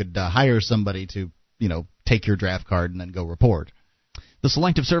 So you could hire somebody to, take your draft card and then go report. The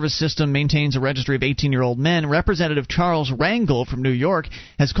Selective Service System maintains a registry of 18-year-old men. Representative Charles Rangel from New York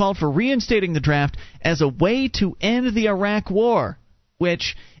has called for reinstating the draft as a way to end the Iraq War,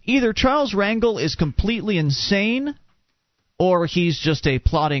 which either Charles Rangel is completely insane or he's just a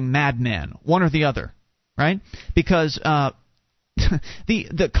plotting madman, one or the other, right? Because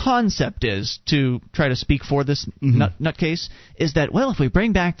the concept is, to try to speak for this nutcase, is that, well, if we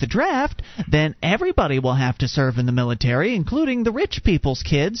bring back the draft, then everybody will have to serve in the military, including the rich people's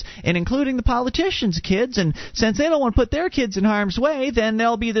kids and including the politicians' kids, and since they don't want to put their kids in harm's way, then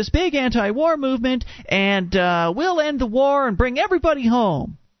there'll be this big anti-war movement, and we'll end the war and bring everybody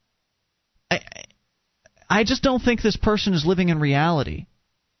home. I just don't think this person is living in reality.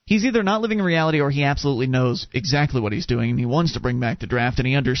 He's either not living in reality or he absolutely knows exactly what he's doing, and he wants to bring back the draft, and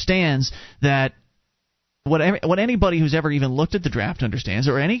he understands that what anybody who's ever even looked at the draft understands,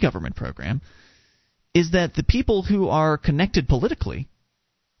 or any government program, is that the people who are connected politically,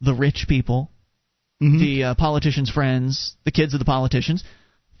 the rich people, the politicians' friends, the kids of the politicians,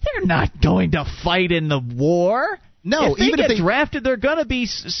 they're not going to fight in the war. No, if they get drafted, they're going to be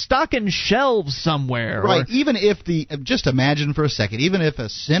stuck in shelves somewhere. Right. Even if just imagine for a second, even if a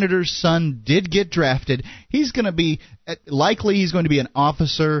senator's son did get drafted, he's going to be an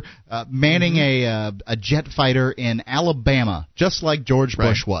officer manning a jet fighter in Alabama, just like George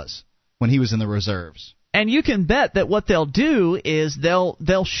Bush was when he was in the reserves. And you can bet that what they'll do is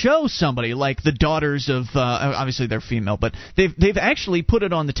they'll show somebody, like the daughters of obviously they're female, but they've actually put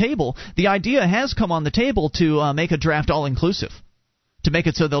it on the table. The idea has come on the table to make a draft all inclusive, to make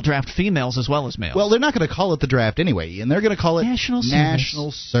it so they'll draft females as well as males. Well, they're not going to call it the draft anyway, and they're going to call it National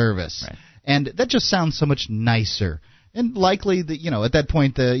Service. Right. And that just sounds so much nicer. And likely, that at that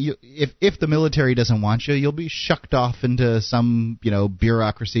point, if the military doesn't want you, you'll be shucked off into some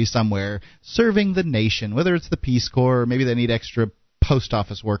bureaucracy somewhere, serving the nation, whether it's the Peace Corps or maybe they need extra post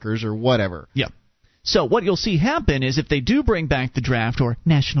office workers or whatever. Yeah. So what you'll see happen is if they do bring back the draft or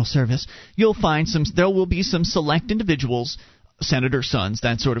national service, you'll find there will be some select individuals, senator sons,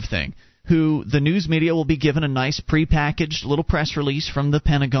 that sort of thing, who the news media will be given a nice prepackaged little press release from the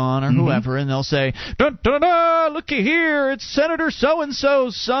Pentagon or whoever, and they'll say, da-da-da, looky here, it's Senator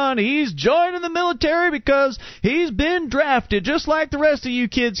so-and-so's son. He's joining the military because he's been drafted, just like the rest of you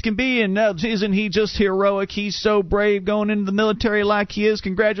kids can be, and isn't he just heroic? He's so brave going into the military like he is.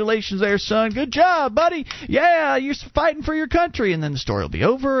 Congratulations there, son. Good job, buddy. Yeah, you're fighting for your country. And then the story will be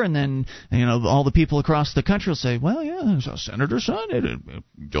over, and then all the people across the country will say, well, yeah, it's a senator's son.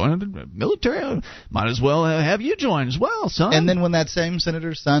 Joined the military, might as well have you join as well, son. And then when that same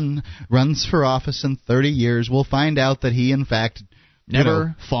senator's son runs for office in 30 years, we'll find out that he, in fact,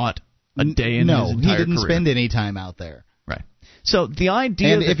 never fought a day in his entire career. No, he didn't spend any time out there. Right. So the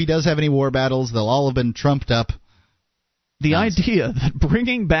idea and if he does have any war battles, they'll all have been trumped up. The idea that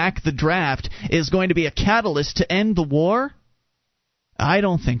bringing back the draft is going to be a catalyst to end the war, I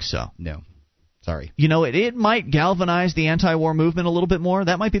don't think so. No. Sorry. It might galvanize the anti-war movement a little bit more.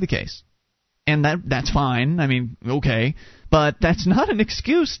 That might be the case. And that's fine. I mean, okay. But that's not an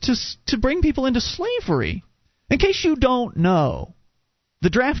excuse to bring people into slavery. In case you don't know,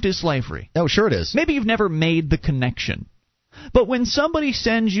 the draft is slavery. Oh, sure it is. Maybe you've never made the connection. But when somebody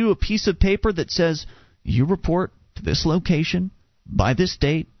sends you a piece of paper that says, you report to this location by this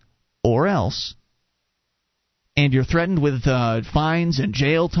date or else, and you're threatened with fines and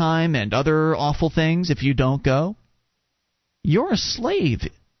jail time and other awful things if you don't go, you're a slave.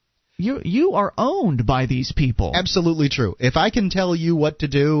 You are owned by these people. Absolutely true. If I can tell you what to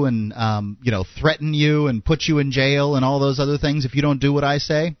do and threaten you and put you in jail and all those other things if you don't do what I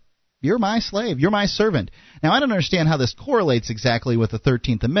say, you're my slave. You're my servant. Now, I don't understand how this correlates exactly with the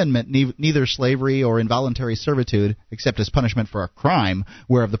 13th Amendment. Neither slavery or involuntary servitude, except as punishment for a crime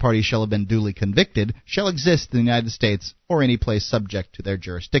whereof the party shall have been duly convicted, shall exist in the United States or any place subject to their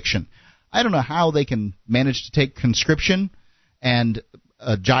jurisdiction. I don't know how they can manage to take conscription and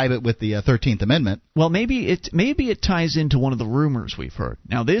jibe it with the 13th Amendment. Well, maybe it ties into one of the rumors we've heard.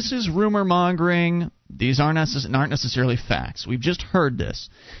 Now, this is rumor mongering. These aren't necessarily facts. We've just heard this.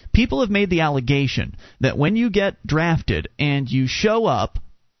 People have made the allegation that when you get drafted and you show up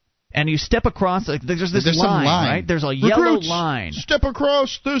and you step across, there's this line, right? There's a yellow line. Step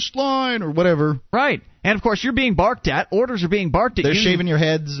across this line or whatever. Right. And, of course, you're being barked at. Orders are being barked at. They're shaving your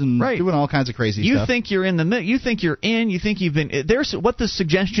heads and doing all kinds of crazy stuff. You think you're in the you think you're in. You think you've been. What the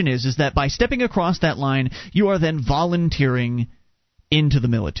suggestion is that by stepping across that line, you are then volunteering into the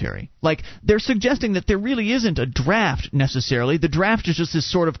military. Like, they're suggesting that there really isn't a draft necessarily. The draft is just this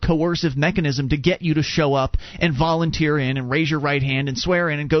sort of coercive mechanism to get you to show up and volunteer in and raise your right hand and swear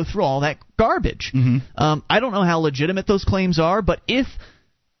in and go through all that garbage. I don't know how legitimate those claims are, but if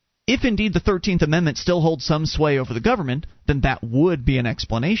indeed the 13th Amendment still holds some sway over the government, then that would be an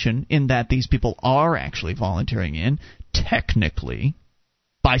explanation in that these people are actually volunteering in, technically,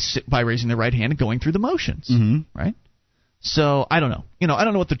 by raising their right hand and going through the motions, right? So, I don't know. I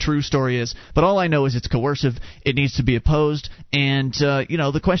don't know what the true story is, but all I know is it's coercive, it needs to be opposed, and,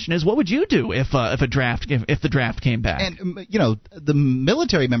 the question is, what would you do if the draft came back? And, the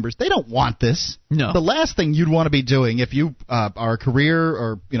military members, they don't want this. No. The last thing you'd want to be doing if you are a career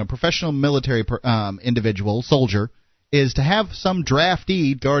or, professional military individual, soldier, is to have some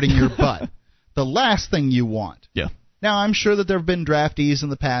draftee guarding your butt. The last thing you want. Yeah. Now, I'm sure that there have been draftees in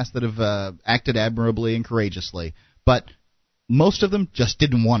the past that have acted admirably and courageously, but most of them just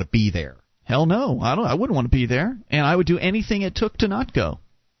didn't want to be there. Hell no, I wouldn't want to be there, and I would do anything it took to not go.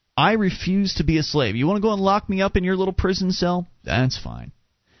 I refuse to be a slave. You want to go and lock me up in your little prison cell? That's fine.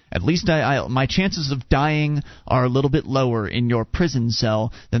 At least my chances of dying are a little bit lower in your prison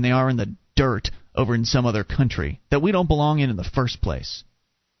cell than they are in the dirt over in some other country that we don't belong in the first place.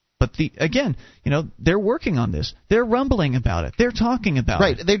 But again, they're working on this. They're rumbling about it. They're talking about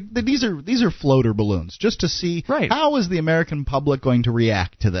it. Right. These are floater balloons, just to see how is the American public going to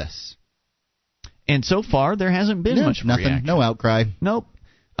react to this. And so far, there hasn't been much reaction. No outcry. Nope.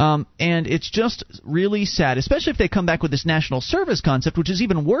 And it's just really sad, especially if they come back with this national service concept, which is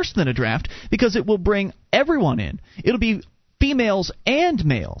even worse than a draft, because it will bring everyone in. It'll be females and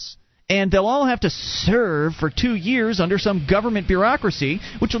males. And they'll all have to serve for 2 years under some government bureaucracy,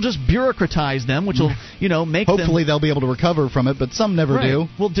 which will just bureaucratize them, which will, make them... Hopefully they'll be able to recover from it, but some never do.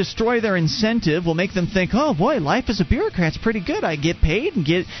 Will destroy their incentive, will make them think, oh, boy, life as a bureaucrat's pretty good. I get paid and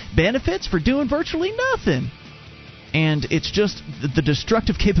get benefits for doing virtually nothing. And it's just the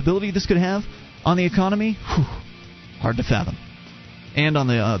destructive capability this could have on the economy, hard to fathom. And on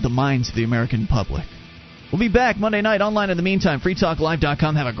the minds of the American public. We'll be back Monday night online in the meantime.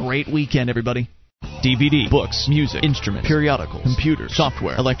 freetalklive.com. Have a great weekend, everybody. DVD, books, music, instruments, periodicals, computers,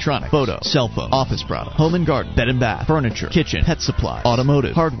 software, electronic, photo, cell phone, office product, home and garden, bed and bath, furniture, kitchen, pet supply,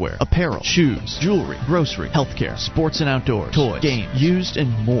 automotive, hardware, apparel, shoes, jewelry, grocery, healthcare, sports and outdoors, toys, games, used,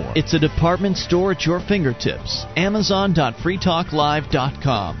 and more. It's a department store at your fingertips.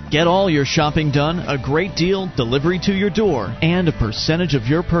 Amazon.freetalklive.com. Get all your shopping done, a great deal, delivery to your door, and a percentage of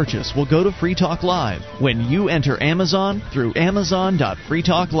your purchase will go to Free Talk Live when you enter Amazon through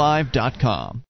Amazon.freetalklive.com.